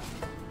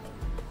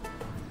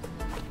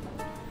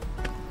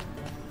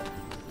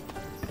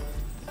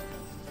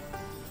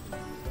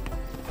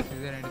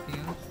 Is there anything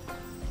else?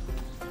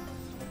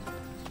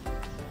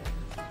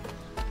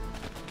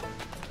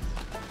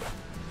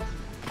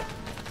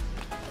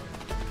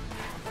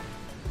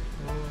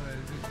 Oh,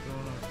 I'll be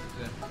thrown out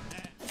there.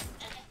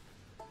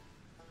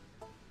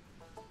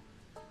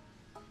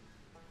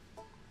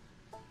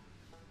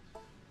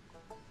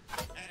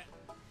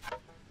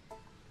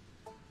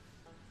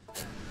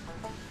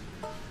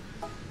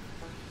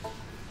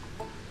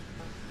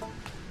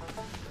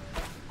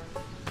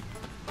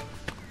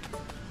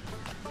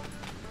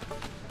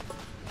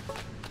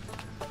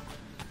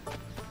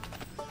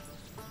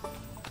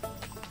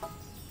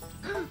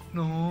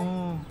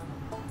 No.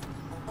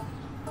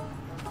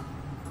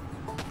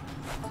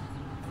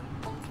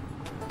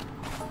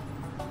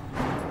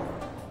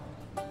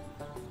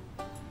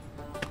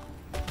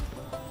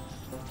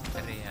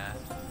 अरे यार.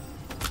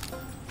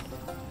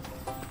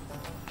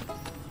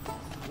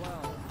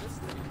 Well, this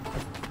thing.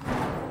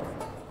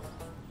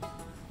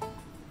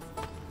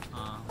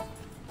 हाँ.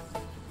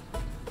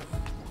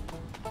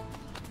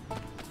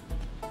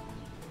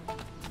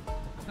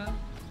 हाँ.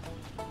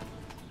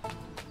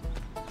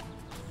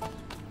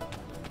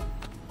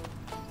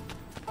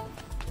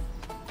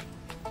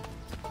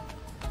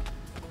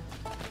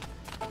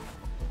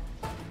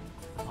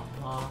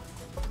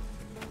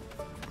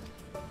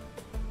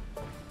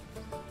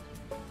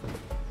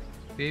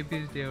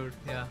 Baby's David,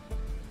 yeah.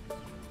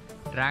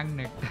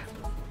 Dragnet.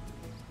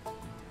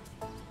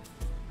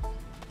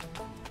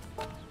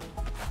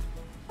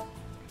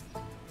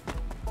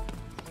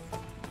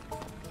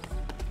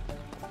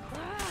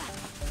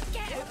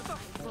 Get it, the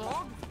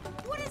frog!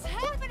 What is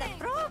happening?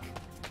 Frog?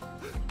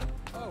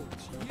 Oh,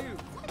 it's you.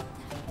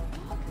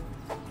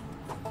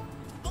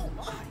 Oh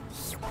my!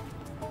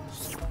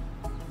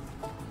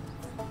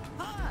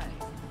 Hi!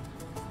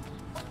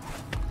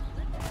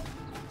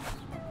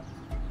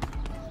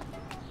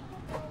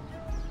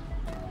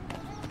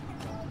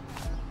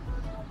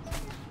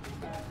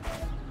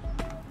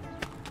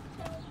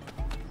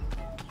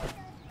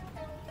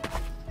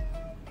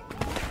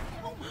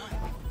 Oh my!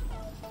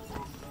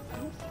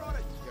 Who brought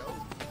a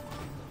goat?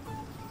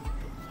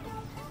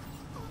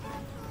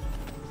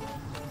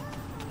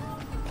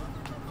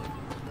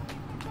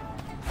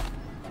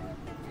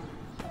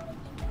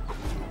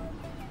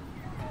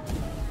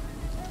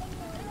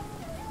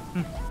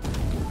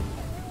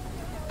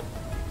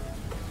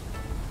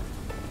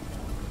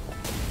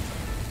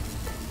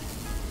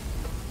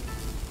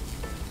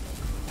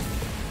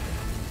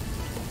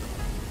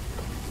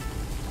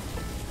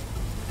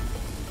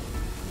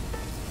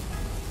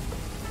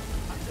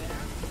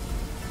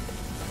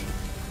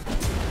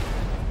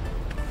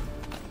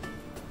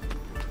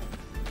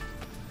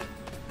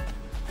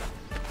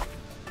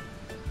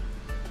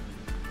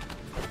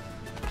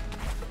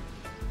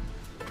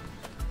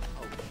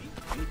 Oh,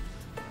 gee.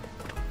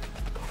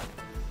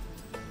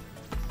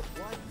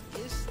 What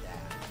is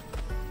that?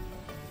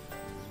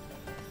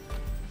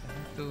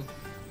 To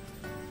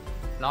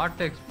lot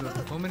to explore.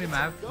 So many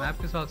map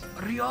is also.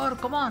 Rior,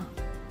 come on.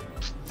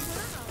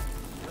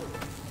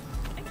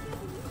 I can't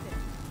believe it.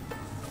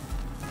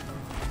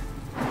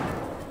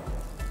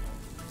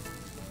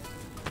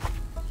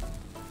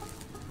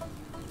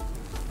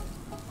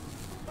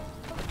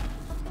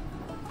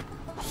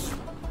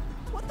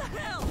 What the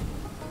hell?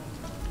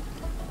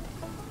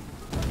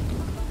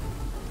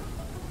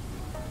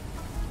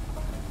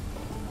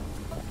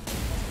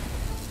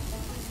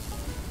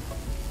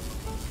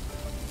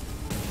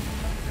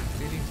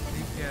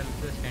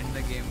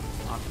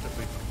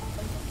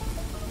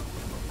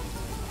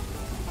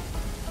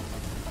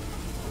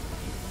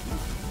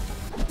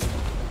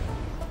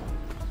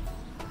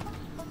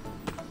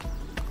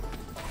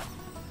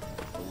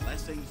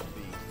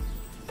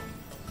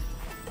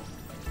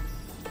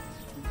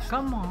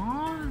 Come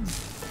on.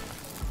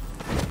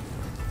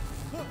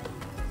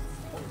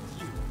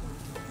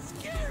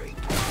 Scary.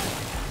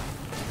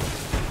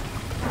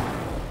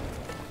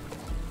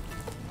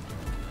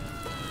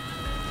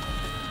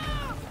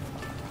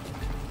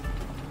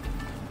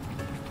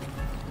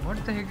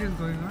 What the heck is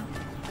going on?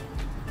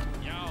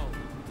 Yo.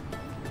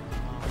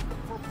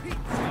 For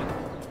Pete's sake.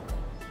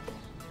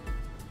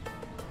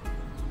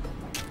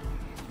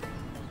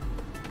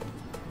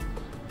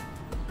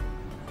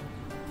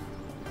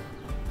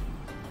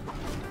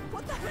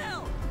 What the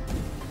hell?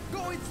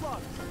 Go eat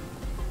slug.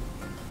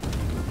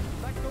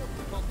 That goat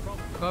called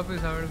trouble. Co-op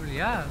is available.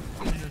 Yeah,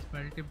 in this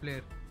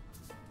multiplayer.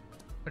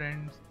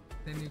 Friends,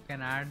 then you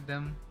can add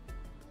them.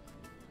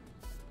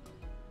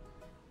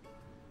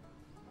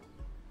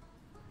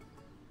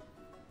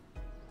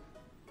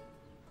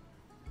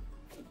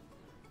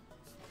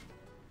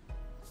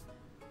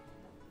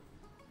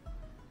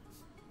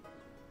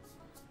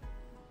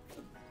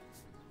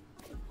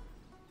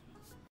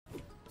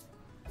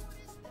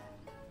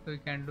 So you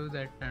can do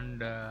that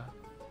and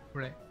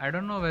play. I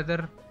don't know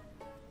whether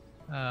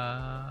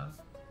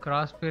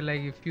crossplay,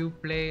 like if you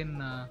play in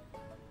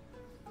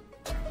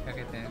क्या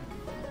कहते हैं,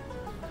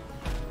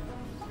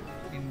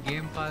 in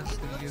Game Pass,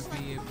 will you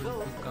be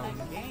able to come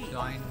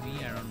join me?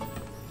 I don't know.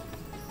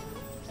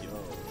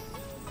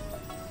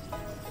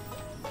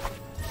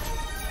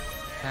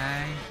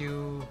 Thank you,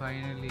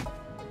 finally.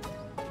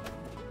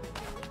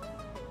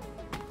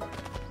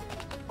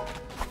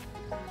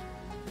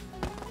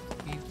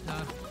 Pizza.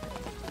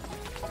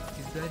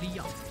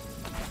 Pizzeria.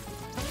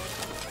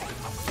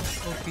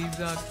 Oh,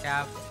 pizza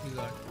cap you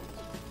got.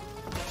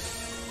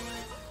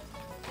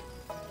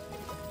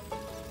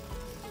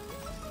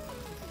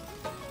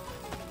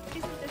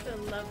 Isn't this a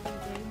lovely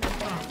day?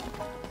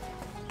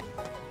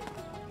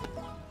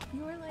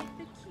 You're like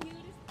the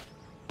cutest.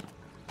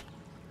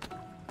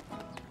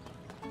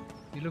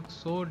 You look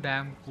so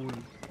damn cool.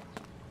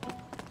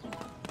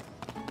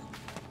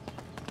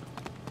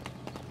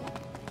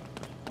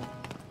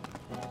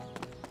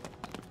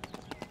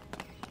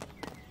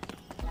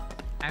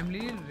 I'm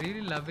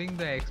really loving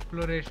the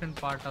exploration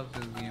part of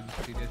this game,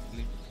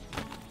 seriously.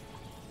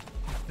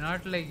 It's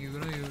not like, you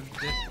know, you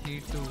just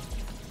need to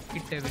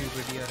hit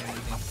everybody or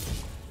anything.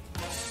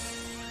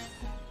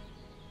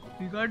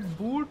 We got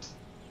boots.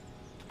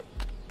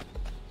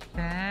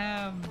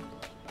 Damn.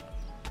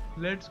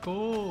 Let's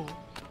go.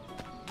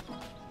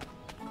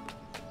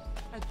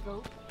 A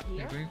goat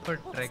You're here? going for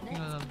What's trekking or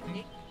next?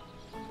 something?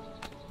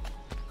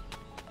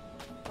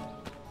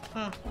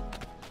 Huh.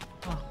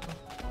 Huh.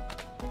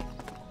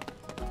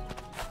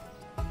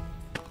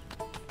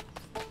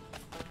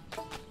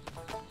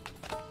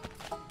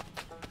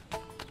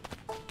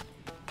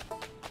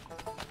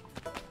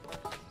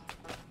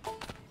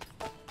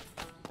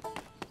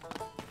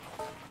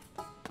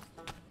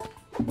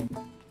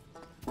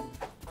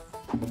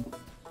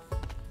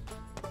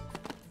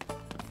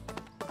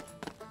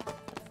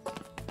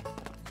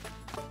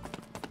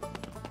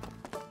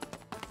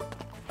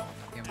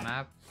 Okay,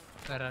 map.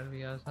 Where are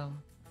we?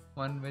 Awesome.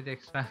 One with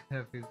extra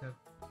pizza.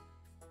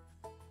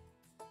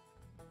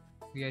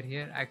 We are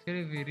here.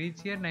 Actually, if we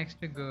reach here,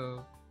 next to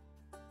go,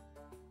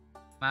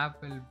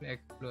 map will be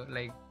explore,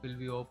 like will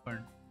be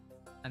opened,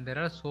 and there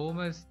are so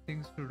much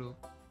things to do.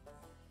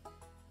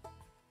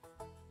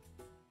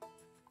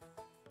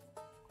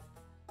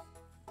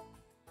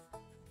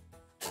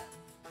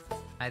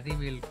 I think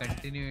we'll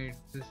continue it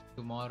this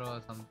tomorrow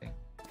or something.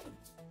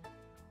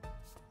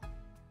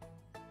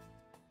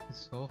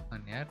 It's so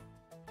fun, yeah.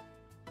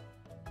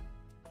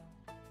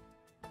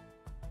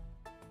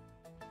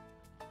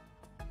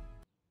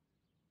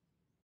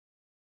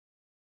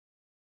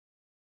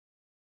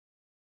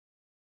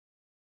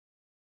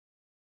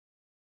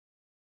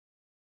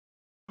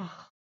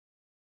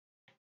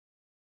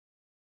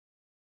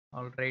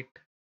 All right.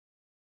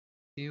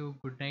 See you.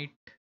 Good night.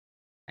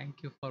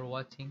 Thank you for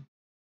watching.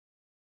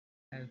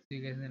 I'll see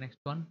you guys in the next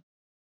one.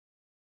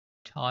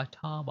 Cha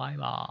cha. Bye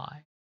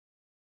bye.